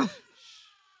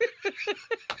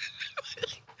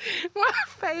 My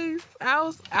face. I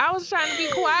was trying to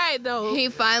be quiet though. He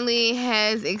finally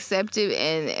has accepted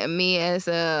me as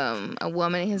a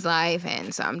woman in his life,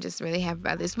 and so I'm just really happy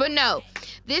about this. But no,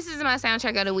 this is my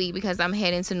soundtrack of the week because I'm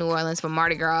heading to New Orleans for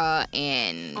Mardi Gras,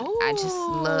 and I just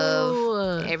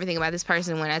love everything about this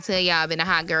person. When I tell y'all I've been a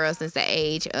hot girl since the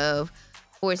age of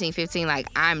 14, 15, like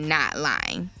I'm not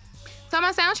lying. So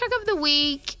my soundtrack of the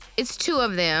week, it's two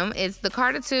of them. It's the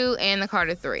Carter 2 and the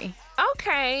Carter 3.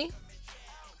 Okay.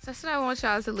 So that's what I want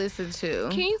y'all to listen to.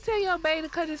 Can you tell your baby to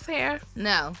cut his hair?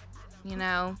 No. You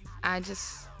know, I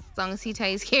just, as long as he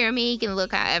takes care of me, he can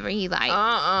look however he likes.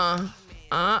 I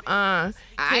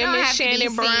I don't have to be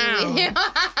seen with him.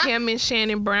 Him and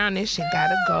Shannon Brown, that shit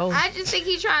gotta go. I just think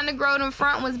he's trying to grow them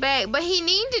front ones back. But he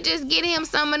need to just get him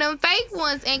some of them fake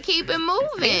ones and keep it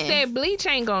moving. They said bleach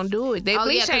ain't gonna do it. That Oh,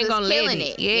 bleach yeah, 'cause ain't it's gonna let killing it.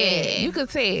 it. Yeah, Yeah. you could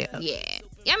tell. Yeah.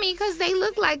 I mean, because they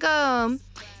look like, you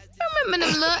remember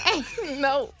them little,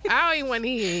 No, I don't even want to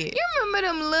hear it. you remember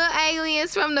them little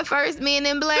aliens from the first Men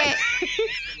in Black?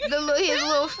 His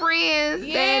little friends, and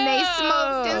they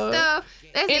smoked and stuff.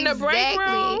 That's In the break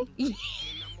room?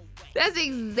 That's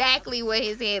exactly what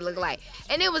his head looked like.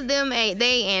 And it was them,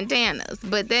 they antennas,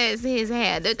 but that's his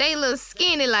hair. They look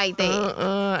skinny like that.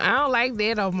 I don't like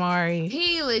that, Omari.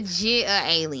 He legit an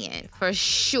alien, for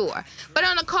sure. But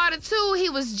on the Carter 2, he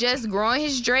was just growing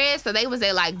his dreads, so they was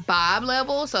at like bob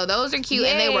level, so those are cute,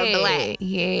 and they were black.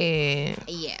 Yeah.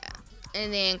 Yeah.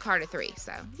 And then Carter 3,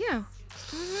 so yeah.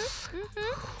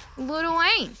 Lil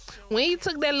Wayne. When he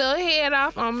took that little head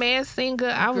off on Masked Singer,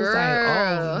 I was like,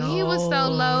 oh, no. He was so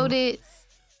loaded.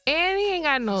 And he ain't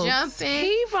got no Jumping.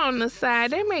 teeth on the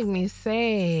side. That make me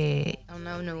sad. Oh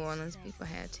no, New Orleans people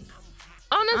had teeth.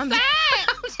 On the I'm side?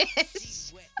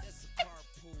 just-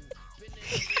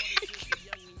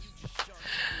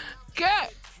 Girl,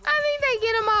 I think they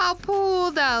get them all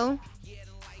pulled though.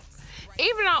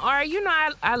 even on Ari, you know,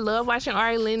 I love watching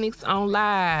Ari Lennox on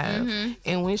live. Mm-hmm.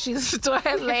 And when she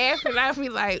started laughing, I be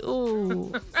like,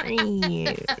 ooh,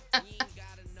 friend.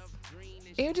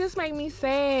 It just make me She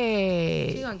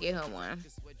sad. gonna get her one.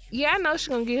 Yeah, I know she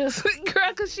gonna get her girl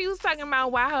because she was talking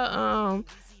about why her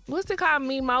what's it called,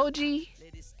 memoji?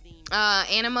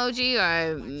 Animoji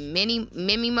or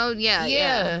mini-moji.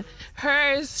 Yeah.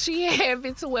 Hers, she had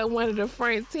it to where one of the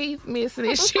front teeth missing,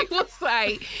 and she was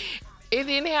like, it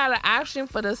didn't have the option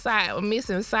for the side,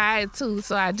 missing side too,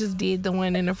 so I just did the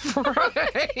one in the front. Who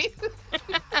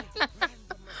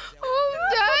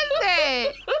does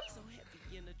that?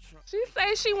 She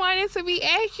said she wanted to be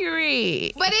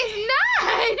accurate. But it's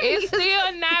not. It's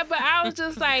still not, but I was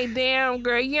just like, damn,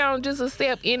 girl, you don't just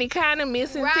accept any kind of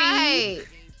missing Right. teeth.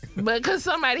 But because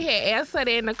somebody had asked her that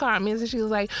in the comments, and she was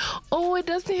like, oh, it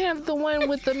doesn't have the one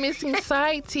with the missing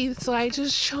side teeth, so I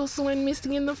just chose the one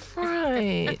missing in the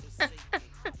front. All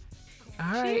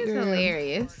right, She's girl.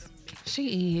 hilarious.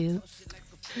 She is.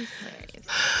 She's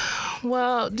hilarious.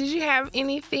 Well, did you have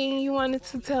anything you wanted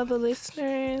to tell the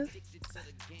listeners?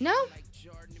 No.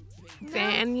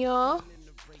 Daniel?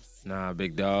 Nah,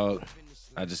 big dog.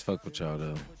 I just fuck with y'all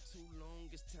though.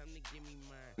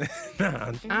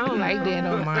 Nah, I don't like that, I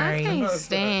Omari. can't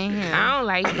stand him. I don't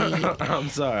like it. I'm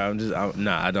sorry. I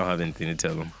don't have anything to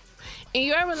tell them. In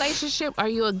your relationship, are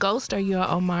you a ghost or you an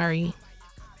Omari?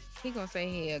 He gonna say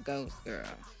he a ghost girl.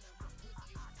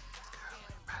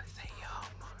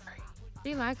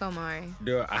 She like Omari.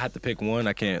 Do I have to pick one?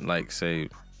 I can't like say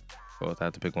both. I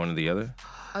have to pick one or the other.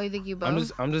 Oh, you think you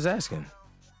both? I'm just asking.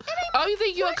 Oh, you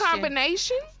think you're a Question.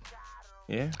 combination?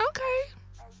 Yeah. Okay.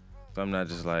 So I'm not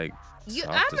just like. I'm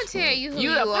soft gonna as tell fuck. you who You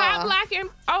you the pop are. locking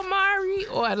Omari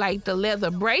or like the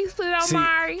leather bracelet See,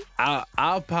 Omari?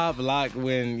 I'll pop lock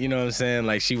when, you know what I'm saying,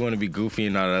 like she want to be goofy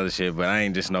and all that other shit, but I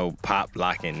ain't just no pop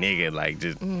locking nigga, like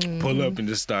just pull up and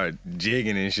just start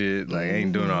jigging and shit. Like I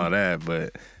ain't doing all that,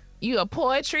 but You a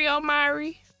poetry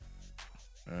Omari?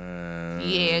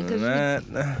 Yeah,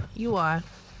 'cause you are.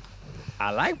 I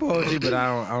like poetry, but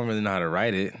I don't really know how to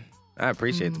write it. I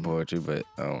appreciate the poetry, but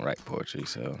I don't write poetry,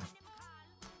 so.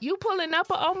 You pulling up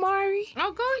a Omari?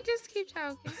 Oh, go just keep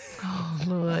talking. Oh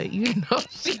Lord, you know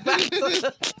she about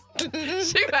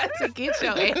to get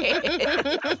your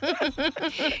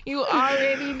ass. You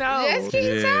already know. Just keep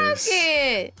Yes.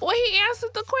 talking. Well, he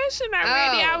answered the question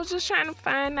already. Oh. I was just trying to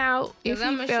find out if Cause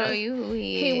I'm he gonna felt show you who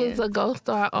he is. he was a ghost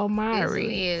or This who Omari.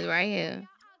 he is right here.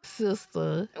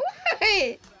 Sister.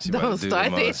 What? She Don't about to do start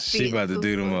the that most. She shit, about to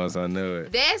do the sister. most. I know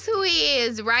it. That's who he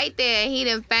is right there. He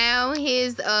done found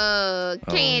his candy Oh,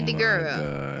 my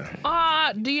girl.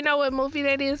 God. Do you know what movie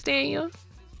that is, Daniel?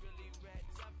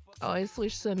 Oh, it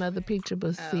switched to another picture,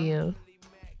 but still.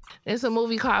 It's a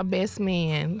movie called Best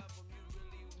Man.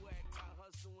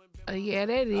 Yeah,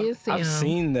 that is him. I've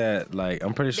seen that. Like,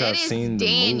 I'm pretty sure That I've is seen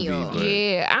Daniel. the movie. But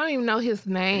Yeah, I don't even know his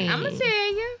name. I'm gonna tell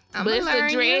you. But it's the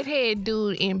dreadhead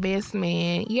dude in Best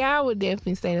Man. Yeah, I would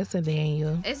definitely say that's a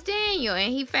Daniel. It's Daniel,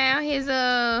 and he found his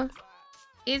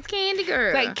candy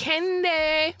girl. Like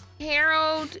Candy.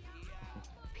 Harold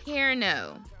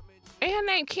Perno. Ain't her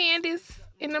name Candace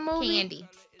in the movie?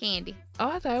 Candy. Oh,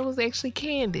 I thought it was actually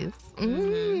Candace.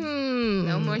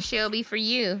 No more Shelby for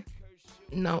you.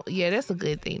 No, yeah, that's a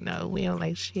good thing, though. We don't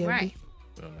like Shelby. Right.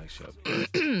 I don't like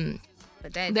Shelby.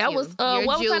 But that's That you. was, You're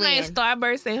what was her name? Julian.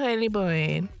 Starburst and Honey Bun.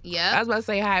 I Yep. was about to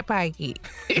say Hot Pocket.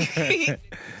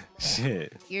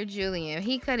 Shit. You're Julian.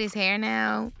 He cut his hair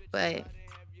now, but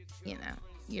you know,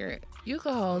 You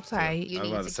can hold tight. you I was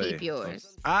need about to to say, keep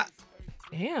yours.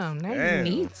 Damn, now Damn.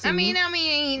 you need to. I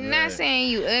mean, not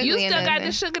saying you ugly. you or still got nothing.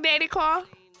 the sugar daddy car?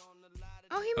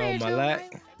 Oh, he Oh, married my your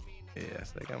lack? wife? Yeah, I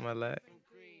still got my lack.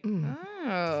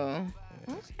 Oh.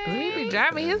 He Okay. be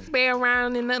driving his spare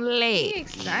around in the He leg.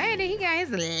 excited. He got his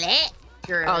leg,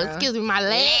 girl. Oh, excuse me, my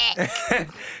leg.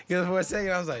 Because for a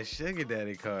second, I was like, sugar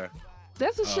daddy car.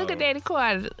 That's a sugar daddy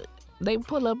car. They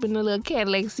pull up in the little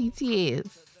Cadillac CTS.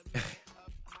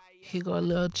 Here go a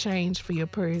little change for your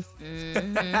purse.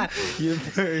 Your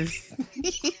purse.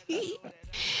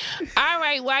 All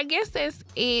right, well, I guess that's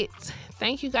it.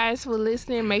 Thank you guys for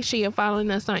listening. Make sure you're following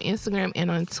us on Instagram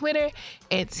and on Twitter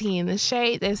at Tea in the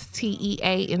Shade. That's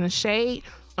TEA in the Shade.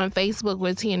 On Facebook,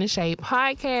 we're Tea in the Shade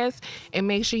Podcast. And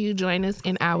make sure you join us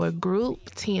in our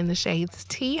group, Tea in the Shade's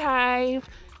Tea Hive.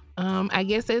 I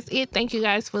guess that's it. Thank you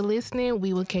guys for listening.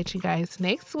 We will catch you guys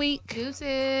next week.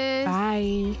 Deuces.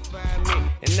 Bye.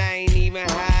 And I ain't even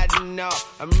hiding out.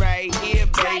 I'm right here,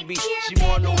 baby. She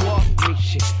wanna walk me,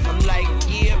 shit. I'm like,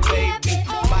 yeah, baby.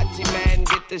 Body man,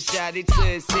 get the shotty to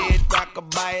his head.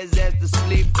 Rock-a-bye his ass to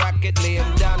sleep. Rocket, lay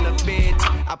him down the bed.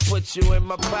 I put you in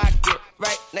my pocket,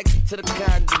 right next to the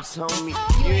condoms, homie.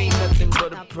 You ain't nothing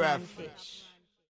but a prophet.